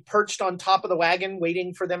know, are you perched on top of the wagon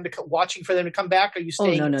watching for them to come back? Are you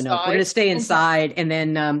staying inside? No. We're going to stay inside. And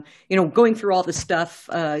then, going through all the stuff,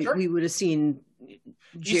 sure. We would have seen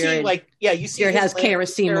Jared. Jared has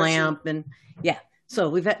kerosene lamp and So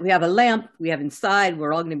we have a lamp, we have inside,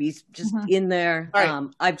 we're all going to be just in there. Right.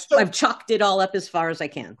 I've chalked it all up as far as I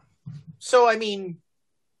can. So, I mean,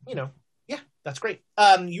 that's great.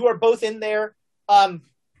 You are both in there. They've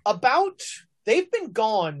been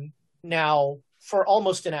gone now for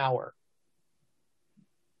almost an hour.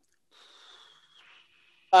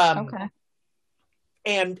 Okay.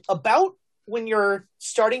 And about when you're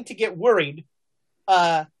starting to get worried,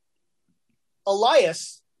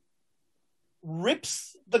 Elias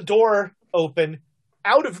rips the door open,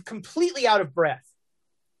 completely out of breath.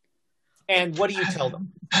 And what do you tell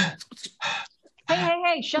them?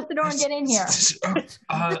 Hey, shut the door and get in here.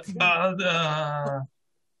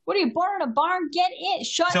 What are you, born in a barn? Get in.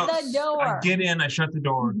 Shut the door. I get in, I shut the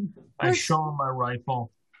door. I show him my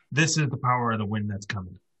rifle. This is the power of the wind that's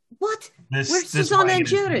coming. What? Where's Susanna and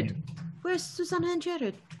Jared? Where's Susanna and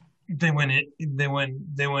Jared? They went into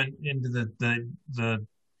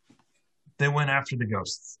they went after the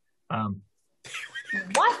ghosts.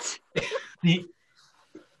 What? You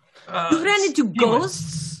ran into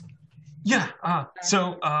ghosts? Yeah.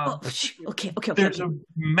 Okay. There's a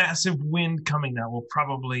massive wind coming that will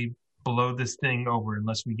probably blow this thing over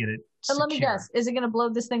unless we get it secure. Let me guess. Is it going to blow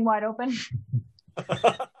this thing wide open?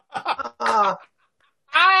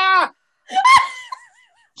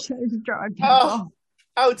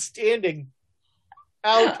 Outstanding.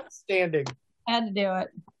 Outstanding. Had to do it.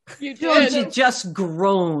 You did. You just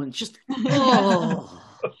groaned. Just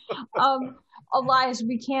Elias,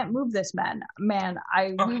 we can't move this man.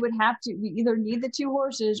 We would have to. We either need the two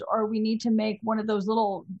horses, or we need to make one of those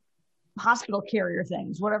little hospital carrier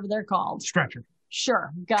things, whatever they're called. Stretcher.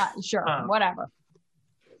 Sure. Whatever.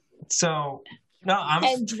 So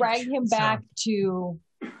and drag him back to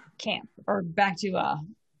camp or back to.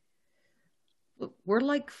 We're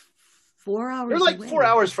like 4 hours. We're like away. 4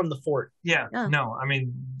 hours from the fort. Yeah. No, I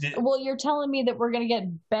mean. Well, you're telling me that we're going to get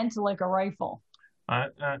bent like a rifle.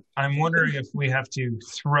 I'm wondering if we have to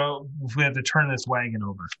turn this wagon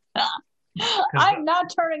over. I'm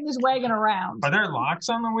not turning this wagon around. Are there locks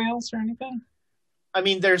on the wheels or anything? I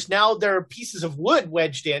mean, there are pieces of wood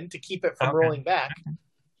wedged in to keep it from rolling back.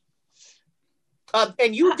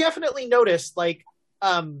 And you definitely noticed, the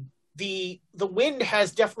wind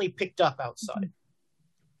has definitely picked up outside.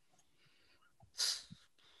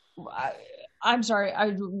 I'm sorry.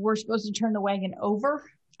 We're supposed to turn the wagon over?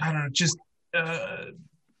 I don't know. Just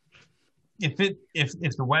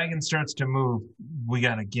if the wagon starts to move, we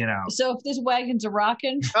gotta get out. So if this wagon's a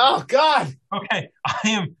rocking, oh God! Okay,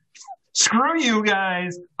 screw you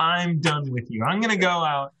guys. I'm done with you. I'm gonna go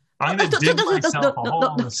out. I'm gonna dig myself a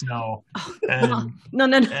hole in the snow. And, no.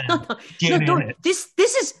 Get in it. This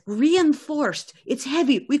is reinforced. It's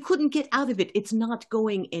heavy. We couldn't get out of it. It's not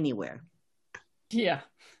going anywhere. Yeah.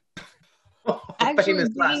 Actually,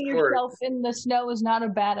 digging yourself in the snow is not a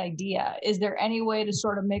bad idea. Is there any way to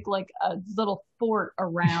sort of make like a little fort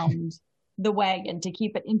around the wagon to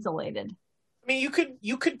keep it insulated? I mean,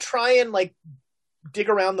 you could try and like dig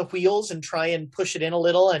around the wheels and try and push it in a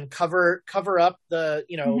little and cover up the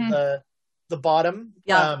the bottom.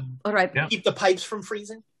 Yeah. All right. Keep the pipes from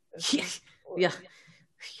freezing.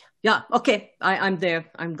 Yeah. Okay. I'm there.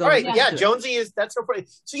 I'm going. All right. Yeah. Jonesy is. That's her point.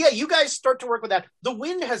 So yeah, you guys start to work with that. The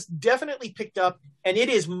wind has definitely picked up, and it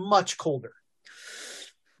is much colder.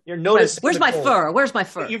 You're noticing. Where's my fur? Where's my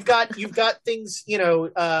fur? You've got things.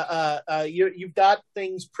 You've got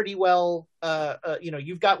things pretty well.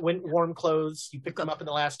 You've got warm clothes. You picked them up in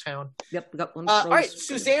the last town. Yep. We got one. All right,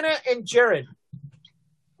 Susanna and Jared.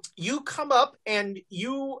 You come up and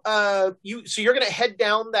so you're going to head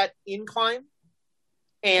down that incline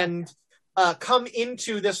and come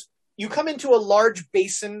into this. You come into a large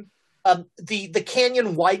basin. The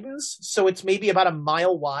canyon widens, so it's maybe about a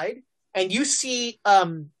mile wide, and you see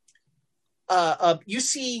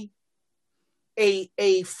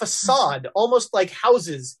a facade, almost like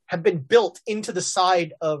houses have been built into the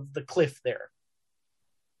side of the cliff there.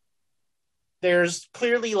 There's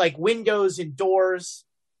clearly like windows and doors.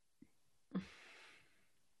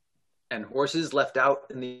 And horses left out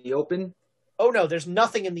in the open? Oh no, there's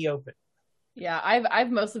nothing in the open. Yeah,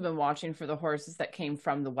 I've mostly been watching for the horses that came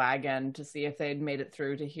from the wagon to see if they'd made it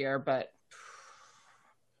through to here, but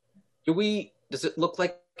does it look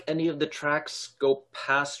like any of the tracks go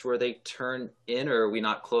past where they turn in, or are we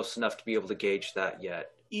not close enough to be able to gauge that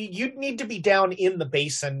yet? You'd need to be down in the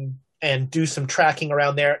basin and do some tracking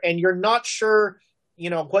around there, and you're not sure,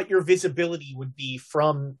 what your visibility would be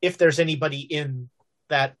from if there's anybody in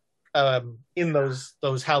that in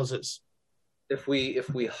those houses. If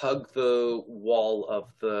we hug the wall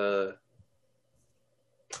of the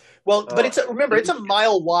but it's a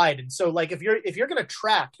mile wide, and so like if you're gonna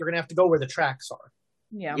track, you're gonna have to go where the tracks are.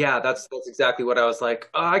 Yeah, that's exactly what I was like.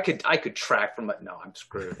 Oh, I could track from it. No, I'm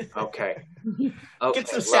screwed. Okay. Get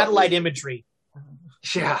some satellite imagery.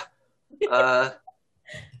 Yeah.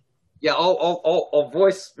 Yeah, I'll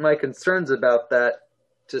voice my concerns about that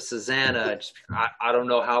to Susanna. I don't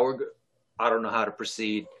know how to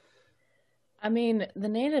proceed. I mean, the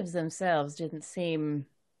natives themselves didn't seem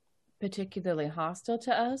particularly hostile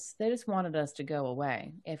to us. They just wanted us to go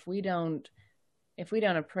away. If we don't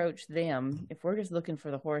approach them, if we're just looking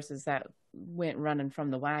for the horses that went running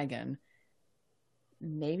from the wagon,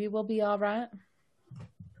 maybe we'll be all right.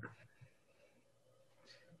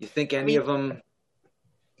 You think any of them?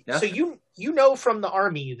 Yeah? So you know from the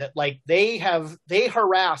army that like they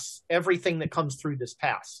harass everything that comes through this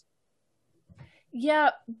pass. Yeah,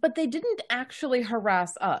 but they didn't actually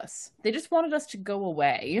harass us. They just wanted us to go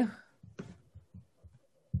away.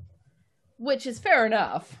 Which is fair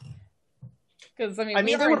enough. Because I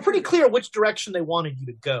mean they were pretty clear which direction they wanted you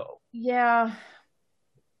to go. Yeah.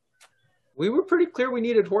 We were pretty clear we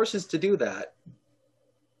needed horses to do that.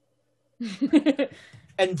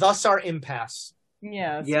 And thus our impasse.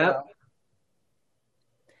 Yeah. Yeah.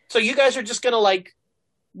 So you guys are just gonna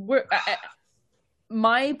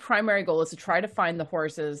my primary goal is to try to find the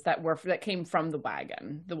horses that came from the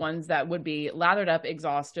wagon, the ones that would be lathered up,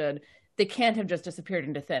 exhausted. They can't have just disappeared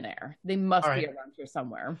into thin air. They must be around here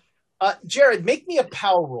somewhere. Jared, make me a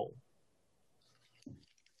power roll.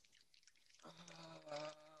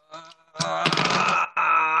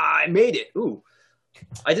 I made it. Ooh,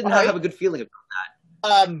 I did not have a good feeling about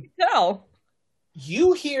that. No.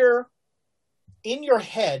 You hear in your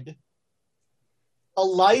head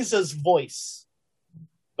Eliza's voice,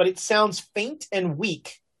 but it sounds faint and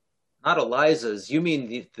weak. Not Eliza's. You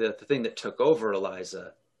mean the thing that took over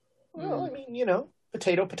Eliza? Well, I mean,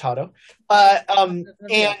 potato.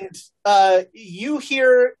 And you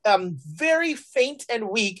hear very faint and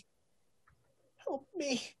weak, "Help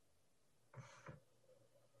me."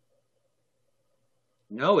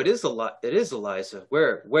 No, it is Eliza.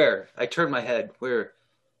 Where? I turned my head. Where?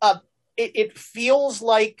 It feels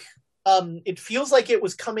like it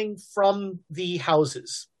was coming from the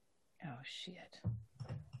houses. Oh shit.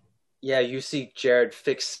 Yeah, you see Jared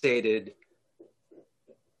fixated.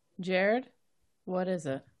 Jared, what is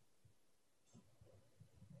it?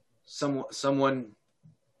 Someone's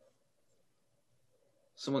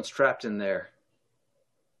trapped in there.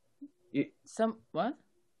 What?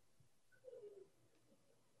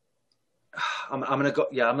 I'm gonna go.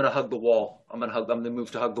 Yeah, I'm gonna hug the wall. I'm gonna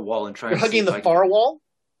move to hug the wall and try. You're hugging the far wall.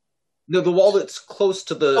 No, the wall that's close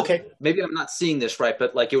to the. Okay. Maybe I'm not seeing this right,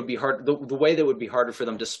 but like it would be hard. The way that would be harder for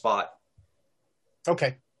them to spot.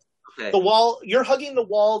 Okay. The wall. You're hugging the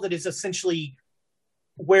wall that is essentially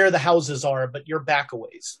where the houses are, but you're back a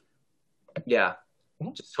ways. Yeah.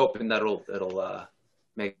 Just hoping that it'll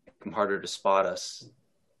make them harder to spot us.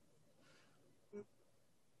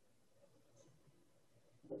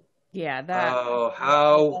 Yeah, that. Oh,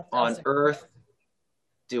 how on earth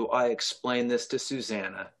do I explain this to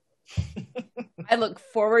Susanna? I look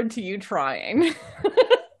forward to you trying.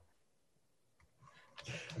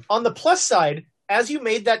 On the plus side, as you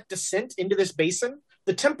made that descent into this basin,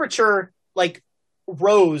 the temperature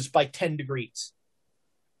rose by 10 degrees.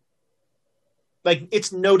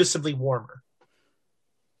 It's noticeably warmer.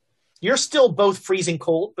 You're still both freezing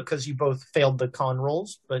cold because you both failed the con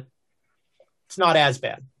rolls, but it's not as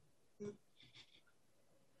bad.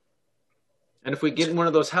 And if we get in one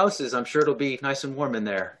of those houses, I'm sure it'll be nice and warm in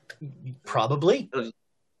there. Probably.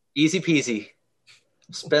 Easy peasy.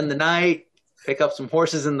 Spend the night, pick up some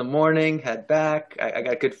horses in the morning, head back. I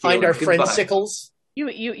got good feeling. Find our friend Sickles.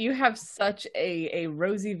 You have such a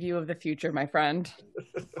rosy view of the future, my friend.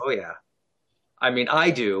 Oh, yeah. I mean,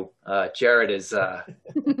 I do. Jared is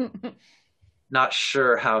not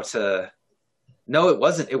sure how to... No, it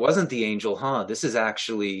wasn't the angel, huh? This is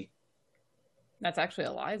actually... That's actually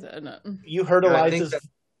Eliza, isn't it? You heard Eliza's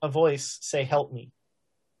a voice say, "Help me."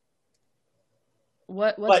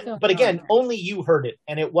 What's but again, only you heard it,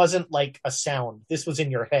 and it wasn't like a sound. This was in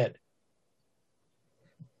your head.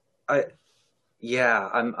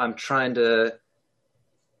 I'm trying to.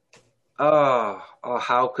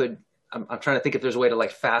 How could I'm trying to think if there's a way to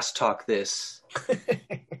fast talk this.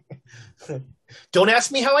 Don't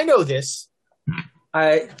ask me how I know this.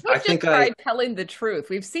 I think telling the truth.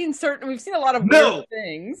 We've seen a lot of weird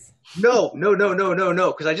things. No,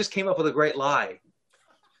 because I just came up with a great lie.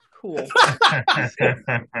 Cool.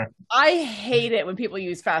 I hate it when people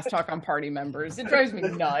use fast talk on party members. It drives me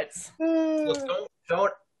nuts. Look,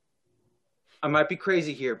 don't. I might be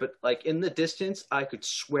crazy here, but in the distance, I could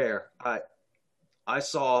swear I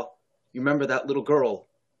saw. You remember that little girl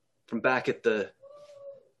from back at the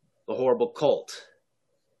horrible cult?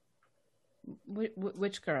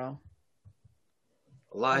 Which girl?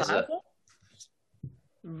 Eliza.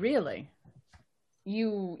 Really?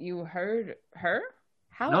 You heard her?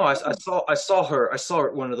 How? No, I saw her. I saw her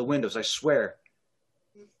at one of the windows. I swear.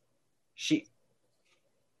 She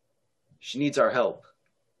needs our help.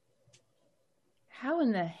 How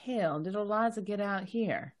in the hell did Eliza get out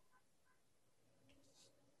here?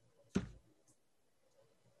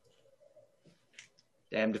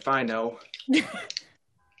 Damned if I know.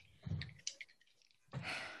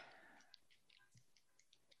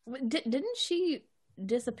 Didn't she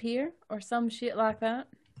disappear or some shit like that?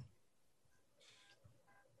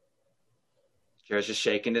 Jared's just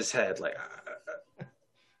shaking his head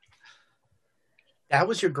That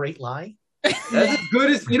was your great lie? That's as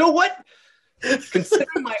good as... You know what? Considering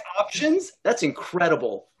my options, that's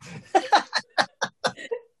incredible.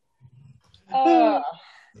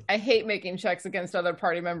 I hate making checks against other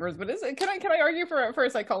party members, but can I argue for a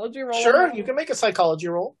psychology roll? Sure, you can make a psychology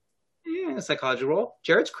roll. Yeah, a psychology roll.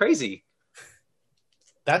 Jared's crazy.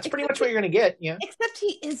 That's pretty much what you're going to get, yeah. Except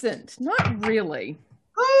he isn't. Not really.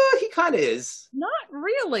 He kind of is. Not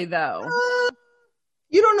really, though.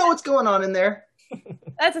 You don't know what's going on in there.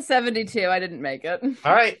 That's a 72. I didn't make it.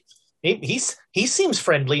 All right. He seems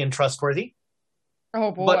friendly and trustworthy.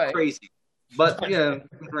 Oh, boy. But crazy. But, yeah,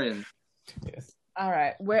 friend. Yes. All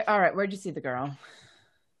right. Where'd you see the girl?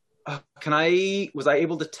 Was I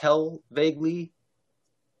able to tell vaguely?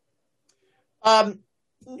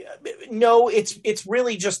 No, it's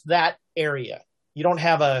really just that area. You don't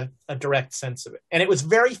have a direct sense of it. And it was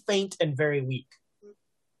very faint and very weak.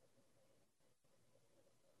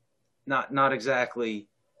 Not exactly.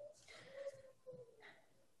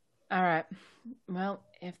 All right. Well,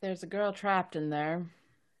 if there's a girl trapped in there,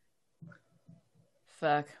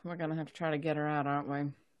 fuck, we're gonna have to try to get her out, aren't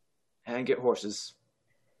we? And get horses.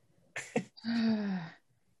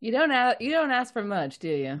 You don't ask for much, do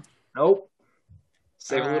you? Nope.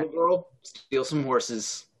 Save a little girl, steal some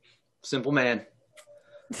horses. Simple man.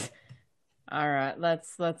 All right,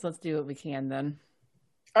 let's do what we can then.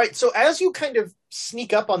 All right, so as you kind of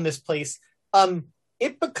sneak up on this place,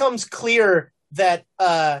 it becomes clear that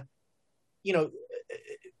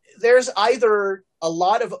there's either a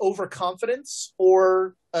lot of overconfidence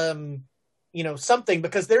or something,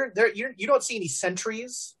 because you don't see any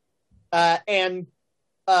sentries, and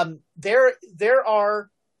there are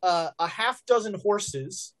a half dozen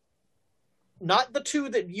horses, not the two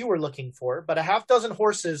that you were looking for, but a half dozen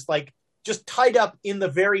horses, like just tied up in the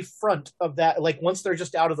very front of that, like once they're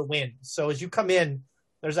just out of the wind. So as you come in,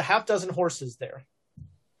 there's a half dozen horses there.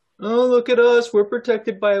 Oh, look at us. We're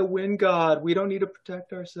protected by a wind god. We don't need to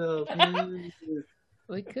protect ourselves.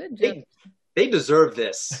 We could just... They deserve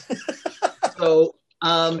this. So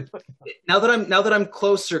now that I'm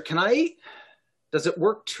closer, does it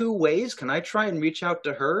work two ways? Can I try and reach out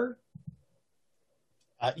to her?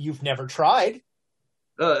 You've never tried.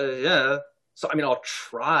 Yeah. So, I mean, I'll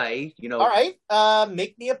try, All right.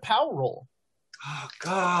 Make me a POW roll. Oh,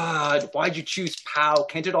 God. Why'd you choose POW?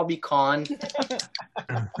 Can't it all be con?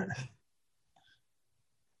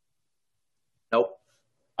 Nope.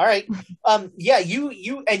 All right. Yeah,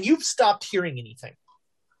 you've stopped hearing anything.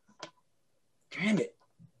 Damn it.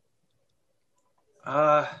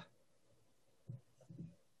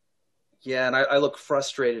 Yeah, and I look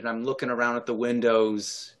frustrated. I'm looking around at the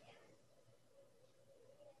windows.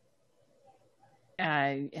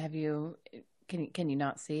 Have you? Can you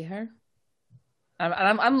not see her?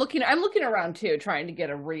 I'm looking around too, trying to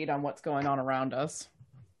get a read on what's going on around us.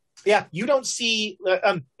 Yeah, you don't see.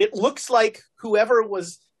 It looks like whoever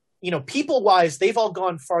was, people wise, they've all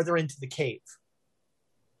gone farther into the cave.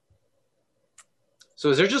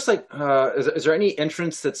 So is there just like, is there any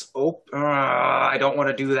entrance that's open? I don't want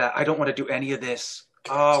to do that. I don't want to do any of this.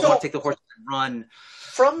 I want to take the horse and run.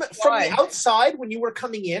 From the outside, when you were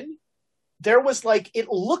coming in, there was it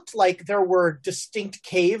looked like there were distinct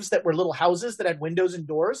caves that were little houses that had windows and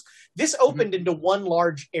doors. This opened into one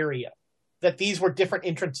large area that these were different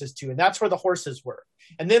entrances to, and that's where the horses were.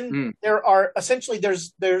 And then there are essentially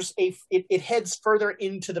it heads further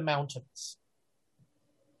into the mountains.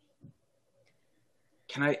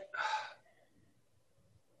 I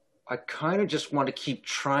kind of just want to keep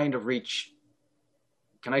trying to reach.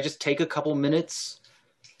 Can I just take a couple minutes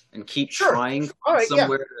and keep trying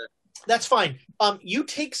somewhere? Yeah. That's fine. You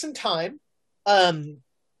take some time.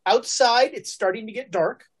 Outside, it's starting to get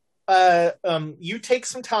dark. You take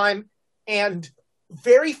some time, and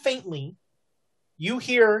very faintly, you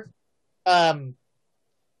hear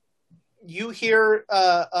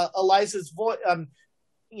Eliza's voice.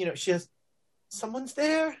 She says, "Someone's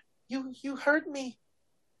there. You heard me.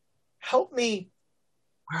 Help me."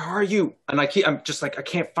 Where are you? And I'm just like, I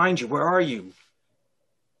can't find you. Where are you?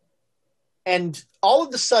 And all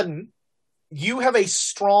of a sudden, you have a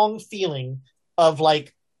strong feeling of I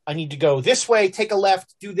need to go this way, take a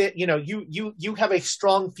left, do that. You have a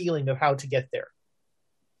strong feeling of how to get there.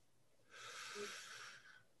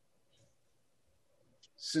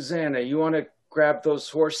 Susanna, you want to grab those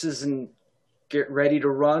horses and get ready to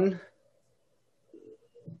run?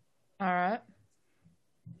 All right.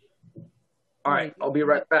 All right, I'll be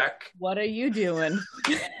right back. What are you doing?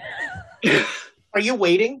 Are you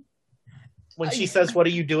waiting when she says, "What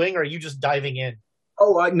are you doing?" Or are you just diving in?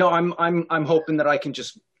 Oh, no, I'm hoping that I can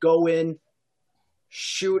just go in,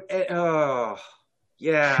 shoot. Yeah,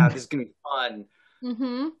 this is gonna be fun.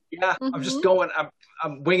 Mm-hmm. Yeah, mm-hmm. I'm just going.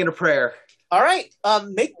 I'm winging a prayer. All right,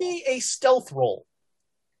 make me a stealth roll.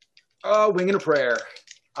 Oh, winging a prayer.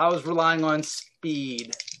 I was relying on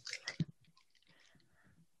speed.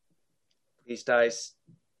 These dice,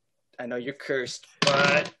 I know you're cursed,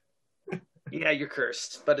 but yeah, you're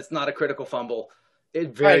cursed. But it's not a critical fumble.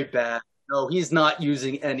 It's very bad. No, he's not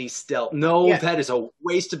using any stealth. No, that is a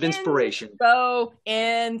waste of inspiration.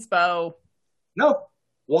 Inspo. No,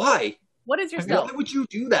 why? What is your stealth? Why would you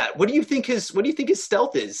do that? What do you think his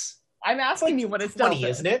stealth is? I'm asking you what his stealth 20,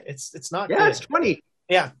 is. Isn't it? It's not. Yeah, good. It's 20.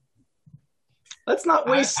 Yeah. Let's not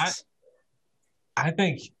waste. I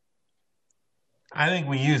think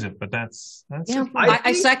we use it, but that's. Yeah,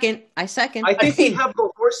 I second. I think we have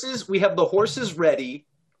the horses. We have the horses ready.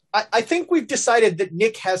 I think we've decided that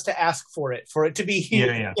Nick has to ask for it to be used.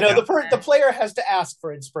 Yeah. The player has to ask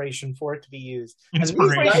for inspiration for it to be used.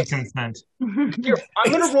 Inspiration consent. Here,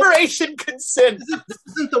 I'm going to inspiration consent. This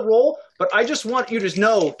isn't the roll, but I just want you to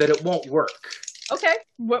know that it won't work. Okay.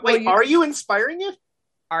 Wait, are you inspiring it?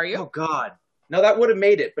 Are you? Oh God! No, that would have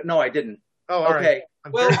made it, but no, I didn't. Oh, all okay.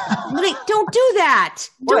 Right. Well, wait, don't do that.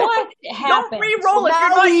 What happened? Don't re-roll it. You're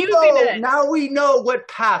not using it. Now we know what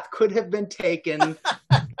path could have been taken.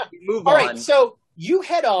 Move all on. All right, so you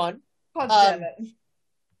head on.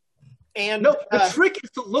 And no, the trick is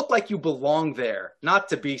to look like you belong there, not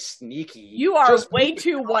to be sneaky. You are way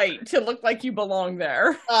too white to look like you belong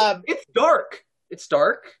there. It's dark. It's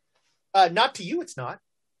dark. Not to you, it's not.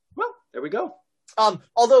 Well, there we go.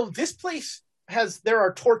 Although this place there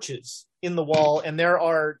are torches in the wall and there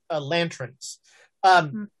are lanterns.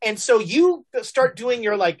 And so you start doing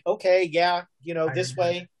your like, okay, yeah, this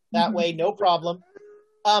way, that way, no problem.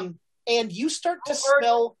 And you start to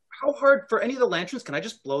smell. How hard for any of the lanterns? Can I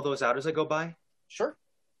just blow those out as I go by? Sure.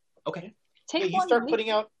 Okay. You start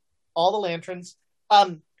putting out all the lanterns.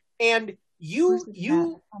 And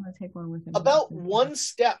you about one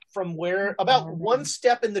step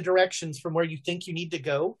in the directions from where you think you need to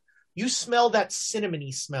go, you smell that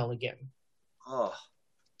cinnamony smell again. Oh.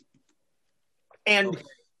 And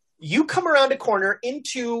you come around a corner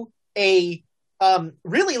into a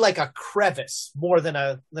really like a crevice more than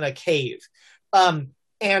a cave.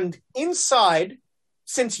 And inside,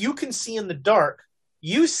 since you can see in the dark,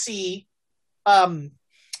 you see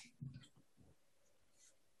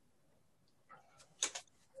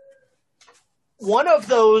one of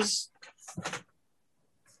those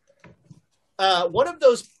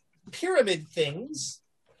pyramid things.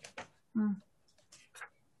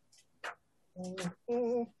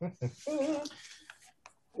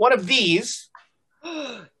 One of these,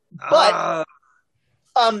 but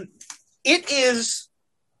it is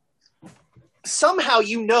somehow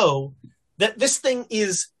that this thing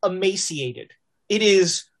is emaciated. It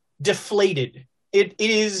is deflated. It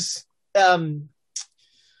is in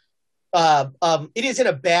a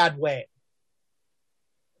bad way.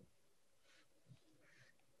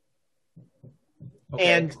 Okay,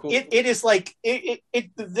 and cool. It is like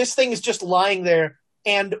this thing is just lying there,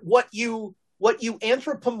 and what you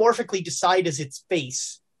anthropomorphically decide is its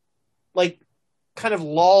face, like, kind of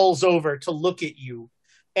lolls over to look at you,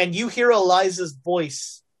 and you hear Eliza's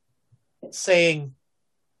voice saying,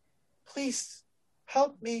 "Please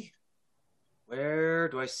help me." Where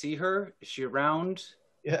do I see her? Is she around?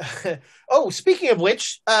 Yeah. Oh, speaking of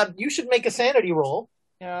which, you should make a sanity roll.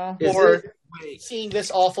 Yeah. For seeing this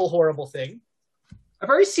awful, horrible thing. I've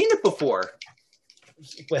already seen it before.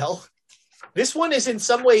 Well, this one is in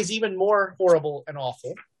some ways even more horrible and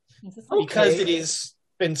awful because it has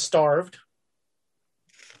been starved.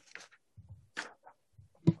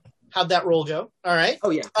 How'd that roll go? All right. Oh,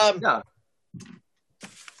 yeah. Yeah.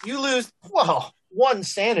 You lose, one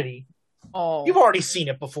sanity. Oh. You've already seen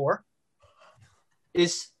it before.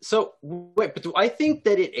 But do I think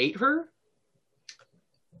that it ate her?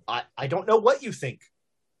 I don't know what you think.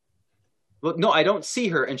 Well, no, I don't see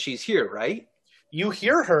her, and she's here, right? You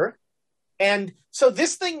hear her, and so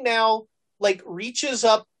this thing now, like, reaches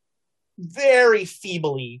up very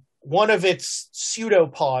feebly one of its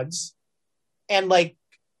pseudopods, and like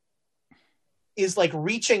is like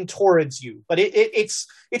reaching towards you, but it's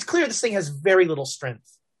clear this thing has very little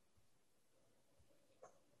strength.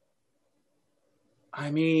 I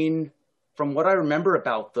mean, from what I remember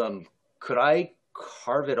about them, could I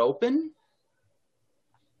carve it open?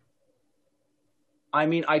 I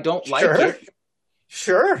mean, I don't like it.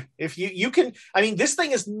 Sure. If you can, I mean, this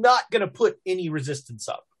thing is not going to put any resistance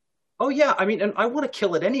up. Oh, yeah. I mean, and I want to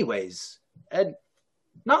kill it anyways. And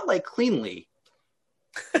not like cleanly.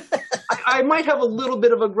 I might have a little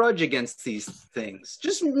bit of a grudge against these things.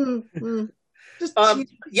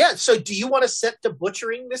 Yeah. So do you want to set to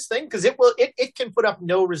butchering this thing? Because it can put up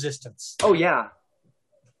no resistance. Oh, yeah.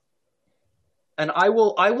 And I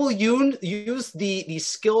will use the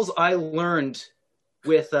skills I learned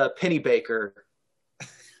with Penny Baker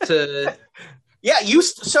to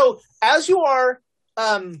so as you are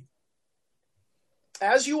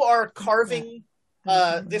carving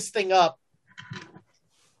this thing up,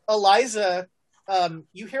 Eliza,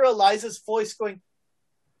 you hear Eliza's voice going,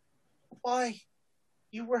 "Why?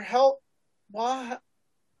 You were helped? Why?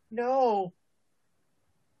 No.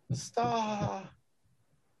 Stop."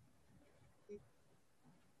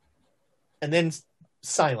 And then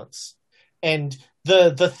silence. And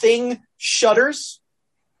the thing shudders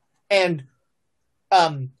and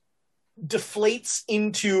deflates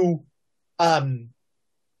into a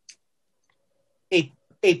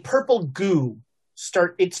purple goo.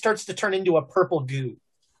 It starts to turn into a purple goo.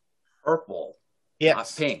 Purple? Yes.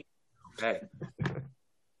 Not pink. Okay.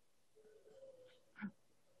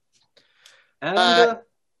 And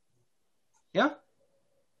yeah.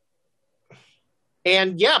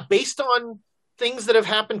 And yeah, based on things that have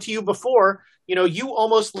happened to you before, you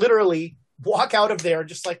almost literally walk out of there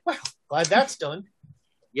just like, well, glad that's done.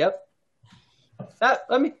 Yep.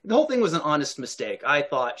 The whole thing was an honest mistake. I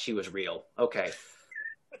thought she was real. Okay.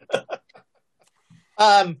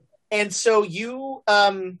 And so you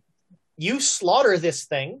slaughter this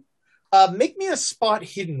thing. Make me a spot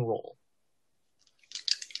hidden roll.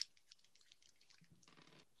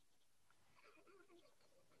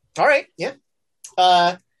 All right. Yeah.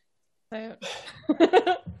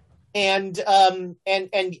 And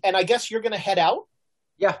I guess you're going to head out.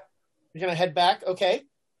 Yeah. You're gonna head back, okay?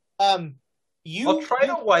 I'll try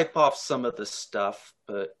to wipe off some of the stuff,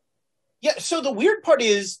 but yeah. So the weird part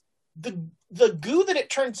is the goo that it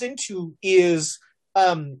turns into is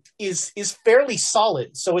fairly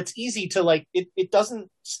solid, so it's easy to like it doesn't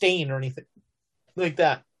stain or anything like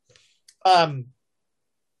that.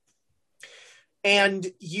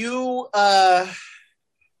 And you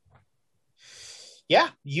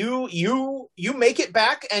you make it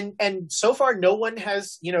back, and so far no one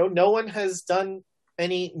has done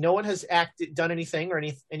anything or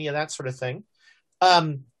any of that sort of thing.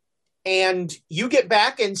 And you get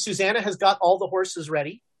back, and Susanna has got all the horses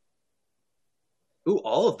ready. Ooh,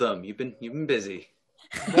 all of them. You've been busy.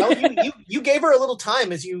 Well, you gave her a little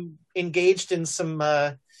time as you engaged in some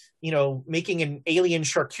making an alien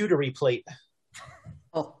charcuterie plate.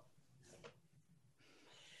 Oh.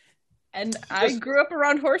 And I grew up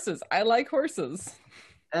around horses. I like horses.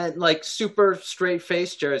 And like super straight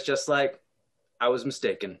face, Jared's just like, I was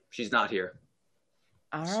mistaken. She's not here.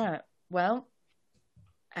 All right. Well,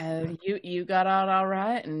 you got out all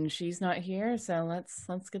right, and she's not here. So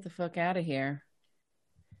let's get the fuck out of here.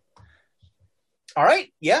 All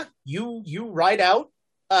right. Yeah. You ride out.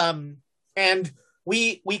 And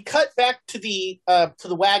we cut back to the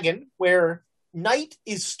wagon where night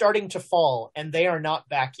is starting to fall, and they are not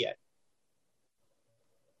back yet.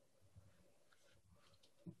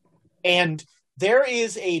 And there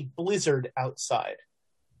is a blizzard outside.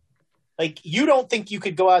 Like, you don't think you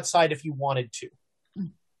could go outside if you wanted to.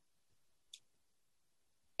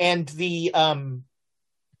 And so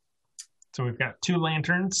we've got 2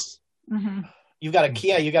 lanterns. Mm-hmm. You got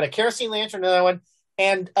a kerosene lantern, another one,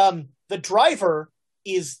 and the driver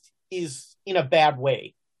is in a bad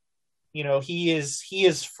way. He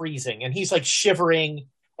is freezing, and he's like shivering,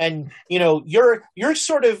 and you're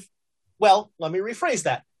sort of, well, let me rephrase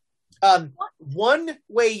that. One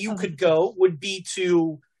way you could go would be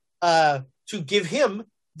to give him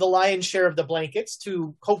the lion's share of the blankets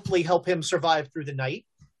to hopefully help him survive through the night.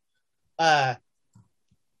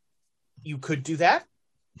 You could do that.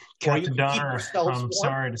 Captain Donner, I'm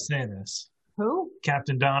sorry to say this. Who?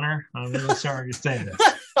 Captain Donner, I'm really sorry to say this.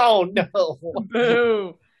 Oh, no.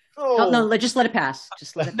 Boo. Oh. No, just let it pass.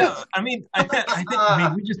 Just let it pass. No, I mean, I think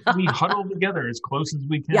we huddle together as close as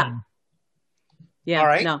we can. Yeah. All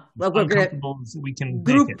right. No. Well, we're uncomfortable as we can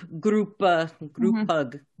group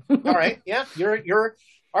hug. All right. Yeah. You're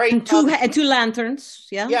all right. And two lanterns.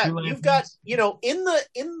 Yeah. Yeah. Two You've lanterns. got,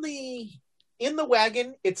 in the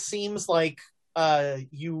wagon, it seems like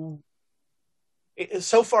so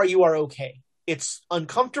far you are okay. It's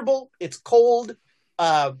uncomfortable. It's cold.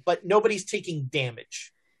 But nobody's taking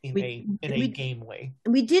damage in a game way.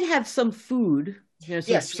 We did have some food.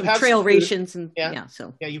 Some have trail some rations and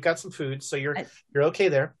so you've got some food, so you're okay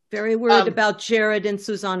there. Very worried about Jared and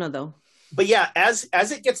Susanna, though. But yeah, as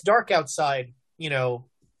it gets dark outside, you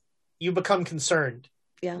become concerned.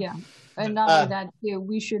 Yeah, and not only that, too,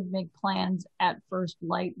 we should make plans at first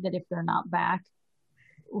light that if they're not back,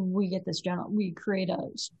 we create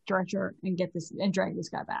a stretcher and drag this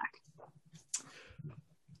guy back.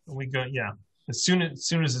 We go, yeah. As soon as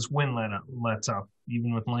this wind lets up,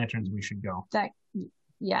 even with lanterns, we should go.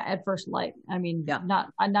 At first light. I mean,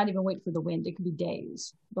 not even wait for the wind. It could be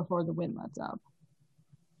days before the wind lets up.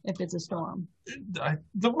 If it's a storm,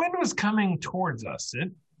 the wind was coming towards us.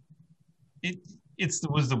 It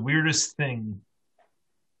was the weirdest thing.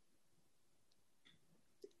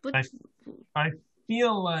 But I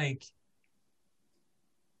feel like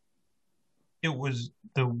it was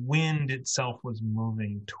the wind itself was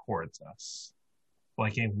moving towards us,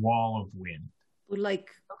 like a wall of wind.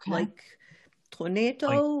 Like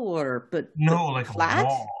tornado but like flat? A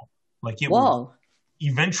wall. Like it would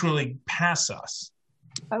eventually pass us.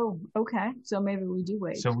 Oh, okay. So maybe we do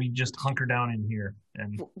wait. So we just hunker down in here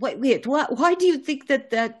and wait. Why do you think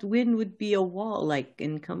that wind would be a wall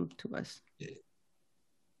and come to us?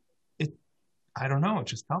 I don't know. It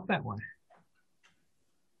just felt that way.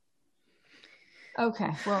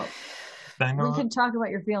 Okay, well, we can talk about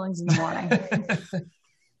your feelings in the morning.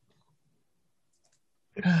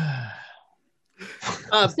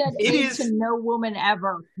 Said it is to no woman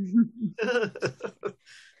ever.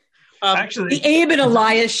 Actually, the Abe and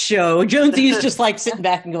Elias show. Jonesy's just like sitting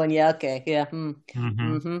back and going, "Yeah, okay, yeah, I'm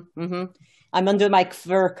under my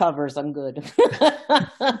fur covers. I'm good."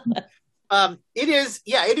 It is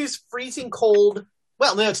freezing cold.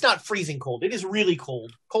 Well, no, it's not freezing cold. It is really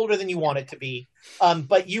cold, colder than you want it to be.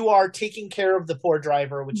 But you are taking care of the poor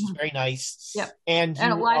driver, which is very nice. Yep. And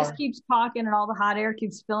Elias keeps talking, and all the hot air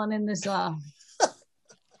keeps filling in this.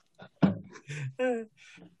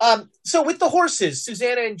 So with the horses,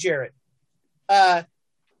 Susanna and Jared,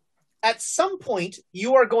 at some point,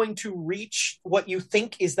 you are going to reach what you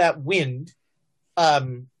think is that wind.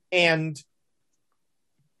 And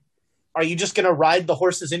are you just going to ride the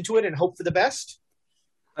horses into it and hope for the best?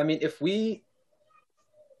 I mean, if we...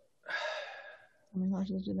 How many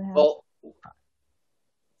horses do they have? Well,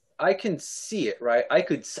 I can see it, right?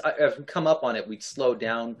 If we come up on it, we'd slow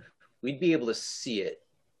down. We'd be able to see it.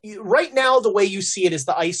 Right now, the way you see it is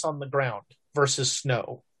the ice on the ground versus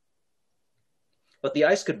snow. But the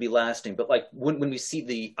ice could be lasting. But like when we see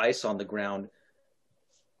the ice on the ground,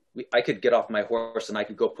 I could get off my horse and I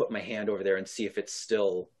could go put my hand over there and see if it's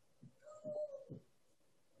still...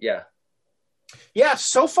 Yeah. Yeah,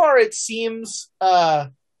 so far it seems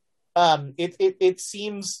it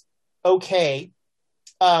seems okay.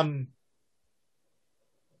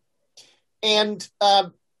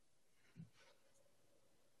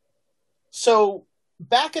 So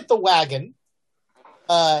back at the wagon,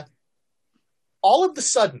 all of a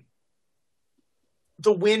sudden,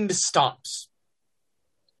 the wind stops.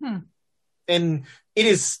 And it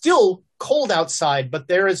is still cold outside, but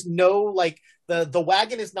there is no, like, the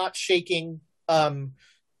wagon is not shaking. The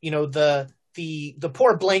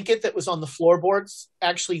poor blanket that was on the floorboards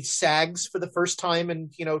actually sags for the first time in,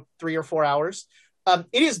 3 or 4 hours.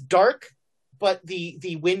 It is dark, but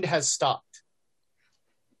the wind has stopped.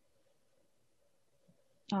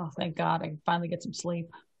 Oh, thank God! I can finally get some sleep.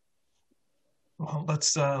 Well,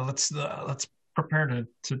 let's prepare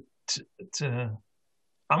to.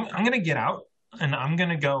 I'm going to get out and I'm going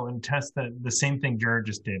to go and test the same thing Jared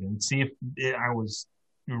just did and see if I was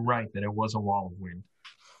right that it was a wall of wind.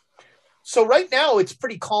 So right now it's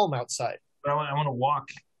pretty calm outside. But I want to walk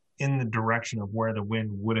in the direction of where the wind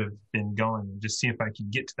would have been going and just see if I could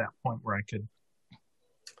get to that point where I could.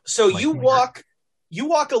 So you walk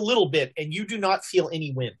a little bit and you do not feel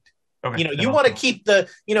any wind. Okay, you want to keep there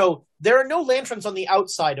are no lanterns on the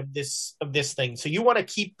outside of this thing. So you want to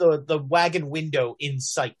keep the wagon window in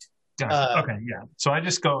sight. Gotcha. Okay. Yeah. So I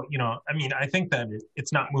just go, I think that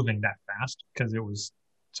it's not moving that fast because it was,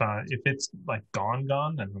 so if it's like gone,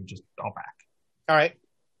 then I'll back. All right.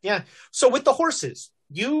 Yeah. So with the horses,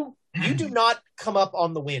 you do not come up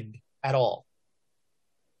on the wind at all.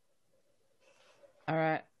 All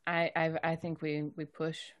right. I think we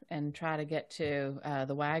push and try to get to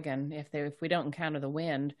the wagon. If we don't encounter the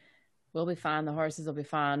wind, we'll be fine. The horses will be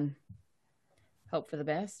fine. Hope for the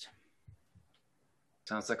best.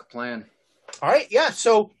 Sounds like a plan. All right. Yeah.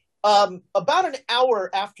 So about an hour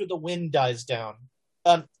after the wind dies down,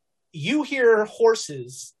 you hear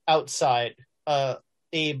horses outside,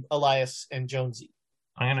 Abe, Elias, and Jonesy.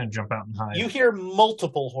 I'm going to jump out and hide. You hear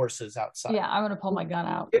multiple horses outside. Yeah, I'm going to pull my gun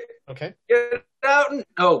out. Okay. Get out and...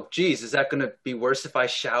 Oh, geez. Is that going to be worse if I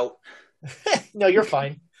shout? No, you're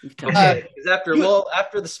fine. Okay. After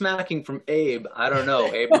the smacking from Abe, I don't know.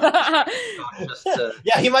 Abe,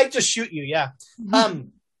 yeah, he might just shoot you. Yeah.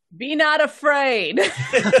 Be not afraid.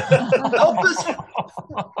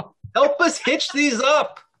 Help us hitch these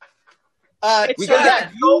up.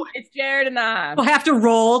 It's Jared and I. We'll have to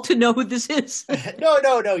roll to know who this is. No,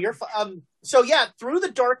 you're fine. So yeah, through the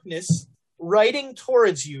darkness, riding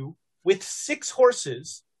towards you with 6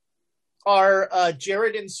 horses are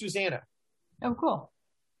Jared and Susanna. Oh, cool.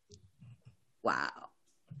 Wow.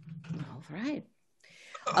 All right.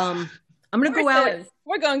 I'm going to go out.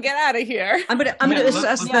 We're going to get out of here. I'm going to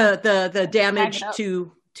assess the damage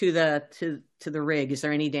to the rig. Is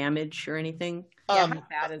there any damage or anything?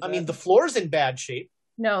 The floor's in bad shape.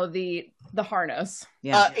 No, the harness.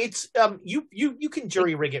 Yeah. It's you can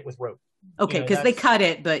jury rig it with rope. Okay, because they cut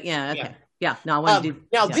it, but yeah, okay. Yeah. No, I want to do.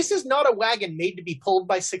 Now this is not a wagon made to be pulled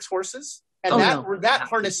by 6 horses. And that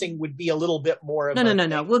harnessing would be a little bit more of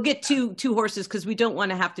No. We'll get two horses because we don't want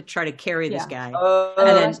to have to try to carry this guy. No,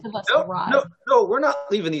 we're not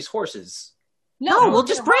leaving these horses. No, we'll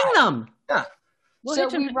just bring them. Yeah. So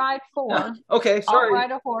we ride 4. Yeah. Okay, sorry. I'll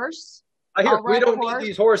ride a horse. I hear we don't need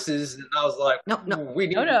these horses, and I was like, no, we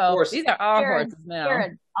need horses. These are our horses now.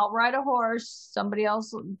 Jared, I'll ride a horse. Somebody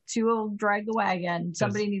else, 2 will drag the wagon.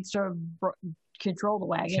 Somebody needs to control the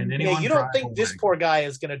wagon. Yeah, you don't think this poor guy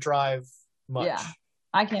is going to drive much? Yeah,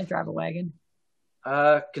 I can't drive a wagon.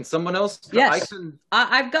 Can someone else? Yes,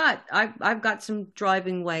 I've got some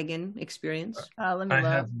driving wagon experience. Let me I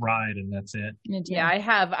look. have ride, and that's it. Yeah, I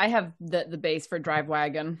have the base for drive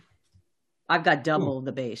wagon. I've got double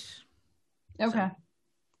the base. Okay.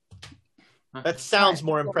 That sounds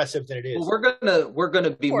more impressive than it is. Well, we're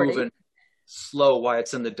gonna be 40. moving slow while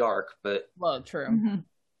it's in the dark, but True. Mm-hmm.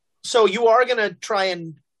 So you are gonna try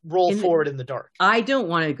and roll forward in the dark. I don't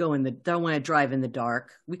want to don't want to drive in the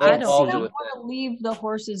dark. I don't want to leave the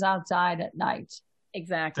horses outside at night.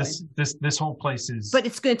 Exactly. This whole place is. But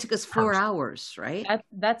it's going to take us 4 hours, right?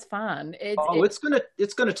 That's fine. It's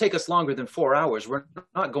gonna take us longer than 4 hours. We're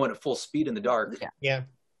not going at full speed in the dark. Yeah.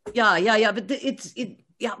 But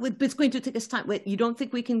it's going to take us time. Wait, you don't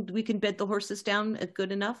think we can bed the horses down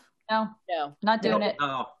good enough? No, not doing it.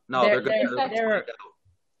 No, they're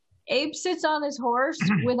Abe sits on his horse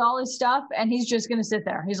with all his stuff, and he's just going to sit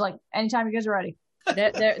there. He's like, anytime you guys are ready.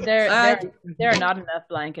 There are not enough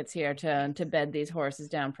blankets here to bed these horses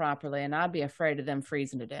down properly, and I'd be afraid of them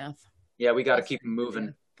freezing to death. Yeah, we got to keep them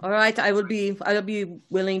moving. All right, I will be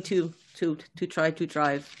willing to try to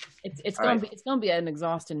drive. It's going to be an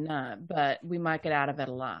exhausting night, but we might get out of it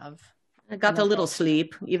alive. I got a little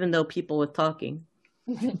sleep, even though people were talking.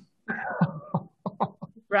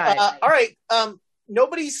 Right. All right.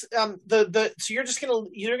 Nobody's so you're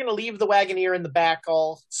gonna leave the Wagoneer in the back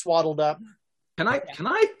all swaddled up. Can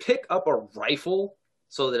I pick up a rifle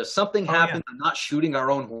so that if something happens, I'm not shooting our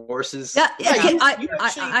own horses?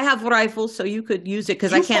 I have rifles, so you could use it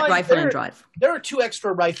because I can't rifle and drive. There are 2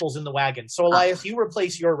 extra rifles in the wagon. So Elias, you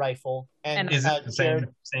replace your rifle, and is it the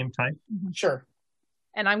same type? Sure.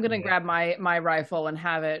 And I'm going to grab my rifle and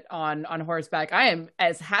have it on horseback. I am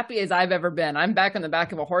as happy as I've ever been. I'm back on the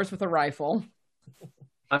back of a horse with a rifle.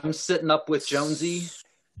 I'm sitting up with Jonesy,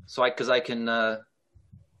 so I got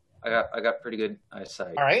pretty good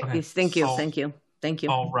eyesight. All right. Okay. Thank you.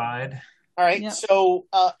 I'll ride. All right. Yep. So,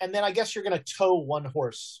 and then I guess you're going to tow one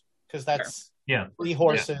horse because that's 3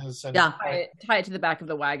 horses. And tie it to the back of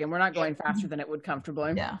the wagon. We're not going faster than it would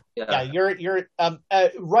comfortably. Yeah. You're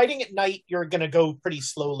riding at night. You're going to go pretty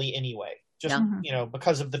slowly anyway, just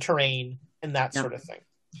because of the terrain and that sort of thing.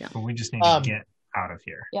 Yeah. But we just need to get out of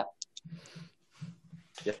here. Yep.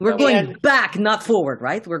 We're going back, not forward,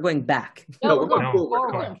 right? We're going back. No, we're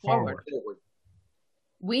going forward.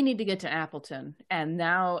 We need to get to Appleton, and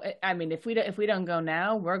now, I mean, if we don't go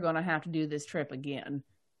now, we're going to have to do this trip again.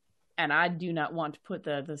 And I do not want to put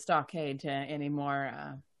the stockade to any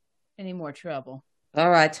more trouble.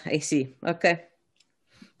 All right, I see. Okay.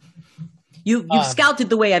 You've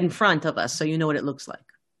scouted the way in front of us, so you know what it looks like.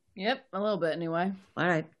 Yep, a little bit anyway. All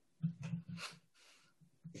right.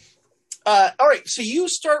 All right, so you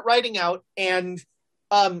start riding out, and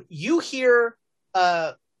you hear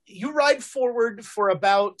you ride forward for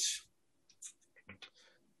about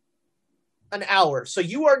an hour. So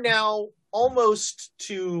you are now almost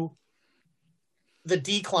to the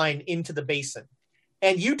decline into the basin,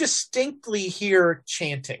 and you distinctly hear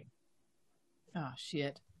chanting. Oh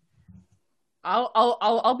shit!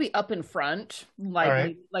 I'll be up in front,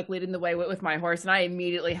 like leading the way with my horse, and I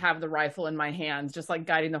immediately have the rifle in my hands, just like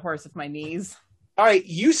guiding the horse with my knees. All right,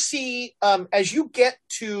 you see, as you get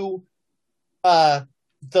to the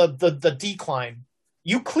decline,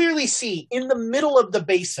 you clearly see in the middle of the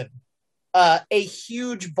basin a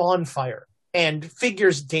huge bonfire and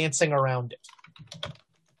figures dancing around it.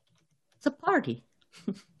 It's a party.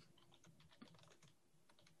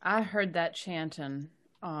 I heard that chanting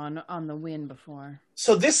on the wind before.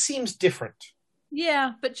 So this seems different.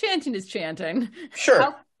 Yeah, but chanting is chanting.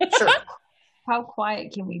 Sure. How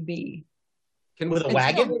quiet can we be? With a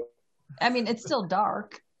wagon? It's still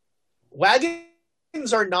dark. Wagons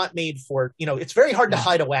are not made for, it's very hard to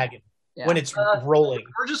hide a wagon when it's rolling.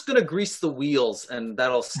 We're just going to grease the wheels and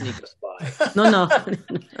that'll sneak us by. No.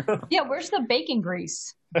 Yeah, where's the bacon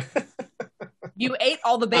grease? You ate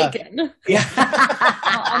all the bacon.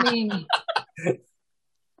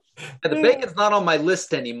 The bacon's not on my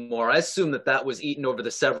list anymore. I assume that was eaten over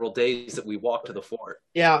the several days that we walked to the fort.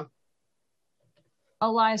 Yeah.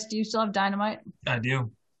 Elias, do you still have dynamite? I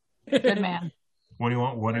do. Good man. What do you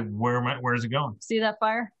want? Where is it going? See that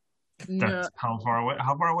fire? That's how far away?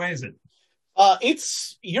 How far away is it?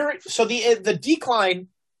 The decline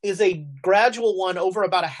is a gradual one over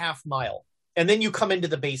about a half mile, and then you come into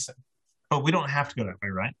the basin. But we don't have to go that way,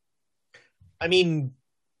 right? I mean,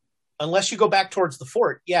 unless you go back towards the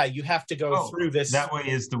fort, you have to go through this. That way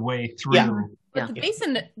is the way through. Yeah. But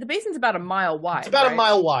the basin's about a mile wide. It's about a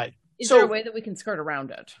mile wide. Is there a way that we can skirt around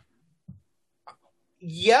it?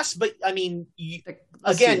 Yes, but I mean,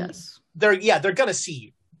 again, they're going to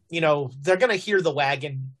see you. They're going to hear the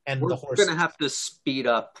wagon and the horse. We're going to have to speed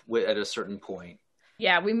up at a certain point.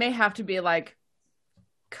 Yeah, we may have to be like,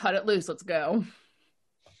 cut it loose. Let's go.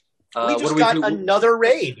 We just got another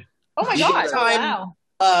raid. Oh my god!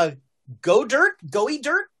 Wow. Go dirt.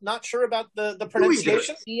 Not sure about the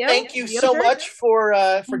pronunciation. Thank you so much for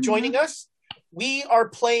joining us. We are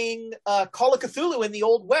playing Call of Cthulhu in the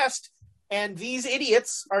Old West, and these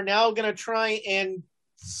idiots are now going to try and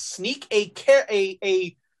sneak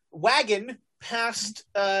a wagon past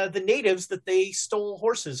the natives that they stole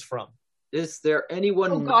horses from. Is there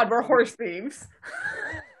anyone? Oh God, we're horse thieves.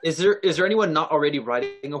 Is there anyone not already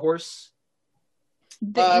riding a horse?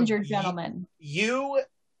 The injured gentleman. You,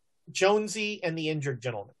 Jonesy, and the injured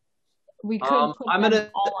gentleman. We could put them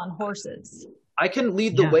all on horses. I can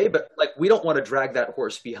lead the way, but like we don't want to drag that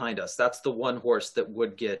horse behind us. That's the one horse that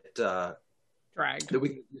would get dragged. That we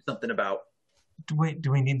can do something about. Do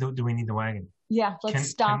we need the wagon? Yeah, let's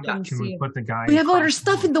stop and can see. We put the guy? We have all our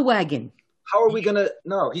stuff in the wagon. How are we gonna?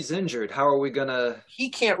 No, he's injured. How are we gonna? He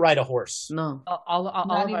can't ride a horse. No. All of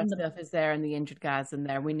our stuff is there, and the injured guy's in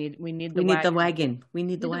there. We need the wagon. The wagon. We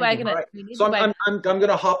need the wagon. Right. So I'm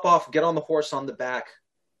gonna hop off, get on the horse on the back,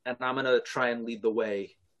 and I'm gonna try and lead the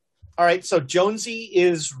way. All right. So Jonesy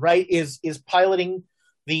is piloting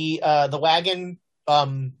the wagon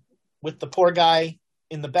with the poor guy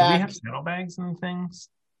in the back. Do we have saddlebags and things?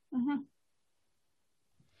 Mm-hmm.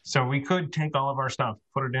 So we could take all of our stuff,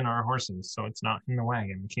 put it in our horses, so it's not in the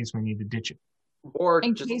wagon in case we need to ditch it. Or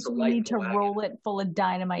in case we need to roll it full of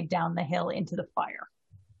dynamite down the hill into the fire.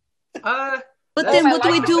 But then what do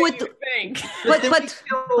we do with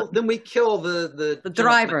then we kill the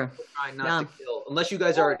driver. Not to kill, unless you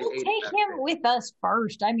guys already ate take him with us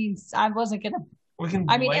first. I mean, I wasn't gonna.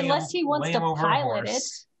 Unless he wants to pilot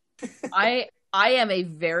it. I am a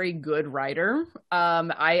very good rider.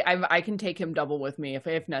 I can take him double with me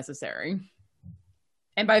if necessary.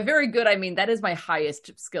 And by very good, I mean that is my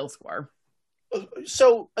highest skill score.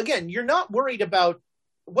 So again, you're not worried about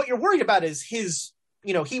what you're worried about is his.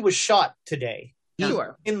 He was shot today.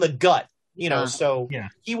 Sure. In the gut. So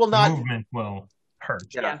he will not. Movement will hurt.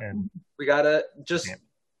 Yeah. We gotta just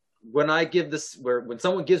when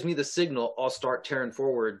someone gives me the signal, I'll start tearing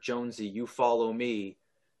forward. Jonesy, you follow me.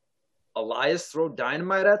 Elias, throw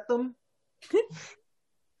dynamite at them?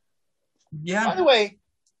 Yeah. By the way,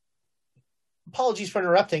 apologies for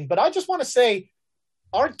interrupting, but I just want to say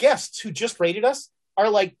our guests who just rated us are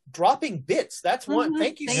like dropping bits. That's one.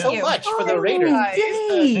 Thank you so much for the raters.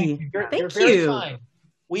 You're very kind.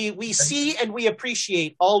 We see and we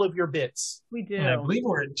appreciate all of your bits. We do. And I believe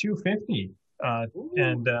we're at 250.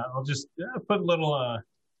 And I'll just put a little...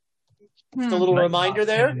 Just a little reminder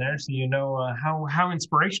there. So you know how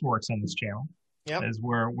inspiration works on this channel. Yep. Is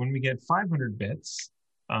where when we get 500 bits,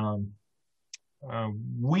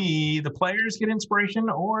 we, the players, get inspiration,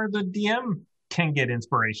 or the DM can get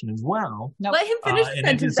inspiration as well. Nope. Let him finish the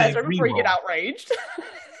sentence before you get outraged.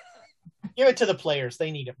 Give it to the players.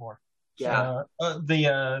 They need it more. Yeah.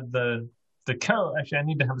 The code, actually, I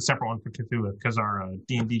need to have a separate one for Cthulhu because our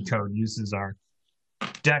D&D code uses our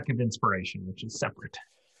deck of inspiration, which is separate.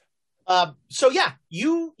 So yeah,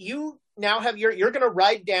 you now have you're going to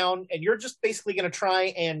ride down and you're just basically going to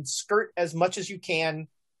try and skirt as much as you can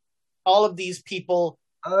all of these people.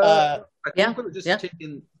 I think we're just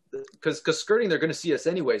taking, because skirting, they're going to see us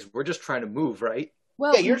anyways. We're just trying to move, right?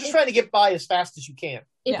 Well, you're just trying to get by as fast as you can.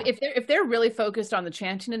 If they're really focused on the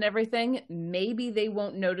chanting and everything, maybe they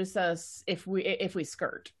won't notice us if we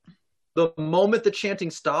skirt. The moment the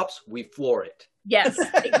chanting stops, we floor it. Yes,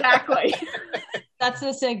 exactly. That's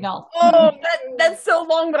the signal. Oh, that's so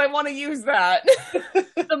long, but I want to use that.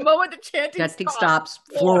 The moment the chanting stops,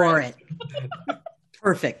 floor it.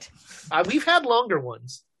 Perfect. We've had longer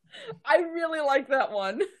ones. I really like that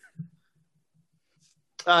one.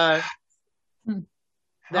 That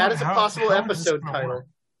is a possible episode title.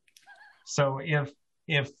 So if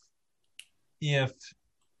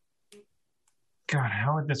God,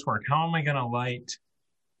 how would this work? How am I going to light?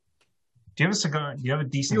 Do you have a cigar? Do you have a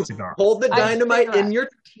decent cigar? Hold the dynamite in your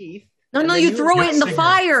teeth. No, you throw it in the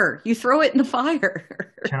fire. You throw it in the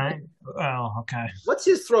fire. Can I? Oh, okay. What's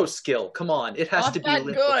his throw skill? Come on, it has to be that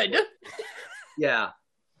good. Yeah.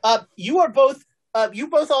 You both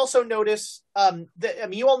also notice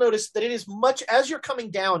you all notice that it is much as you're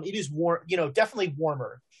coming down. It is warm. Definitely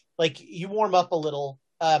warmer. Like you warm up a little,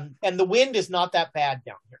 and the wind is not that bad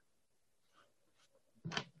down here.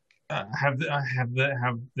 Have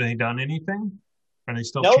they done anything? Are they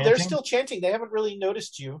still? No, chanting? They're still chanting. They haven't really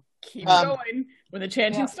noticed you. Keep going. When the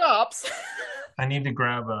chanting stops. I need to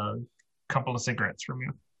grab a couple of cigarettes from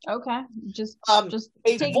you. Okay, just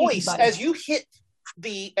a voice as you hit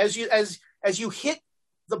as you hit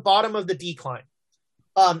the bottom of the decline.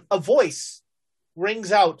 A voice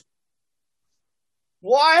rings out.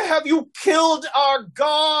 Why have you killed our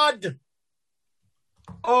god?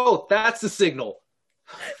 Oh, that's the signal.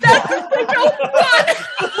 That's the signal.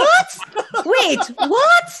 What? Wait,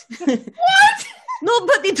 what? What?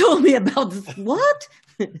 Nobody told me about this. What?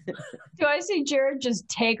 Do I see Jared just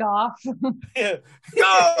take off?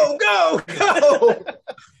 Go!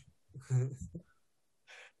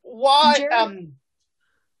 Why?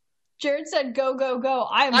 Jared said, "Go, go, go."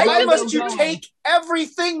 Why must you take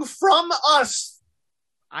everything from us?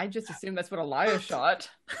 I just assumed that's what Elias shot.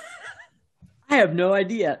 I have no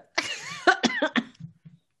idea.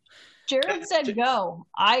 Jared said, "Go."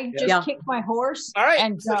 I just kicked my horse. All right,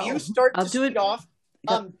 and so go. you start to speed off.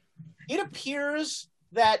 It appears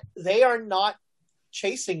that they are not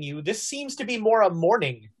chasing you. This seems to be more a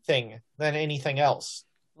morning thing than anything else.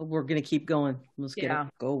 Well, we're gonna keep going. Let's get it.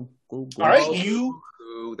 Go. All right, you.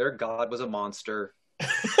 Their god was a monster.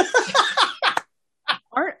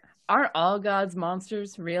 Aren't all gods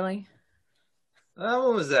monsters, really? That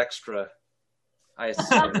one was extra. I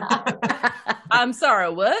assume. I'm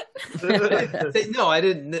sorry, what? No, I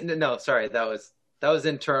didn't. No, sorry. That was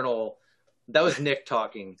internal. That was Nick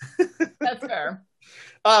talking. That's fair.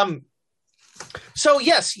 So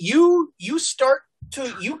yes, you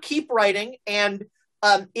keep writing, and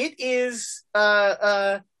it is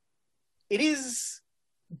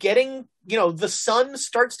getting, the sun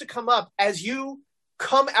starts to come up as you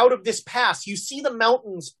come out of this pass. You see the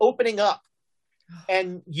mountains opening up,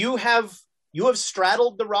 and you have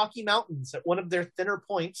straddled the Rocky Mountains at one of their thinner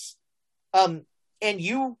points, and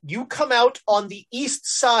you come out on the east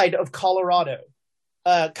side of Colorado,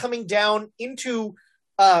 coming down into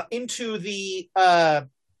the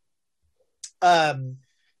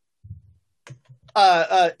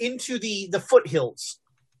foothills,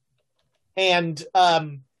 and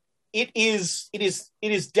it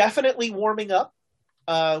is definitely warming up,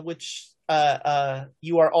 which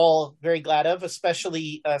you are all very glad of,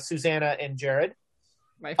 especially Susanna and Jared.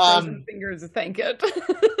 My frozen fingers thank it.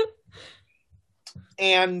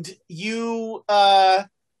 And you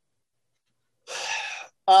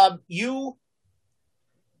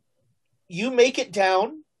make it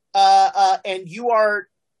down, and you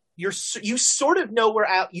sort of know where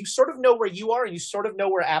you are, and you sort of know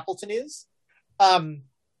where Appleton is.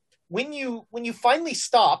 When you finally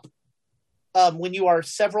stop, when you are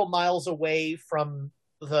several miles away from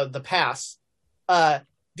the pass,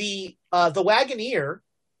 the Wagoneer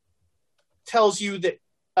tells you that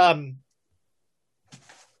I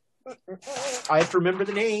have to remember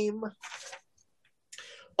the name.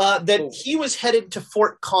 That he was headed to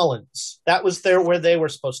Fort Collins. That was where they were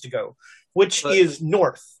supposed to go, which is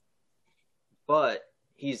north. But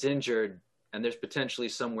he's injured, and there's potentially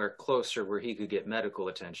somewhere closer where he could get medical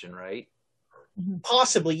attention, right?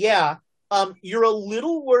 Possibly, yeah. You're a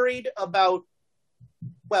little worried about.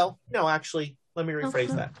 Well, no, actually, let me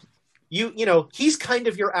rephrase that. He's kind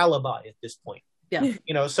of your alibi at this point.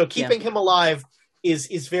 Yeah. So keeping him alive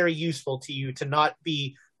is very useful to you, to not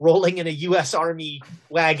be rolling in a U.S. Army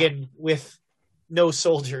wagon with no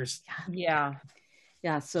soldiers. Yeah.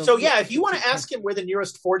 So yeah, if you want to ask him where the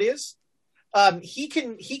nearest fort is, he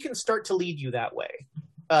can start to lead you that way.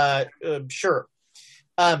 Sure.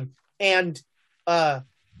 And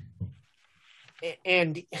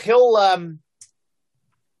he'll.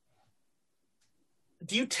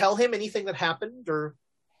 Do you tell him anything that happened, or?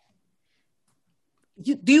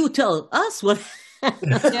 Do you tell us what?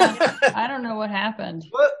 Yeah, I don't know what happened.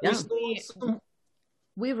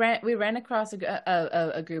 We ran across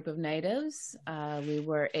a group of natives. We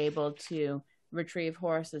were able to retrieve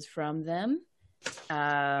horses from them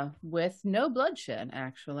with no bloodshed.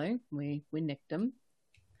 Actually, we nicked them,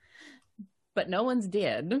 but no one's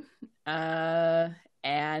dead.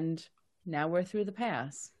 And now we're through the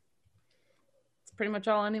pass. It's pretty much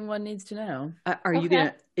all anyone needs to know. Are you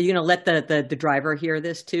gonna let the driver hear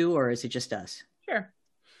this too, or is it just us? Sure.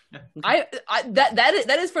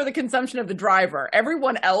 That is for the consumption of the driver.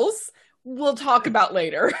 Everyone else we'll talk about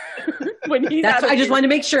later. I just wanted to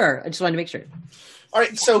make sure. All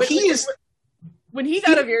right, so when he's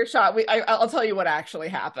out of earshot, I'll tell you what actually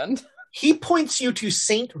happened. He points you to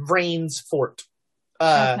St. Vrain's Fort,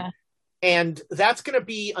 and that's going to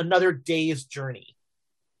be another day's journey.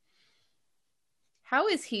 How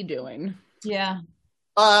is he doing? Yeah.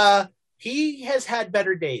 He has had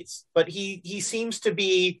better days, but he seems to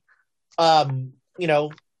be,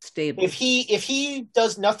 stable. If he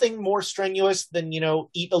does nothing more strenuous than,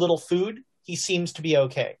 eat a little food, he seems to be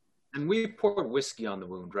okay. And we poured whiskey on the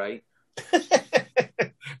wound, right?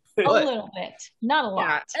 A little bit, not a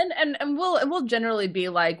lot. Yeah. And we'll generally be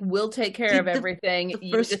like, we'll take care of everything.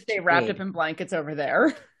 You just stay wrapped up in blankets over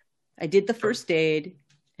there. I did the first aid,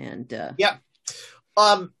 and yeah.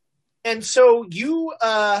 And so you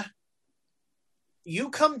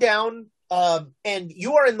come down, and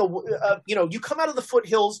you are in the, you come out of the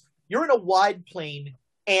foothills. You're in a wide plain,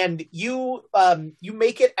 and you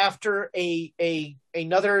make it after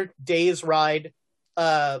another day's ride.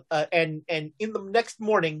 And in the next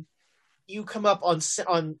morning, you come up on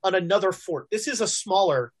another fort. This is a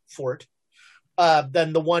smaller fort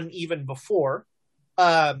than the one even before.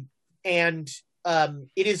 And it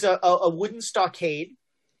is a wooden stockade.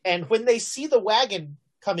 And when they see the wagon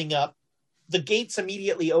coming up, the gates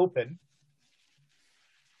immediately open.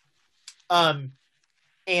 And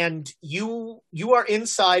you are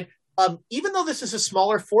inside. Even though this is a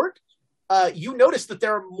smaller fort, you notice that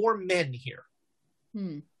there are more men here.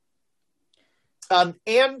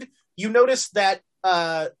 And you notice that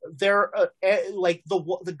there are like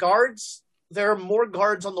the guards. There are more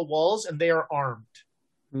guards on the walls, and they are armed.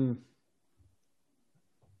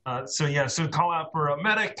 So call out for a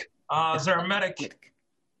medic. Is there a medic?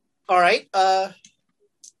 All right.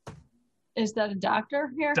 Is that a doctor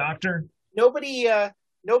here? Doctor. Nobody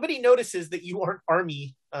notices that you aren't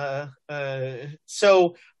army.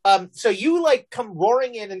 So you like come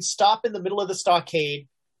roaring in and stop in the middle of the stockade.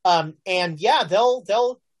 And yeah,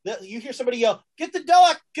 they'll you hear somebody yell, "Get the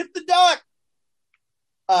duck! Get the duck!"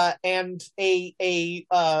 And a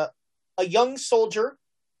young soldier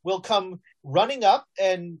will come running up,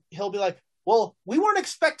 and he'll be like, "Well, we weren't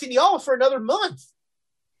expecting y'all for another month."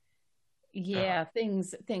 Yeah,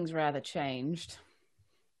 things rather changed.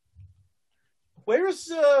 Where's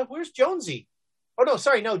Jonesy? Oh no,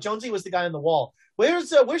 sorry, no, Jonesy was the guy on the wall. Where's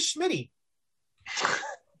Schmitty?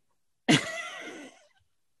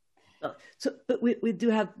 But we do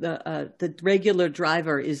have the regular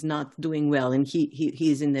driver is not doing well, and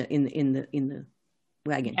he's in the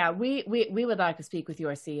wagon. Yeah, we would like to speak with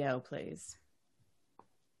your CO, please.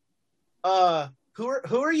 Who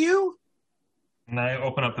are you? And I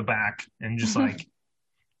open up the back and just like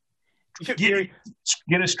get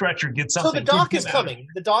a stretcher, get something. So the doc is coming.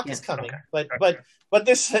 The doc is coming. Okay. But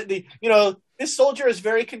this this soldier is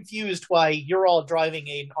very confused why you're all driving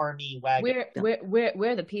an army wagon.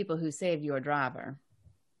 We're the people who saved your driver.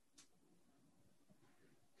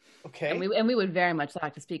 Okay. And we would very much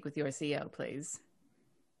like to speak with your CO, please.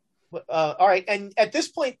 All right. And at this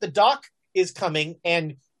point, the doc is coming,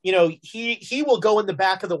 and he will go in the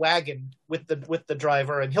back of the wagon with the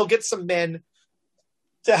driver, and he'll get some men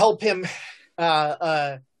to help him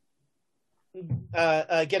get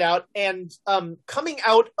out. And coming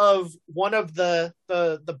out of one of the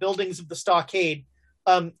buildings of the stockade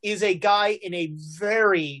is a guy in a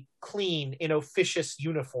very clean, officious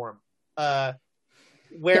uniform,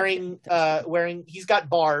 wearing he's got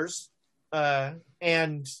bars,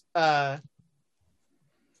 and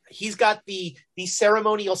he's got the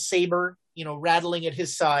ceremonial saber, rattling at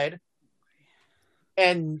his side,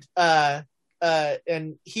 and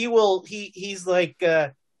he's like,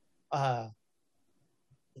 get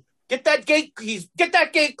that gate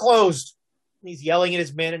closed. And he's yelling at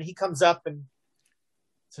his men, and he comes up and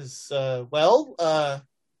says,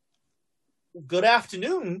 good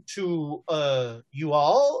afternoon to you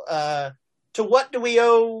all. To what do we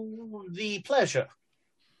owe the pleasure?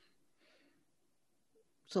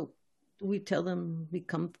 So we tell them we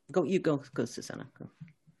come. Go, you go, Susanna. Go.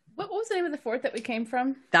 What was the name of the fort that we came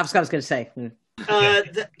from? That's what I was going to say.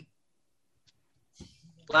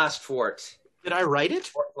 Last fort. Did I write it?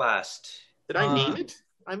 Fort Last. Did I name it?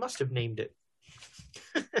 I must have named it.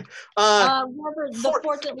 The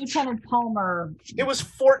fort that Lieutenant Palmer. It was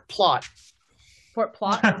Fort Plot. Fort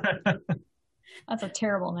Plot. That's a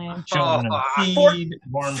terrible name. Children of feed,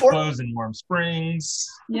 warm clothes in warm springs.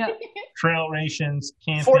 Yeah. Trail rations,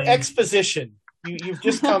 camping. Fort Exposition. You've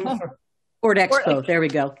just come from Fort Expo. There we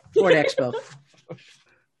go. Fort Expo.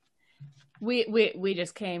 We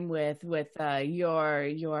just came with your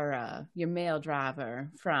mail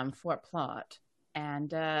driver from Fort Plot,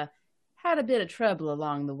 and had a bit of trouble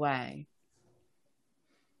along the way.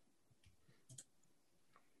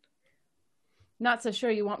 Not so sure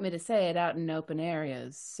you want me to say it out in open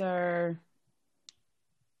areas, sir.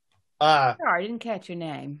 Sorry, I didn't catch your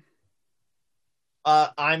name.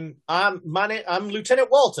 I'm Lieutenant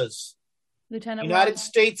Walters. Lieutenant United Walters?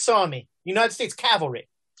 States Army, United States Cavalry.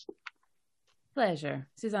 Pleasure,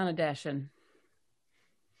 Susanna Deschen.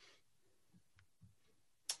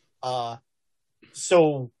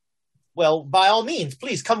 So, well, by all means,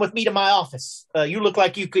 please come with me to my office. You look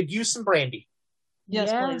like you could use some brandy.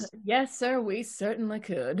 Yes, please. Yes, sir. We certainly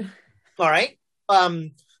could. All right.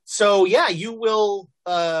 So yeah, you will.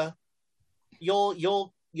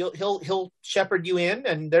 He'll shepherd you in,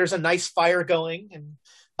 and there's a nice fire going, and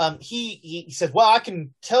he says, "Well, I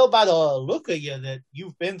can tell by the look of you that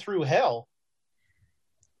you've been through hell."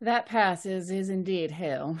 That passes is indeed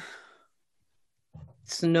hell.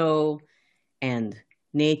 Snow and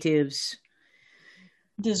natives.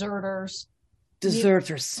 Deserters.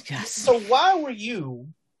 Yes. So why were you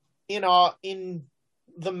in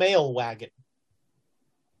the mail wagon?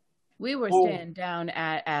 We were staying down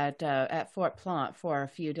at Fort Plant for a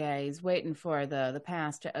few days, waiting for the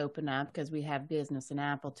pass to open up because we have business in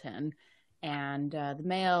Appleton, and the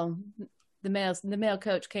mail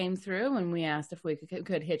coach came through, and we asked if we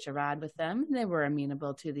could hitch a ride with them. They were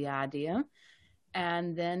amenable to the idea,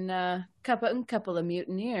 and then a couple of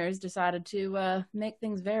mutineers decided to make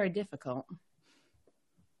things very difficult.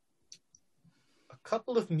 A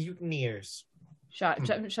couple of mutineers shot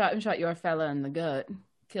your fella in the gut.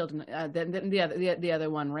 Killed him. The other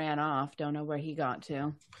one ran off. Don't know where he got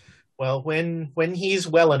to. Well, when he's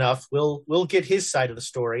well enough, we'll get his side of the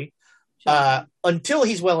story. Sure. Until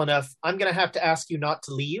he's well enough, I'm going to have to ask you not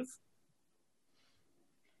to leave.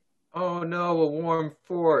 Oh no, a warm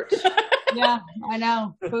fort. Yeah, I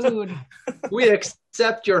know. Food. We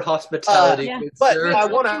accept your hospitality, but sir. I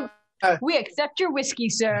want to. We accept your whiskey,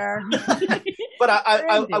 sir. But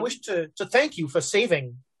I wish to thank you for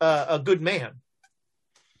saving a good man.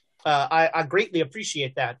 I greatly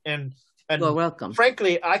appreciate that, and well, welcome.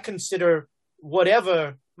 Frankly, I consider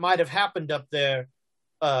whatever might have happened up there.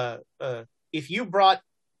 If you brought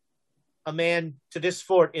a man to this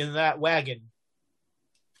fort in that wagon,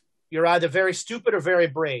 you're either very stupid or very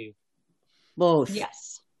brave. Both.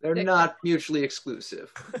 Yes. They're not mutually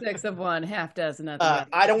exclusive. 6 of one, half dozen of the other.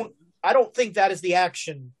 I don't think that is the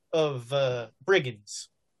action of brigands.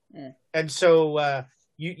 And so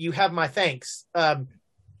you have my thanks.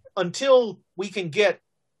 Until we can get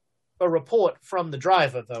a report from the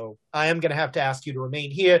driver, though, I am going to have to ask you to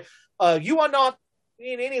remain here. You are not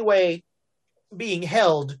in any way being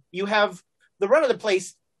held. You have the run of the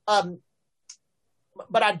place. But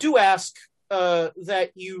I do ask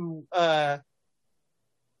that you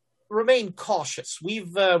remain cautious.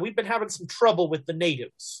 We've been having some trouble with the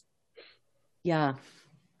natives. Yeah,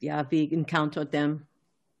 we encountered them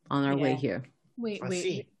on our way here.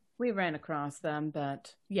 We ran across them,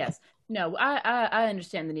 but yes, no, I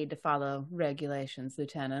understand the need to follow regulations,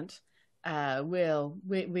 Lieutenant.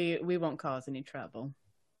 We won't cause any trouble.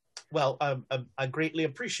 Well, I greatly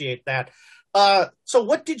appreciate that. So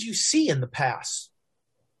what did you see in the pass?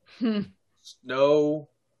 Snow.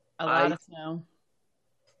 A lot of snow.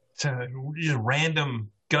 Just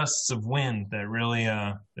random gusts of wind that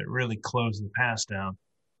really closed the pass down.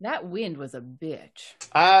 That wind was a bitch.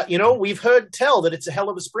 We've heard tell that it's a hell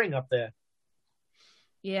of a spring up there.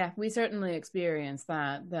 Yeah, we certainly experienced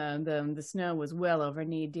that. The snow was well over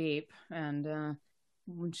knee deep and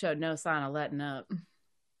showed no sign of letting up.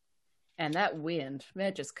 And that wind,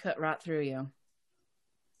 it just cut right through you.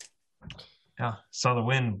 Yeah, saw the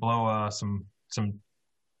wind blow some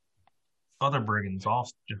other brigands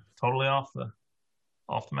totally off the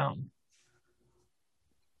mountain.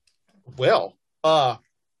 Well,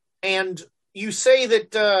 and you say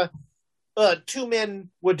that 2 men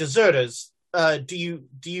were deserters. Did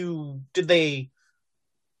they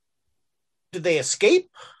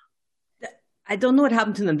escape? I don't know what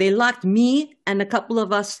happened to them. They locked me and a couple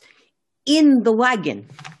of us in the wagon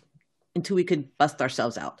until we could bust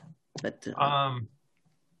ourselves out. But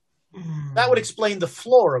that would explain the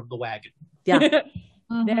floor of the wagon. Yeah.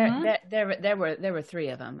 There were 3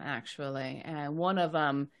 of them actually, and one of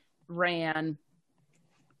them ran.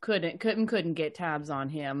 Couldn't get tabs on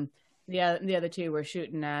him. The other 2 were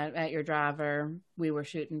shooting at your driver. We were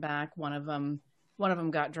shooting back. One of them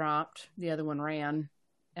got dropped. The other one ran,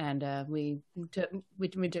 and we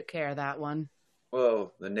took care of that one.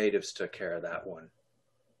 Whoa! The natives took care of that one.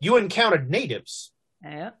 You encountered natives.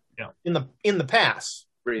 Yeah. In the pass.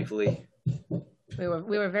 Briefly. We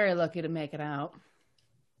were very lucky to make it out.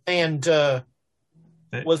 And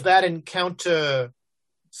was that encounter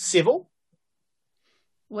civil?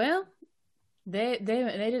 Well, they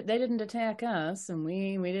didn't attack us, and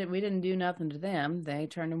we didn't do nothing to them. They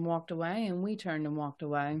turned and walked away, and we turned and walked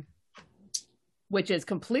away, which is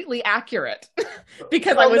completely accurate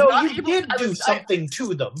because you did do something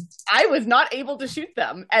to them. I was not able to shoot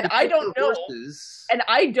them, and I don't know. And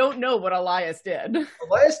I don't know what Elias did.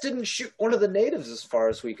 Elias didn't shoot one of the natives, as far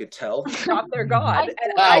as we could tell. He shot their god.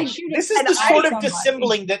 This is the sort of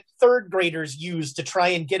dissembling that 3rd graders use to try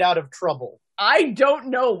and get out of trouble. I don't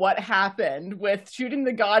know what happened with shooting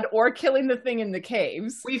the god or killing the thing in the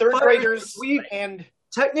caves.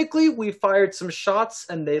 Technically, we fired some shots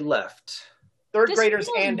and they left. 3rd graders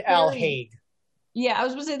and Al Haig. Yeah, I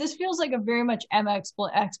was going to say, this feels like a very much Emma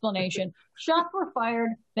explanation. Shots were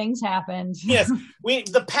fired, things happened. Yes,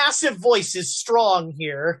 the passive voice is strong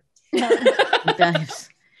here. I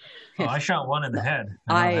shot one in the head.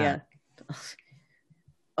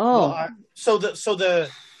 So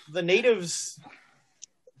the natives,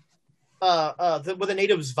 were the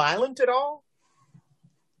natives violent at all?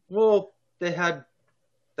 Well, they had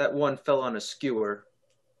that one fell on a skewer.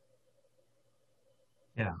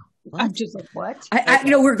 Yeah. I'm just like, what?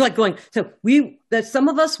 We're like going. So some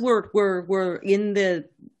of us were in the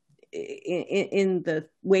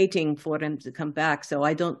waiting for him to come back. So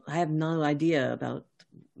I have no idea about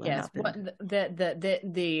what happened.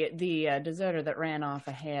 The deserter that ran off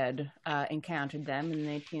ahead encountered them, and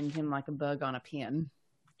they pinned him like a bug on a pin.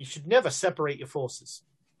 You should never separate your forces.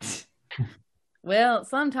 Well,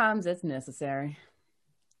 sometimes it's necessary.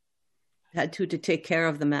 Had to take care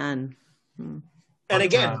of the man. And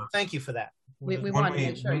again, thank you for that. We wanted to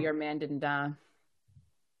make sure your man didn't die.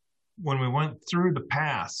 When we went through the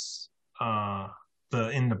pass,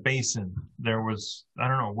 in the basin, there was, I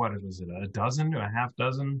don't know, what was it, a dozen, a half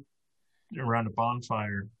dozen around a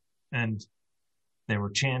bonfire, and they were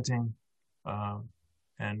chanting,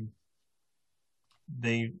 and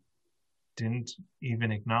they didn't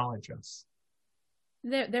even acknowledge us.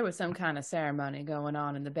 There was some kind of ceremony going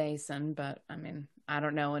on in the basin, but I mean, I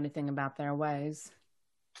don't know anything about their ways.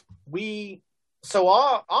 So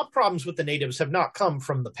our problems with the natives have not come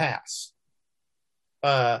from the past.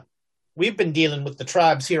 We've been dealing with the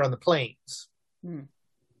tribes here on the plains.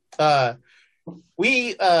 We're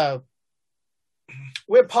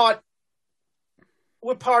part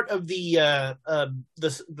of the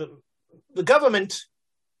government.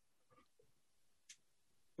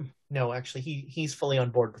 No, actually, he's fully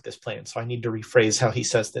on board with this plan, so I need to rephrase how he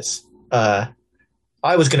says this.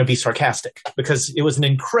 I was going to be sarcastic because it was an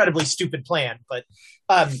incredibly stupid plan, but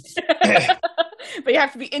but you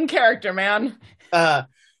have to be in character, man.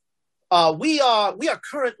 We are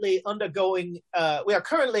currently underway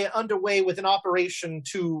with an operation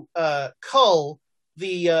to cull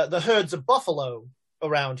the herds of buffalo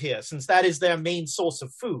around here, since that is their main source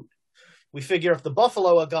of food. We figure if the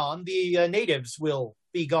buffalo are gone, the natives will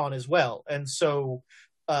be gone as well. And so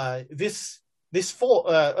St.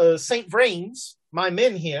 Vrain's, my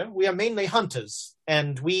men here, we are mainly hunters,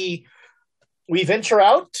 and we venture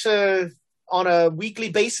out on a weekly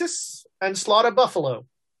basis and slaughter buffalo.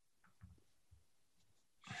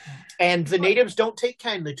 And the natives don't take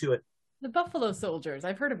kindly to it. The Buffalo Soldiers,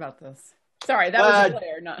 I've heard about this. Sorry, that was a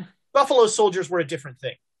player, not Buffalo Soldiers were a different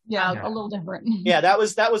thing. Yeah, a little different. Yeah, that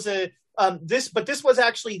was a this was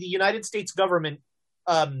actually the United States government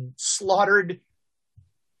slaughtered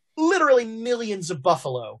literally millions of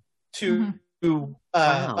buffalo to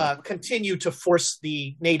continue to force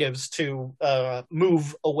the natives to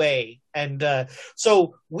move away. And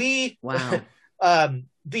so we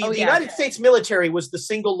the United States military was the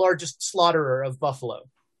single largest slaughterer of buffalo.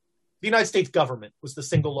 The United States government was the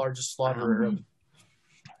single largest slaughterer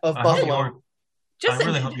of buffalo. I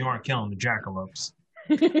really hope you aren't killing the jackalopes.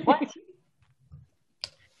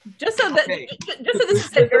 Just so this is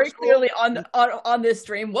said very clearly on this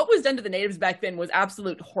stream, what was done to the natives back then was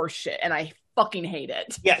absolute horseshit, and I fucking hate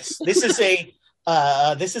it. Yes, this is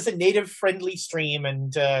a native friendly stream,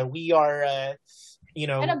 and we are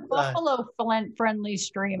and a buffalo friendly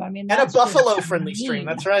stream. I mean, and a buffalo friendly stream.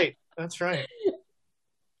 That's right.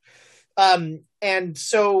 And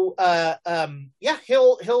so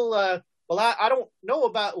he'll well, I don't know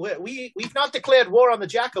about, we've not declared war on the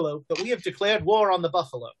jackalope, but we have declared war on the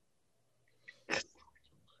buffalo.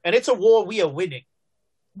 And it's a war we are winning.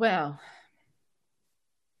 Well,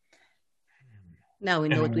 now we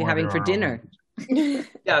know what we're having for dinner. Yeah,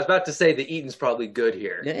 I was about to say the eating's probably good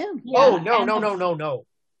here. Yeah. Oh, no.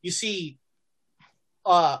 You see,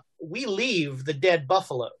 we leave the dead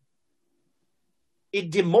buffalo. It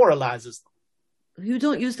demoralizes them. You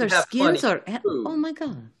don't use their skins or... Oh, my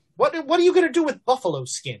God. What are you going to do with buffalo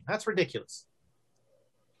skin? That's ridiculous.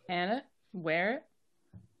 Anna, wear it.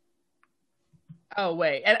 Oh,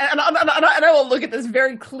 wait. And I will look at this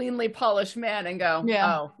very cleanly polished man and go,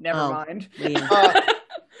 never mind.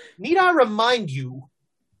 Need I remind you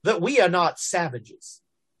that we are not savages?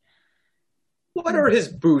 What are his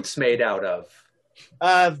boots made out of?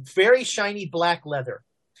 Very shiny black leather.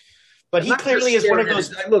 But he clearly is one of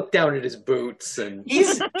those. I look down at his boots, and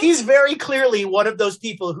he's very clearly one of those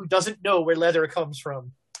people who doesn't know where leather comes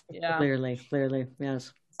from. Yeah, clearly,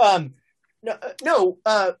 yes. No.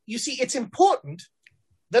 You see, it's important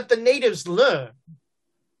that the natives learn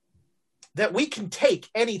that we can take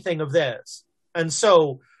anything of theirs, and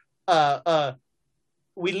so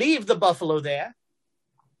we leave the buffalo there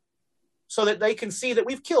so that they can see that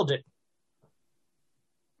we've killed it.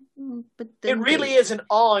 But it really is an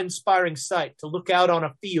awe-inspiring sight to look out on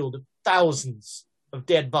a field of thousands of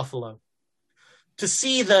dead buffalo, to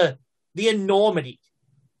see the enormity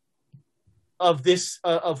of this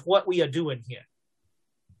of what we are doing here.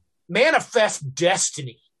 Manifest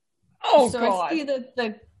destiny. Oh, so God. I see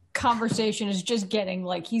the conversation is just getting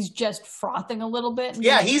like he's just frothing a little bit.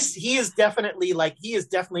 Yeah, he is definitely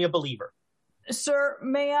a believer. Sir,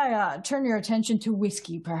 may I turn your attention to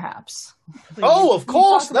whiskey, perhaps? Please. Oh, of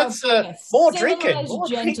course. Let's more drinking.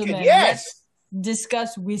 Yes. Let's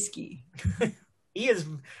discuss whiskey. He is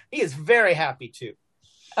very happy to.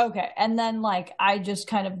 Okay, and then I just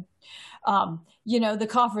kind of, the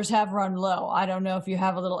coffers have run low. I don't know if you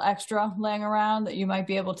have a little extra laying around that you might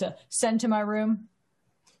be able to send to my room.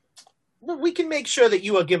 Well, we can make sure that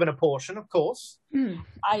you are given a portion, of course.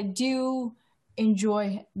 I do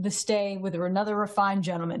enjoy the stay with another refined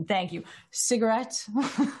gentleman. Thank you. Cigarette?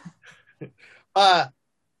 I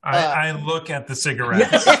look at the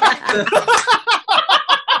cigarettes.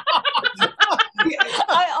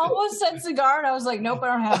 I almost said cigar, and I was like, nope, I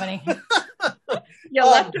don't have any. You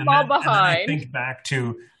left them all behind. And I think back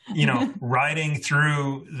to riding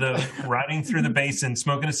through the basin,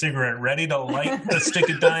 smoking a cigarette, ready to light a stick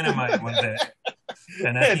of dynamite with it,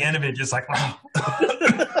 and at the end of it, just like, oh.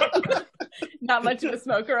 Not much of a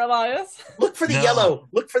smoker, Elias. Look for the yellow.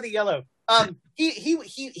 Look for the yellow. He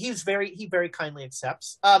very kindly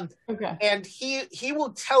accepts. Okay. And he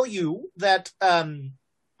will tell you that the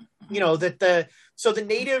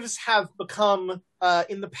natives have become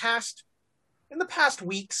in the past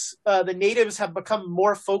weeks, the natives have become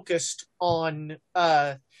more focused on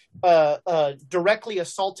directly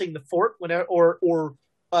assaulting the fort or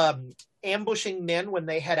ambushing men when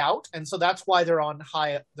they head out, and so that's why they're on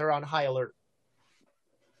high alert.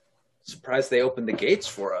 Surprised they opened the gates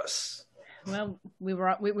for us. Well, we were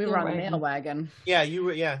on the mail wagon. Yeah, you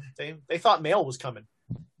were. Yeah, they thought mail was coming.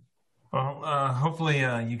 Well, hopefully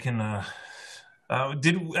you can.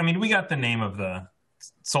 We got the name of the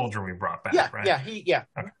soldier we brought back, right? Yeah.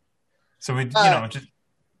 Okay. So we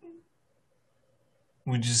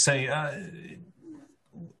just say,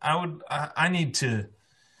 I need to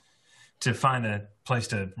find a place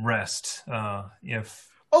to rest.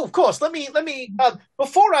 Oh, of course. Let me.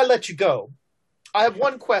 Before I let you go, I have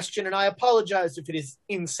one question, and I apologize if it is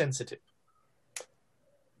insensitive.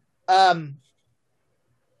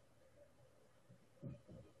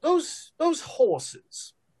 Those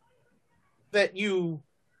horses that you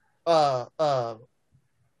brought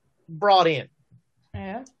in.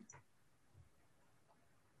 Yeah.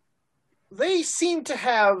 They seem to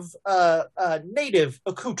have native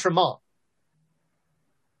accoutrement.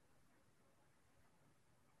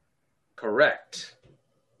 Correct.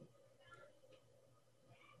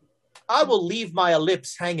 I will leave my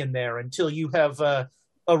ellipse hanging there until you have a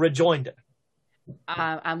rejoinder.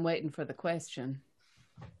 I'm waiting for the question.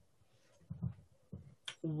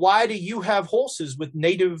 Why do you have horses with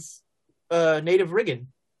native rigging?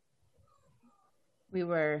 We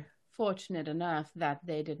were fortunate enough that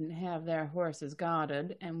they didn't have their horses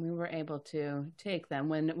guarded, and we were able to take them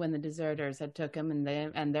when the deserters had took them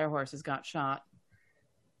and their horses got shot.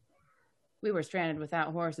 We were stranded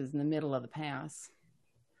without horses in the middle of the pass.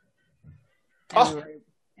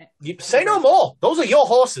 Say no more. Those are your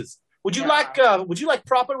horses. Would you like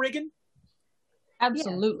proper rigging?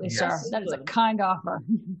 Absolutely, sir. Yes. That is a kind offer.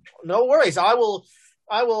 No worries. I will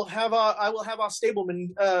have our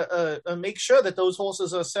stableman make sure that those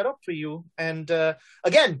horses are set up for you. And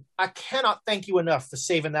again, I cannot thank you enough for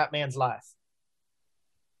saving that man's life.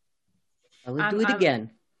 I will do it again.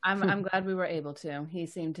 I'm glad we were able to. He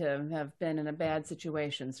seemed to have been in a bad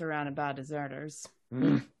situation, surrounded by deserters.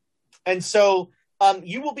 Mm. And so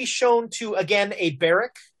you will be shown to, again, a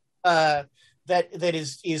barrack that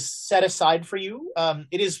is set aside for you.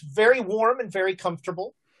 It is very warm and very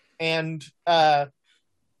comfortable. And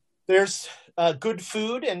there's good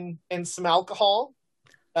food and some alcohol.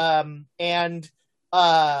 And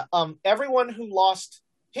everyone who lost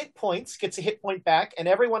hit points gets a hit point back, and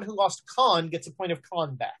everyone who lost con gets a point of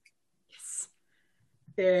con back.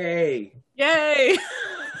 Yes. Yay!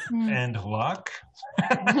 And luck.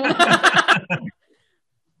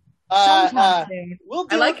 We'll deal I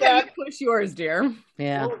like with how that. you push yours, dear.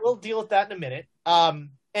 Yeah. We'll deal with that in a minute.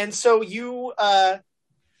 And so you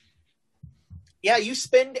you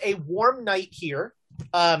spend a warm night here.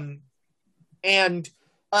 And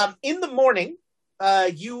in the morning,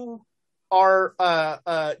 you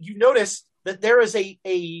notice that there is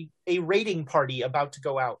a raiding party about to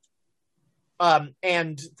go out.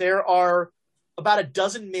 And there are about a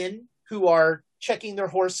dozen men who are checking their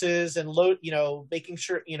horses and making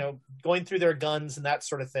sure, going through their guns and that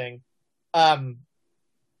sort of thing. And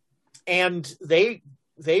they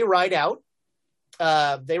ride out.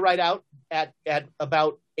 They ride out at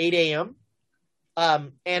about 8 a.m.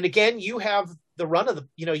 And again, you have the run of the,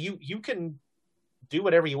 you can do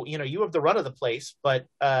whatever you have the run of the place, but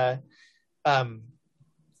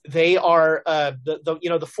they are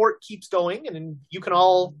the fort keeps going, and you can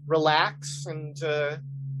all relax and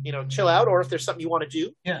chill out, or if there's something you want to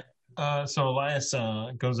do. Yeah. So Elias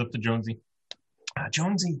goes up to Jonesy.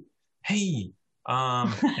 Jonesy, hey.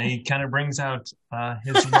 And he kind of brings out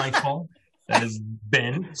his rifle that is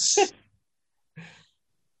bent.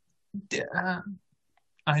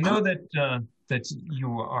 I know that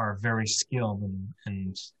you are very skilled,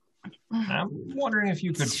 and I'm wondering if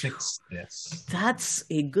you could fix this. That's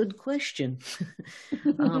a good question.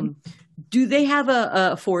 Do they have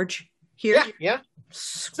a forge here? Yeah.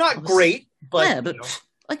 It's not great, but yeah, but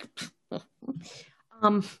like,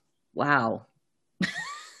 wow.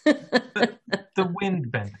 The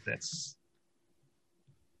wind bent this.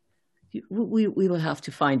 We will have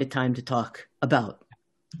to find a time to talk about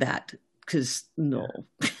that, because no.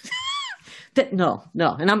 No,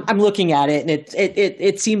 and I'm looking at it, and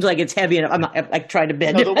it seems like it's heavy, and I tried to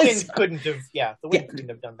bend it. The wind couldn't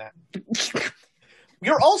have done that.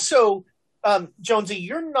 You're also, Jonesy,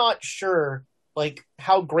 you're not sure like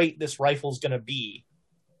how great this rifle's going to be.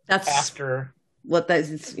 That's after what that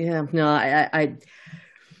is. Yeah, no, I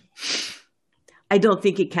don't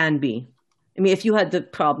think it can be. I mean, if you had the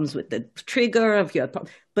problems with the trigger, if you had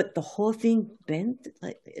but the whole thing bent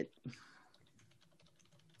like it.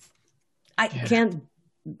 I can't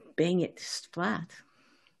bang it flat.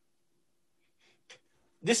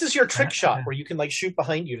 This is your trick shot where you can like shoot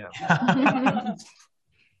behind you now.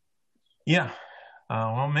 Yeah.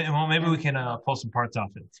 Well, maybe we can pull some parts off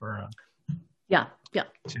it for. Yeah.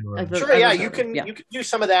 Sure. Yeah, you can do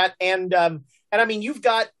some of that, and I mean, you've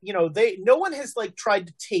got no one has like tried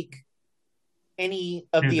to take any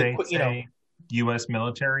of U.S.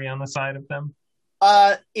 military on the side of them.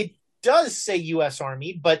 It does say U.S.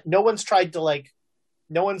 Army, but no one's tried to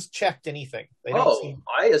no one's checked anything.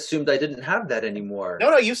 I assumed I didn't have that anymore.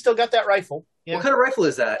 No, you still got that rifle. Yeah. What kind of rifle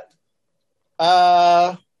is that?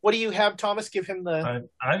 What do you have, Thomas? Give him the.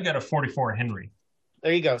 I've got a 44 Henry.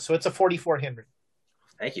 There you go. So it's a 44 Henry.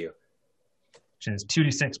 Thank you. Which is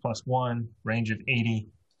 2d6 plus 1, range of 80,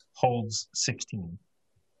 holds 16.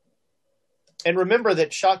 And remember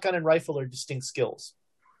that shotgun and rifle are distinct skills.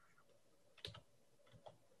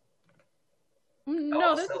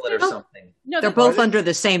 No, they're both under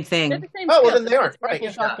the same thing. Well, then they aren't. Right.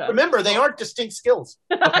 Yeah. Remember, they aren't distinct skills.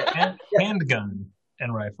 Okay. Handgun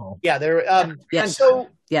and rifle. Yeah, they're yes. So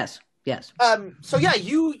yes. So yeah,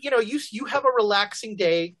 you have a relaxing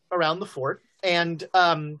day around the fort, and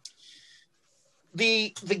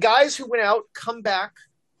the guys who went out come back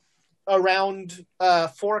around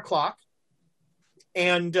 4:00,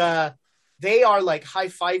 and they are like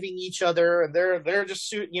high-fiving each other, and they're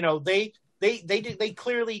just they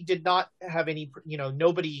clearly did not have any,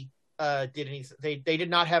 nobody did anything. They did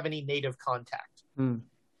not have any native contact.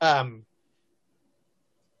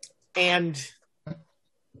 And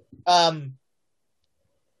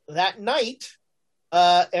that night,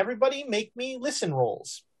 everybody make me listen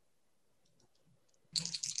rolls.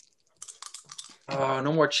 Oh,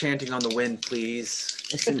 no more chanting on the wind, please.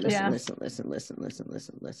 Listen.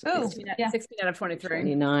 Oh, 16 out of 23.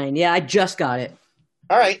 29. Yeah, I just got it.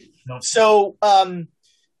 All right. So,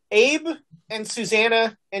 Abe and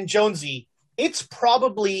Susanna and Jonesy, it's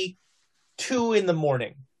probably 2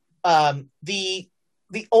 a.m.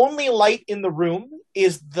 The only light in the room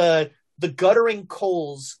is the guttering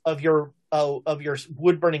coals of your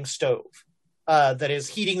wood burning stove that is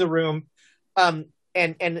heating the room, and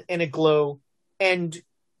a glow, and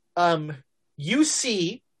you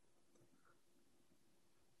see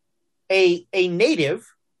a native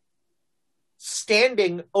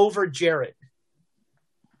standing over Jared's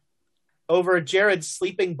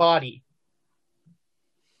sleeping body.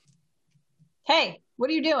 Hey, what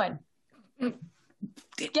are you doing?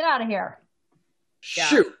 Get out of here.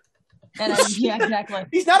 Shoot. And yeah, exactly.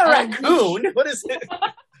 He's not a raccoon. What is it?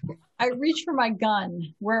 I reach for my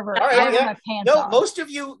gun wherever All right, my pants are. Most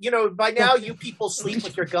of you, by now you people sleep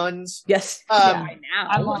with your guns. Yes. By now.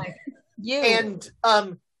 I'm like, you. And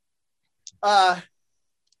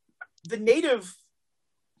the native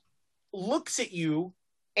looks at you,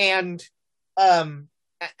 and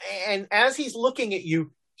as he's looking at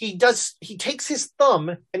you, he takes his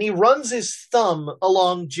thumb and he runs his thumb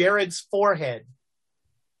along Jared's forehead.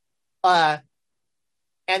 And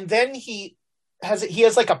then he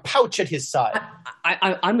has like a pouch at his side.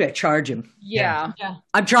 I'm going to charge him. Yeah.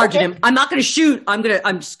 I'm charging him. I'm not going to shoot. I'm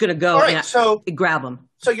just going to go. All right, so grab him.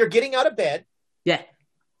 So you're getting out of bed. Yeah.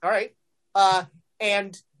 All right.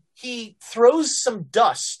 And he throws some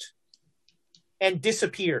dust and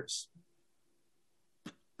disappears.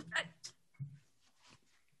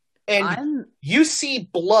 And you see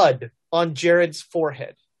blood on Jared's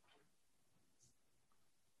forehead.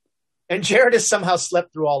 And Jared has somehow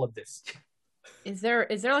slept through all of this. Is there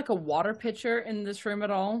like a water pitcher in this room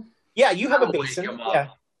at all? Yeah, you have a basin. Yeah,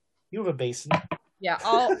 you have a basin. Yeah,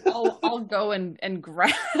 I'll go and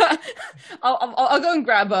grab I'll go and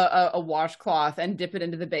grab a washcloth and dip it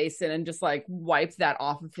into the basin and just like wipe that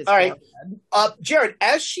off of his forehead. All right. Jared,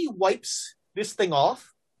 as she wipes this thing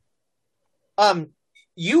off,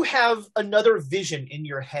 you have another vision in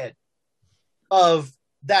your head of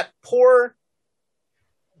that poor.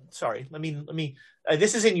 Sorry, let me.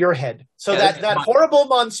 This is in your head. So that horrible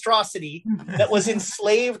monstrosity that was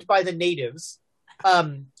enslaved by the natives.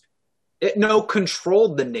 It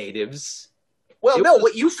controlled the natives. Well,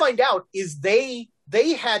 what you find out is they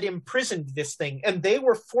had imprisoned this thing and they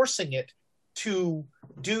were forcing it to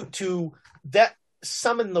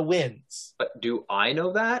summon the winds. But do I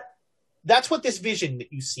know that? That's what this vision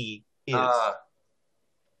that you see is.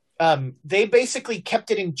 They basically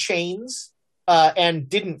kept it in chains and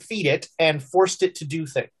didn't feed it and forced it to do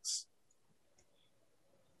things.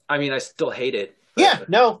 I mean, I still hate it. Yeah,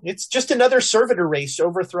 no, it's just another servitor race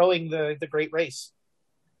overthrowing the great race.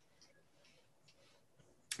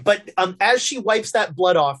 But as she wipes that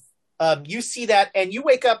blood off, you see that and you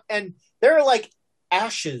wake up and there are like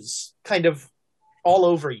ashes kind of all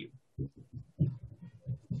over you.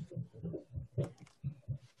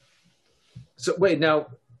 So wait, now,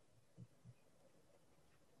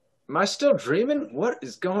 am I still dreaming? What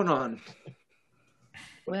is going on?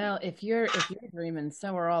 Well, if you're dreaming,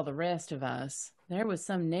 so are all the rest of us. There was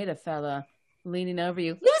some native fella leaning over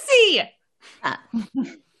you. Lucy!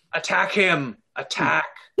 Attack him! Attack!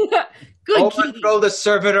 Good Overthrow the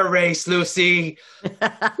servitor race, Lucy!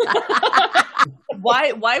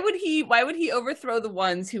 Why would he overthrow the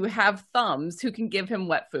ones who have thumbs who can give him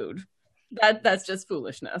wet food? That's just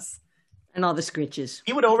foolishness. And all the scritches.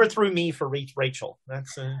 He would overthrow me for Rachel.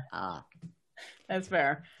 That's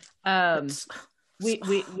fair.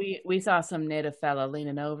 We saw some native fella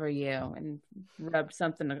leaning over you and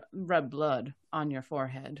rubbed blood on your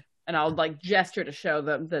forehead. And I'll like gesture to show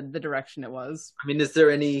the direction it was. I mean, is there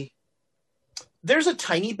any? There's a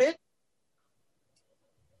tiny bit.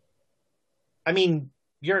 I mean,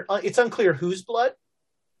 it's unclear whose blood.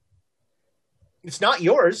 It's not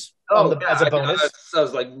yours. As a bonus. I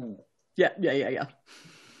was like, yeah.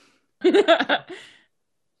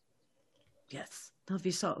 Yes. No,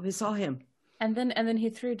 we saw him. And then he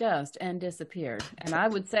threw dust and disappeared. And I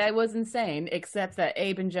would say I was insane, except that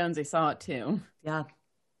Abe and Jonesy saw it too. Yeah.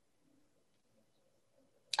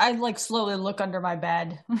 I like slowly look under my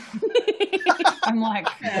bed. I'm like,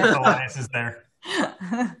 Elias is there.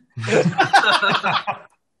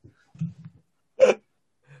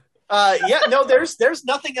 There's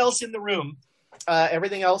nothing else in the room.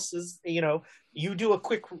 Everything else is, you do a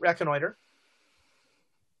quick reconnoiter.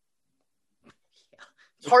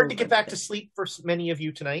 It's hard to get back to sleep for many of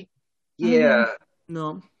you tonight. Yeah.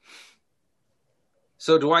 No.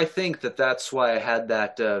 So do I think that that's why I had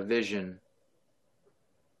that vision?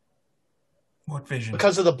 What vision?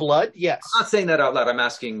 Because of the blood? Yes. I'm not saying that out loud. I'm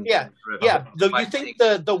asking. Yeah. You think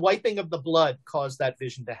the wiping of the blood caused that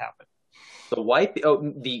vision to happen? The wipe?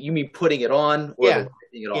 Oh, you mean putting it on or the wiping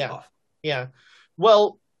it off? Yeah.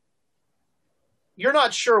 Well, you're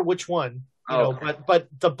not sure which one. But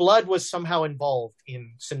the blood was somehow involved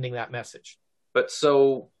in sending that message. But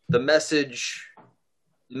so the message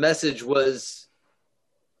was,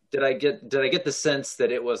 did I get the sense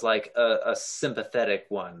that it was like a sympathetic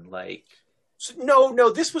one? Like,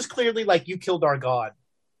 no, this was clearly like, you killed our god.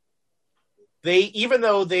 Even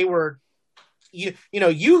though they were,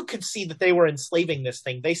 you could see that they were enslaving this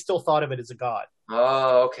thing. They still thought of it as a god.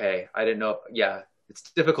 Oh, okay. I didn't know. Yeah.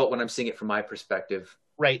 It's difficult when I'm seeing it from my perspective.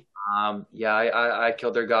 Right. I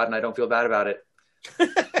killed their god and I don't feel bad about it.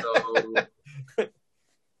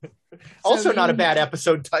 Also not a bad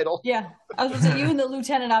episode title. Yeah. I was going to say, you and the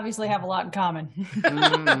lieutenant obviously have a lot in common.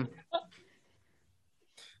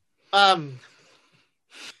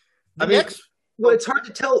 It's hard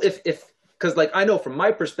to tell if because like I know from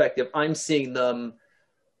my perspective, I'm seeing them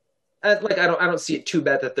and like I don't see it too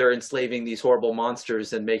bad that they're enslaving these horrible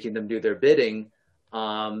monsters and making them do their bidding.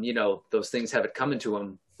 Those things have it coming to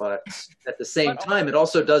them, but at the same time, it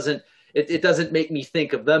also doesn't make me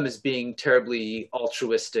think of them as being terribly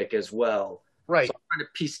altruistic as well. Right. So I'm trying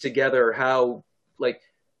to piece together how, they're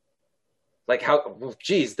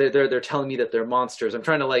telling me that they're monsters. I'm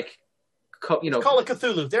trying to call it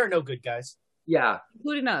Cthulhu. There are no good guys. Yeah.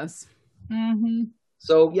 Including us. Mm-hmm.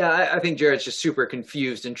 So yeah, I think Jared's just super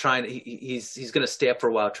confused and he's going to stay up for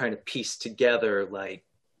a while trying to piece together, like,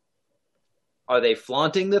 are they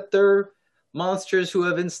flaunting that they're monsters who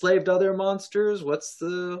have enslaved other monsters? What's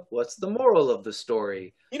the moral of the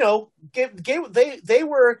story? You know,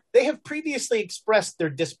 they have previously expressed their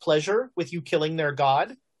displeasure with you killing their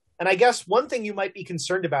god. And I guess one thing you might be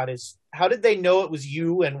concerned about is how did they know it was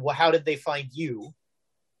you, and how did they find you?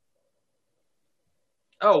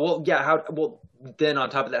 Oh, well, yeah. Then on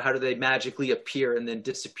top of that, how do they magically appear and then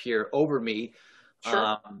disappear over me?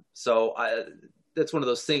 Sure. That's one of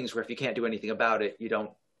those things where if you can't do anything about it, you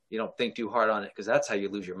don't think too hard on it, because that's how you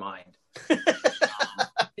lose your mind.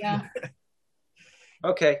 Yeah.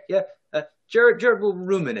 Okay. Yeah. Jared will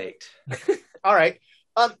ruminate. All right.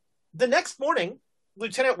 The next morning,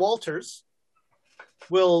 Lieutenant Walters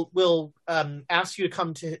will ask you to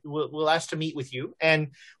come to. Will ask to meet with you,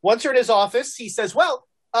 and once you're in his office, he says, "Well,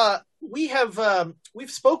 we've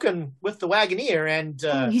spoken with the Wagoneer, and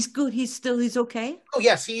he's good. He's okay. Oh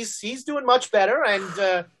yes, he's doing much better,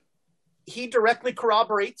 and he directly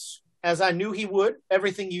corroborates, as I knew he would,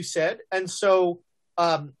 everything you said, and so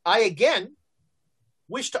I again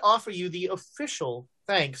wish to offer you the official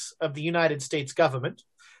thanks of the United States government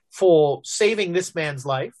for saving this man's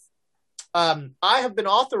life. I have been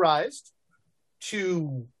authorized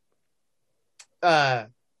to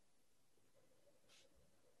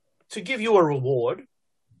give you a reward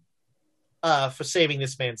for saving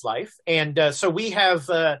this man's life, and so we have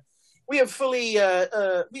fully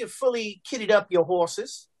kitted up your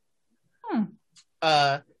horses,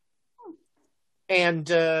 and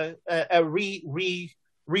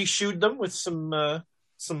reshoed them with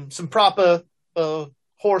some proper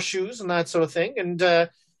horseshoes and that sort of thing, and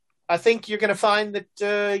I think you're going to find that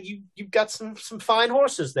you've got some fine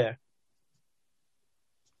horses there.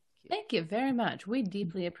 Thank you very much. We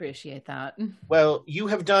deeply appreciate that. Well,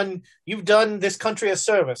 you've done this country a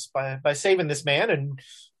service by saving this man, and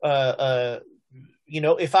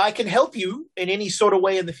if I can help you in any sort of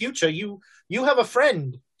way in the future, you have a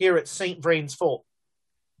friend here at St. Vrain's Fort.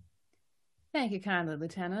 Thank you kindly,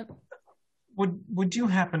 Lieutenant. Would you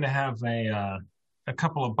happen to have a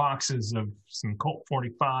couple of boxes of some Colt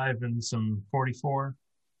 45 and some 44?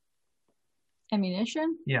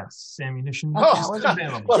 Ammunition? Yes, ammunition. Oh,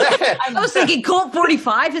 available. Well, I was thinking Colt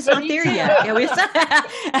 45 is not there yet. Yeah,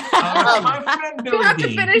 my friend You have to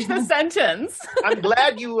finish the sentence. I'm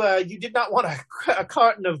glad you did not want a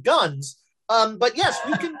carton of guns. But yes,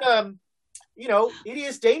 we can. It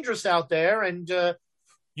is dangerous out there, and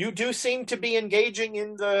you do seem to be engaging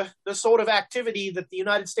in the sort of activity that the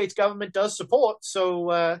United States government does support.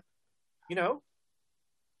 So,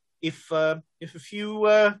 if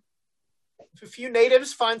a few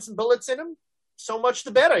natives find some bullets in them, so much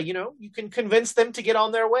the better. You can convince them to get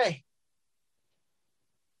on their way.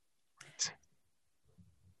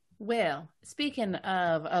 Well, speaking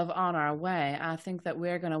of on our way, I think that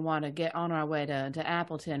we're going to want to get on our way to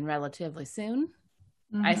Appleton relatively soon.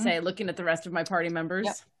 Mm-hmm. I say, looking at the rest of my party members.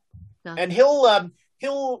 Yep. And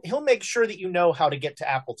he'll make sure that you know how to get to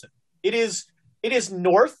Appleton. It is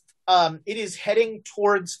north. It is heading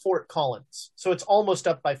towards Fort Collins, so it's almost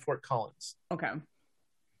up by Fort Collins. Okay.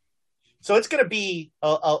 So it's going to be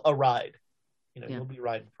a ride. You'll be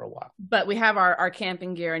riding for a while. But we have our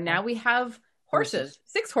camping gear, and now we have horses.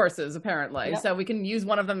 6 horses, apparently. Yep. So we can use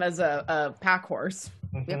one of them as a pack horse.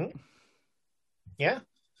 Mm-hmm. Yep. Yeah.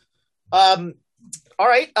 All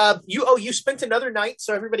right. You spent another night,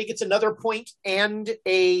 so everybody gets another point and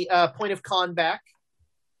a point of con back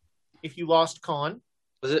if you lost con.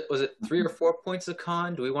 Was it 3 or 4 points of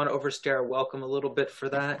con? Do we want to overstay our welcome a little bit for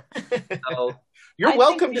that? No. You're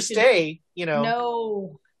welcome to stay,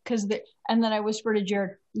 No, because and then I whispered to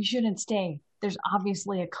Jared, "You shouldn't stay. There's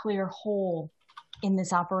obviously a clear hole in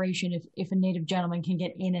this operation if a native gentleman can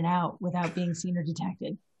get in and out without being seen or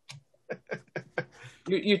detected."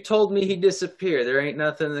 You told me he disappeared. There ain't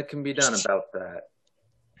nothing that can be done about that.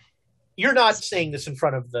 You're not saying this in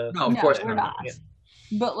front of the... No, of course we're not. Yeah.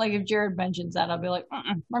 But if Jared mentions that, I'll be like,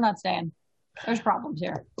 we're not staying. There's problems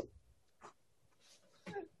here.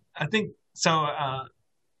 I think so. I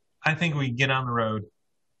think we get on the road,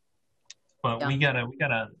 but we gotta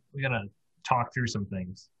talk through some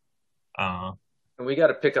things. And we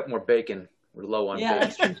gotta pick up more bacon. We're low on bacon.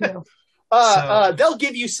 That's true too. They'll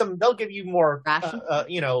give you more,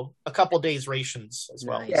 a couple days rations as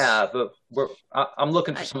well. Nice. Yeah, but I'm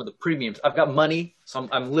looking for some of the premiums. I've got money, so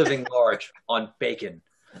I'm living large on bacon.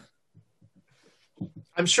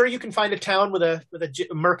 I'm sure you can find a town with a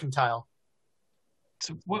mercantile.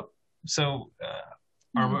 So what? So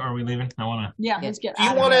are we leaving? I want to. Yeah, let's get. Do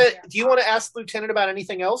you want to ask Lieutenant about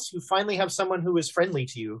anything else? You finally have someone who is friendly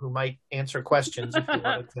to you, who might answer questions if you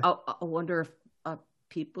wanted to. I wonder if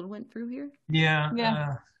people went through here.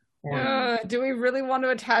 Yeah. Do we really want to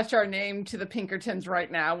attach our name to the Pinkertons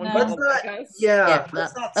right now? When let's not,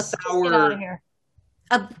 let's not sour. Get out of here.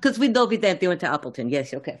 Because we know that they went to Appleton.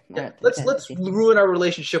 Yes, okay. Yeah, let's ruin our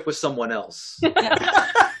relationship with someone else. We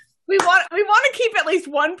want to keep at least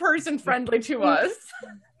one person friendly to us.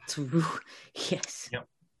 Yes. Yep.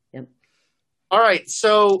 All right,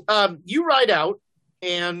 so you ride out,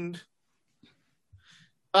 and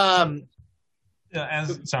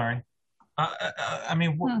sorry. I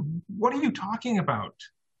mean, what are you talking about?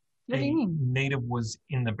 What do you mean? Native was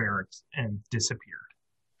in the barracks and disappeared.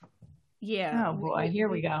 Yeah. Oh boy, here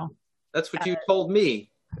we go. That's what you told me.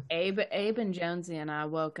 Abe and Jonesy and I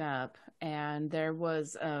woke up, and there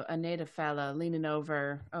was a native fella leaning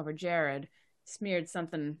over Jared, smeared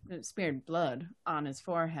blood on his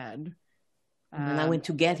forehead. And then I went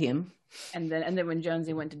to get him. And then when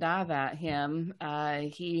Jonesy went to dive at him,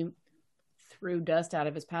 he threw dust out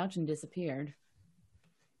of his pouch and disappeared.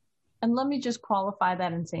 And let me just qualify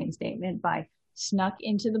that insane statement by snuck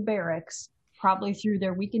into the barracks, probably through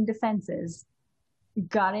their weakened defenses,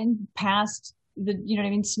 got in past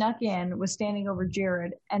the, snuck in, was standing over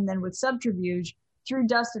Jared, and then with subterfuge, threw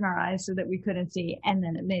dust in our eyes so that we couldn't see, and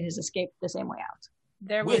then it made his escape the same way out.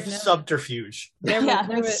 There was subterfuge. There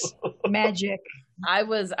was magic. I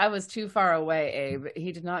was too far away, Abe.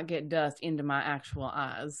 He did not get dust into my actual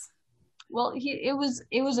eyes. Well, it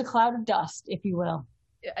was a cloud of dust, if you will.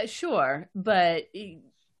 Sure, but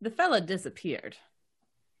the fella disappeared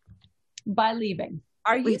by leaving.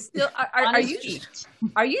 Are you still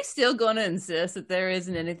going to insist that there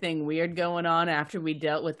isn't anything weird going on after we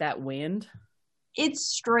dealt with that wind? It's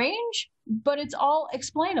strange, but it's all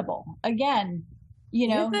explainable. Again,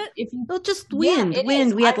 if you just wind.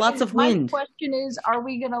 We had lots of wind. My question is, are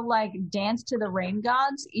we going to dance to the rain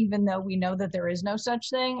gods, even though we know that there is no such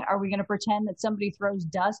thing? Are we going to pretend that somebody throws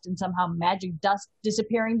dust and somehow magic dust,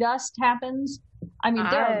 disappearing dust happens? I mean,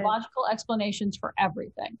 there are logical explanations for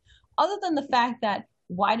everything, other than the fact that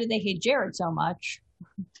why do they hate Jared so much?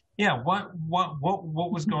 Yeah, what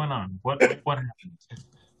was going on? What happened?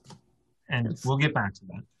 And we'll get back to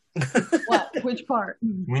that. What? Which part?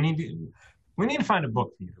 We need to find a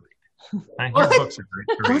book for you to read. I hear books are great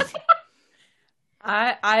to read.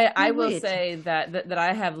 I will say that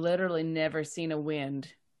I have literally never seen a wind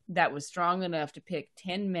that was strong enough to pick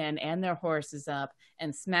 10 men and their horses up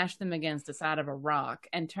and smash them against the side of a rock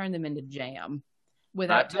and turn them into jam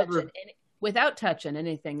without touching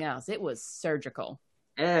anything else. It was surgical.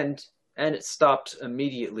 And it stopped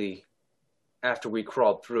immediately after we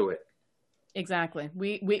crawled through it. Exactly.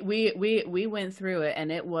 We went through it,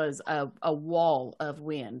 and it was a wall of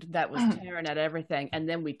wind that was tearing at everything, and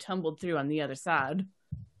then we tumbled through on the other side.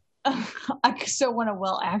 I so want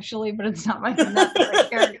to actually, but it's not my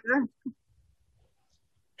character.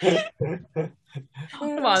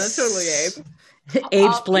 Come on, that's totally Abe.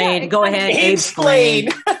 Abe's plane. Go ahead, Abe's plane.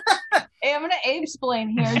 Hey, I'm going to Abe-splain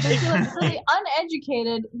here. Just for the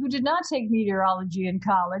uneducated who did not take meteorology in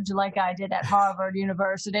college like I did at Harvard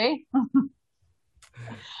University.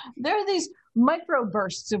 There are these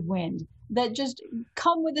microbursts of wind that just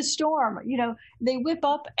come with a storm. They whip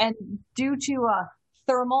up, and due to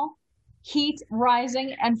thermal heat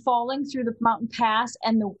rising and falling through the mountain pass,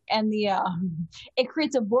 and it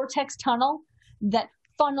creates a vortex tunnel that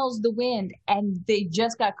funnels the wind, and they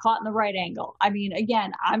just got caught in the right angle. I mean,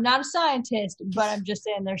 again, I'm not a scientist, but I'm just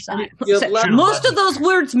saying there's science. Most of those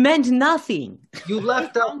words meant nothing. You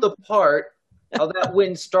left out the part how that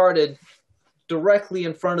wind started directly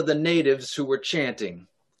in front of the natives who were chanting.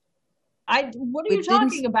 What are you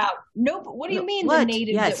talking about? No, but what do you mean the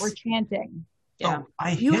natives that were chanting? Yeah.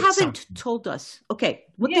 You haven't told us. Okay,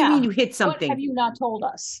 what do you mean you hit something? What have you not told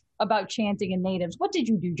us about chanting and natives? What did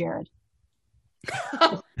you do, Jared?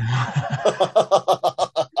 I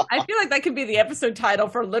feel like that could be the episode title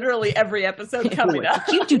for literally every episode coming up.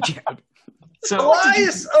 You do, Jared. So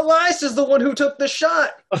Elias is the one who took the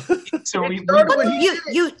shot. So you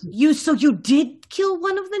did kill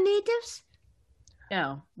one of the natives?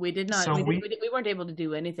 No, we did not. So we weren't able to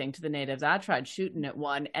do anything to the natives. I tried shooting at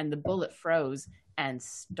one, and the bullet froze and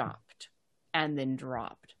stopped, and then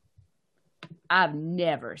dropped. I've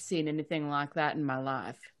never seen anything like that in my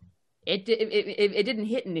life. It didn't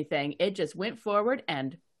hit anything. It just went forward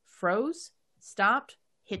and froze, stopped,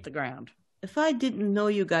 hit the ground. If I didn't know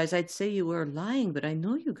you guys, I'd say you were lying, but I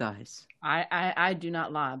know you guys. I do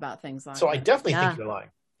not lie about things like that. So I definitely think you're lying.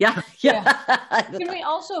 Yeah. Can we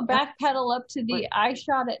also backpedal up to I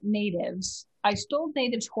shot at natives. I stole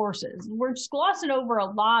natives' horses. We're just glossing over a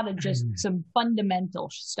lot of just some fundamental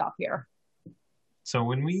stuff here. So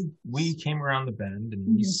when we came around the bend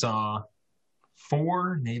and we saw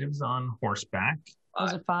 4 natives on horseback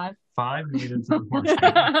Was it 5? 5 natives on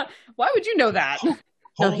horseback. Why would you know that?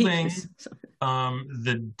 Holding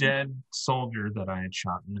the dead soldier that I had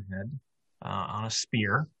shot in the head on a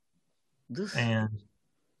spear, and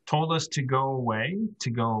told us to go away, to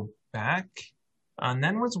go back, and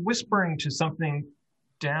then was whispering to something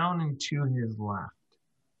down and to his left.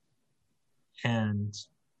 And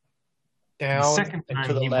down the second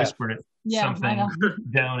time he left. whispered something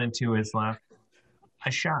down into his left, I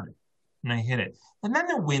shot it and I hit it. And then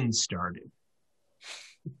the wind started.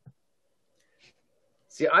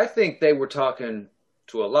 See, I think they were talking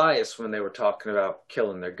to Elias when they were talking about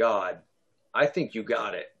killing their god. I think you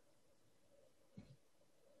got it.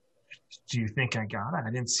 Do you think I got it?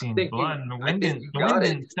 I didn't see any blood, and the wind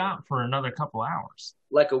didn't stop for another couple hours.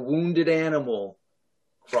 Like a wounded animal,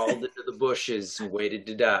 crawled into the bushes and waited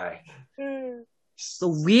to die. The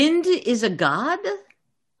wind is a god?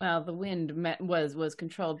 Well, the wind was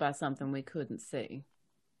controlled by something we couldn't see.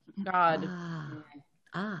 God.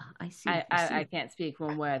 I see. I can't speak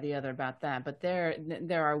one way or the other about that, but there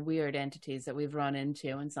are weird entities that we've run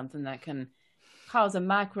into, and something that can cause a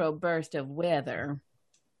micro burst of weather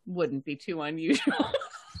wouldn't be too unusual.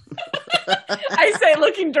 I say,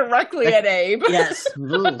 looking directly at Abe. Yes.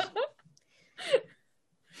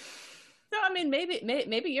 So, I mean,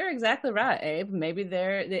 maybe you're exactly right, Abe.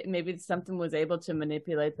 Maybe something was able to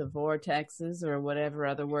manipulate the vortexes or whatever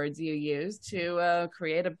other words you use to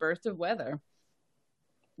create a burst of weather.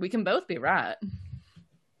 We can both be right.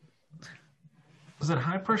 Was it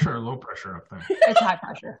high pressure or low pressure up there? It's high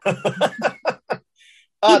pressure.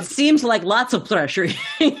 It seems like lots of pressure.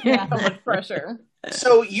 Yeah, so much pressure.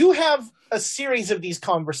 So you have a series of these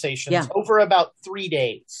conversations over about 3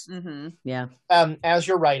 days. Mm-hmm. Yeah. As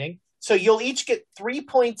you're writing. So you'll each get 3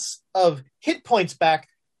 points of hit points back.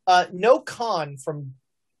 No con from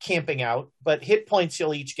camping out, but hit points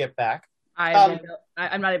you'll each get back. I'm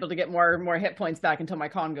not able to get more hit points back until my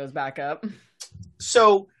con goes back up.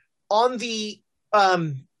 So on the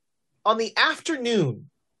afternoon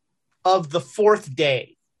of the 4th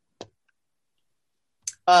day,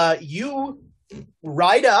 you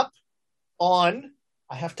ride up on.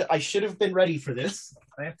 I should have been ready for this.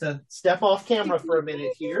 I have to step off camera for a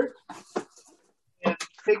minute here and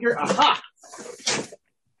figure. Aha!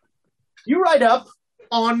 You ride up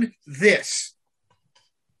on this.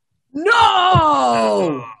 No!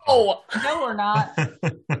 Oh! No, we're not.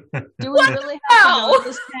 Do we really have to go to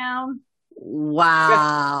this town?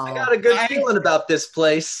 Wow. I got a good feeling about this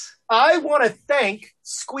place. I want to thank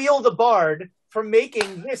Squeal the Bard for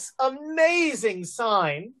making this amazing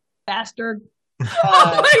sign. Bastard.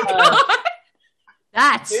 Oh my God.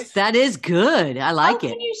 That is good. I like it.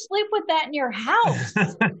 How can you sleep with that in your house?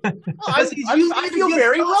 I feel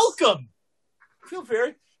very welcome. I feel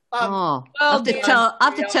very. I'll have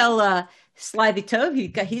to tell Slithy Toad.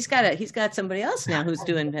 He's got somebody else now who's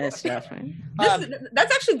doing stuff. Right?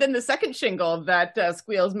 That's actually been the second shingle that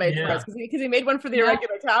Squeal's made for us because he made one for the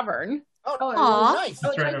irregular tavern. Oh, nice. Oh,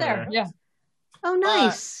 it's right there. Yeah. Oh,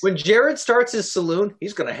 nice. When Jared starts his saloon,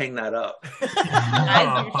 he's going to hang that up.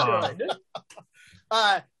 As you should.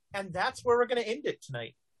 And that's where we're going to end it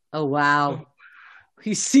tonight. Oh, wow.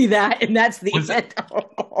 You see that? And that's the end. Son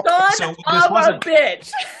of a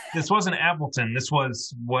bitch. This wasn't Appleton. This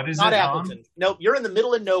was, what is Not it? Not Appleton. Nope, you're in the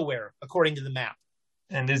middle of nowhere, according to the map.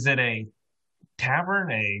 And is it a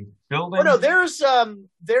tavern, a building? Oh, no, there's a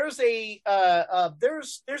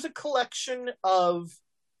collection of,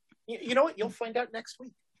 you know what? You'll find out next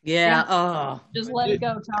week. Yeah. Oh, just let it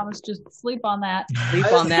go, Thomas. Just sleep on that.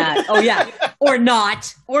 Sleep on that. Oh yeah, or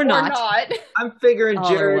not. I'm figuring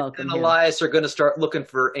Jared and Elias are going to start looking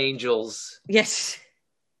for angels. Yes.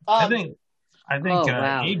 I think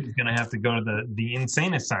wow. Abe's going to have to go to the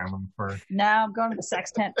insane asylum first. No, I'm going to the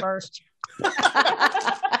sex tent first.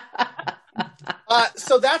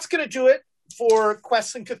 So that's going to do it for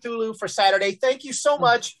Quests and Cthulhu for Saturday. Thank you so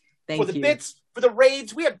much for the bits. For the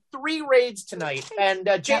raids, we had 3 raids tonight, and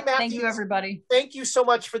Jay Matthews. Thank you, everybody. Thank you so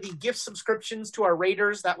much for the gift subscriptions to our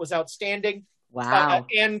raiders. That was outstanding. Wow!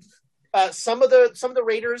 And some of the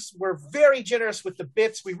raiders were very generous with the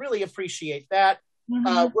bits. We really appreciate that.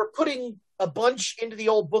 Mm-hmm. We're putting a bunch into the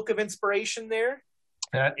old Book of Inspiration there.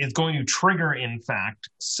 That is going to trigger, in fact.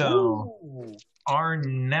 So our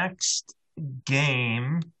next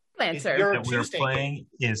game that we're playing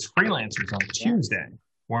is Freelancers on Tuesday.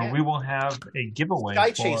 Where we will have a giveaway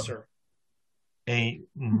Sky Chaser. A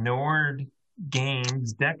Nord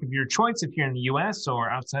Games deck of your choice. If you're in the U.S. or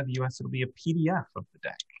outside the U.S., it'll be a PDF of the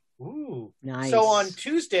deck. Ooh, nice. So on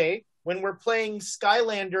Tuesday, when we're playing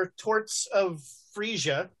Skylander Torts of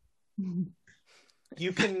Frisia,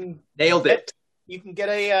 you can nailed it. You can get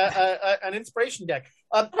an inspiration deck.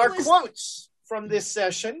 Our quotes from this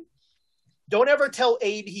session: "Don't ever tell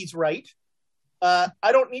Abe he's right. I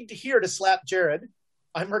don't need to hear to slap Jared.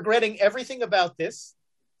 I'm regretting everything about this.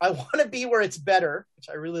 I want to be where it's better," which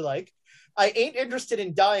I really like. "I ain't interested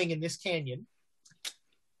in dying in this canyon.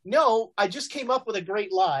 No, I just came up with a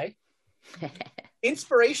great lie.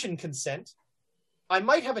 Inspiration consent. I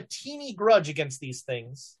might have a teeny grudge against these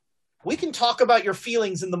things. We can talk about your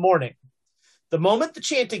feelings in the morning. The moment the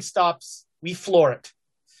chanting stops, we floor it.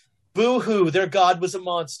 Boo-hoo, their god was a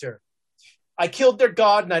monster. I killed their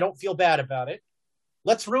god and I don't feel bad about it.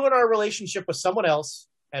 Let's ruin our relationship with someone else.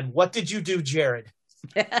 And what did you do, Jared?"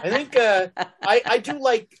 I think I do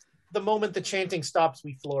like the moment the chanting stops,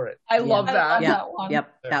 we floor it. I love that. I love that one.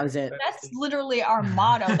 Yep, that was it. That's literally our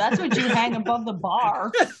motto. That's what you hang above the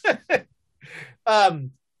bar.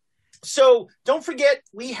 So don't forget,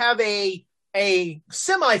 we have a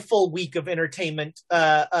semi-full week of entertainment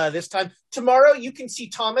this time. Tomorrow you can see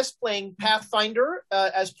Thomas playing Pathfinder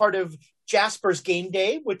as part of Jasper's Game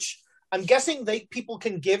Day, which I'm guessing people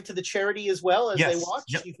can give to the charity as well as they watch.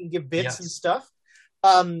 Yep. You can give bits and stuff.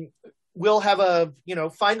 We'll have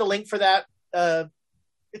find the link for that.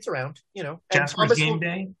 It's around, Jasper's Game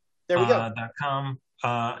Day. There we go. .com.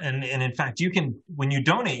 And in fact, you can, when you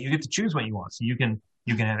donate, you get to choose what you want. So you can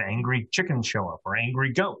have angry chickens show up, or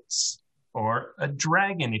angry goats, or a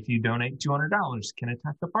dragon. If you donate $200, can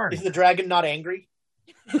attack the party. Is the dragon not angry?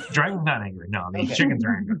 Dragon's not angry. No, the chickens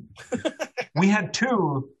are angry. We had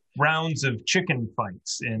 2 rounds of chicken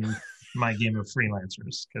fights in my game of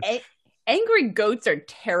Freelancers. Angry goats are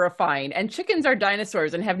terrifying, and chickens are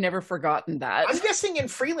dinosaurs and have never forgotten that. I'm guessing in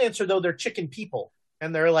Freelancer, though, they're chicken people,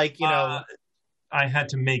 and they're like, I had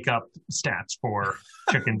to make up stats for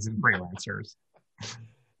chickens and Freelancers.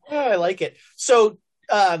 Oh, I like it. So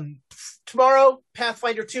tomorrow,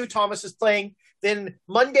 Pathfinder 2, Thomas is playing. Then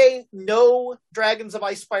Monday, no Dragons of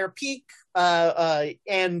Icefire Peak.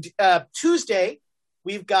 And Tuesday,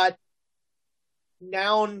 we've got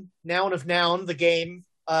Noun of Noun, the game.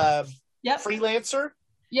 Freelancer.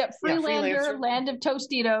 Yep, Freelander, Land of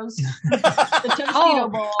Tostitos. The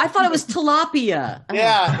Tostito Bowl. I thought it was tilapia.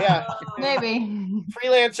 Yeah. Maybe.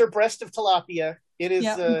 Freelancer, Breast of Tilapia. It is.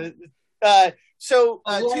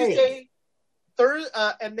 Tuesday,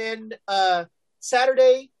 Thursday, and then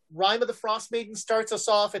Saturday, Rime of the Frost Maiden starts us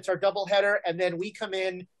off. It's our doubleheader, and then we come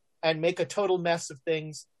in and make a total mess of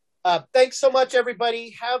things. Thanks so much,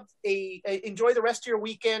 everybody. Enjoy the rest of your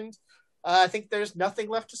weekend. I think there's nothing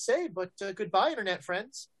left to say, but goodbye, internet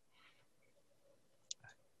friends.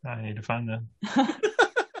 I need to find them.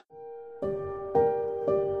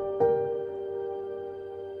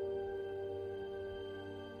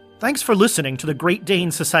 Thanks for listening to the Great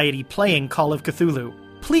Dane Society playing Call of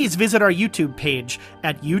Cthulhu. Please visit our YouTube page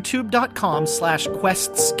at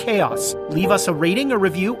youtube.com/questschaos. Leave us a rating, a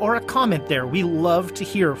review, or a comment there. We love to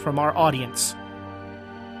hear from our audience.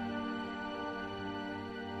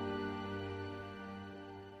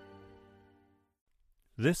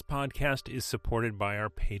 This podcast is supported by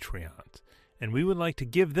our Patreons, and we would like to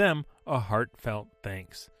give them a heartfelt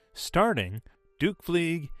thanks, starting Duke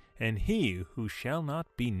Fleeg and He Who Shall Not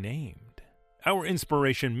Be Named. Our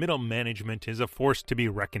inspiration middle management is a force to be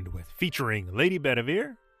reckoned with, featuring Lady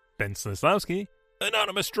Bedivere, Ben Slislawski,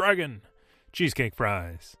 Anonymous Dragon, Cheesecake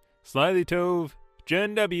Fries, Slyly Tove,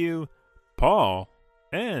 Jen W., Paul,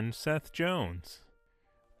 and Seth Jones.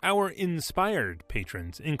 Our inspired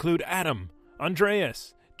patrons include Adam,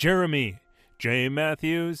 Andreas, Jeremy, Jay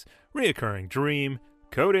Matthews, Reoccurring Dream,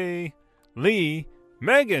 Cody, Lee,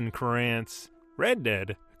 Megan Krantz, Red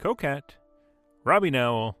Dead, Coquette, Robbie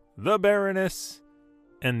Nowell, The Baroness,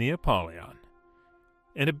 and the Apollyon.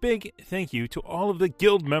 And a big thank you to all of the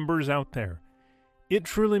guild members out there. It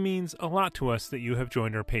truly means a lot to us that you have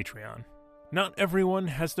joined our Patreon. Not everyone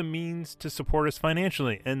has the means to support us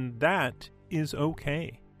financially, and that is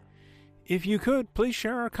okay. If you could, please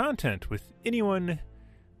share our content with anyone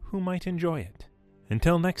who might enjoy it.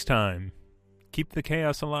 Until next time, keep the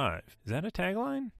chaos alive. Is that a tagline?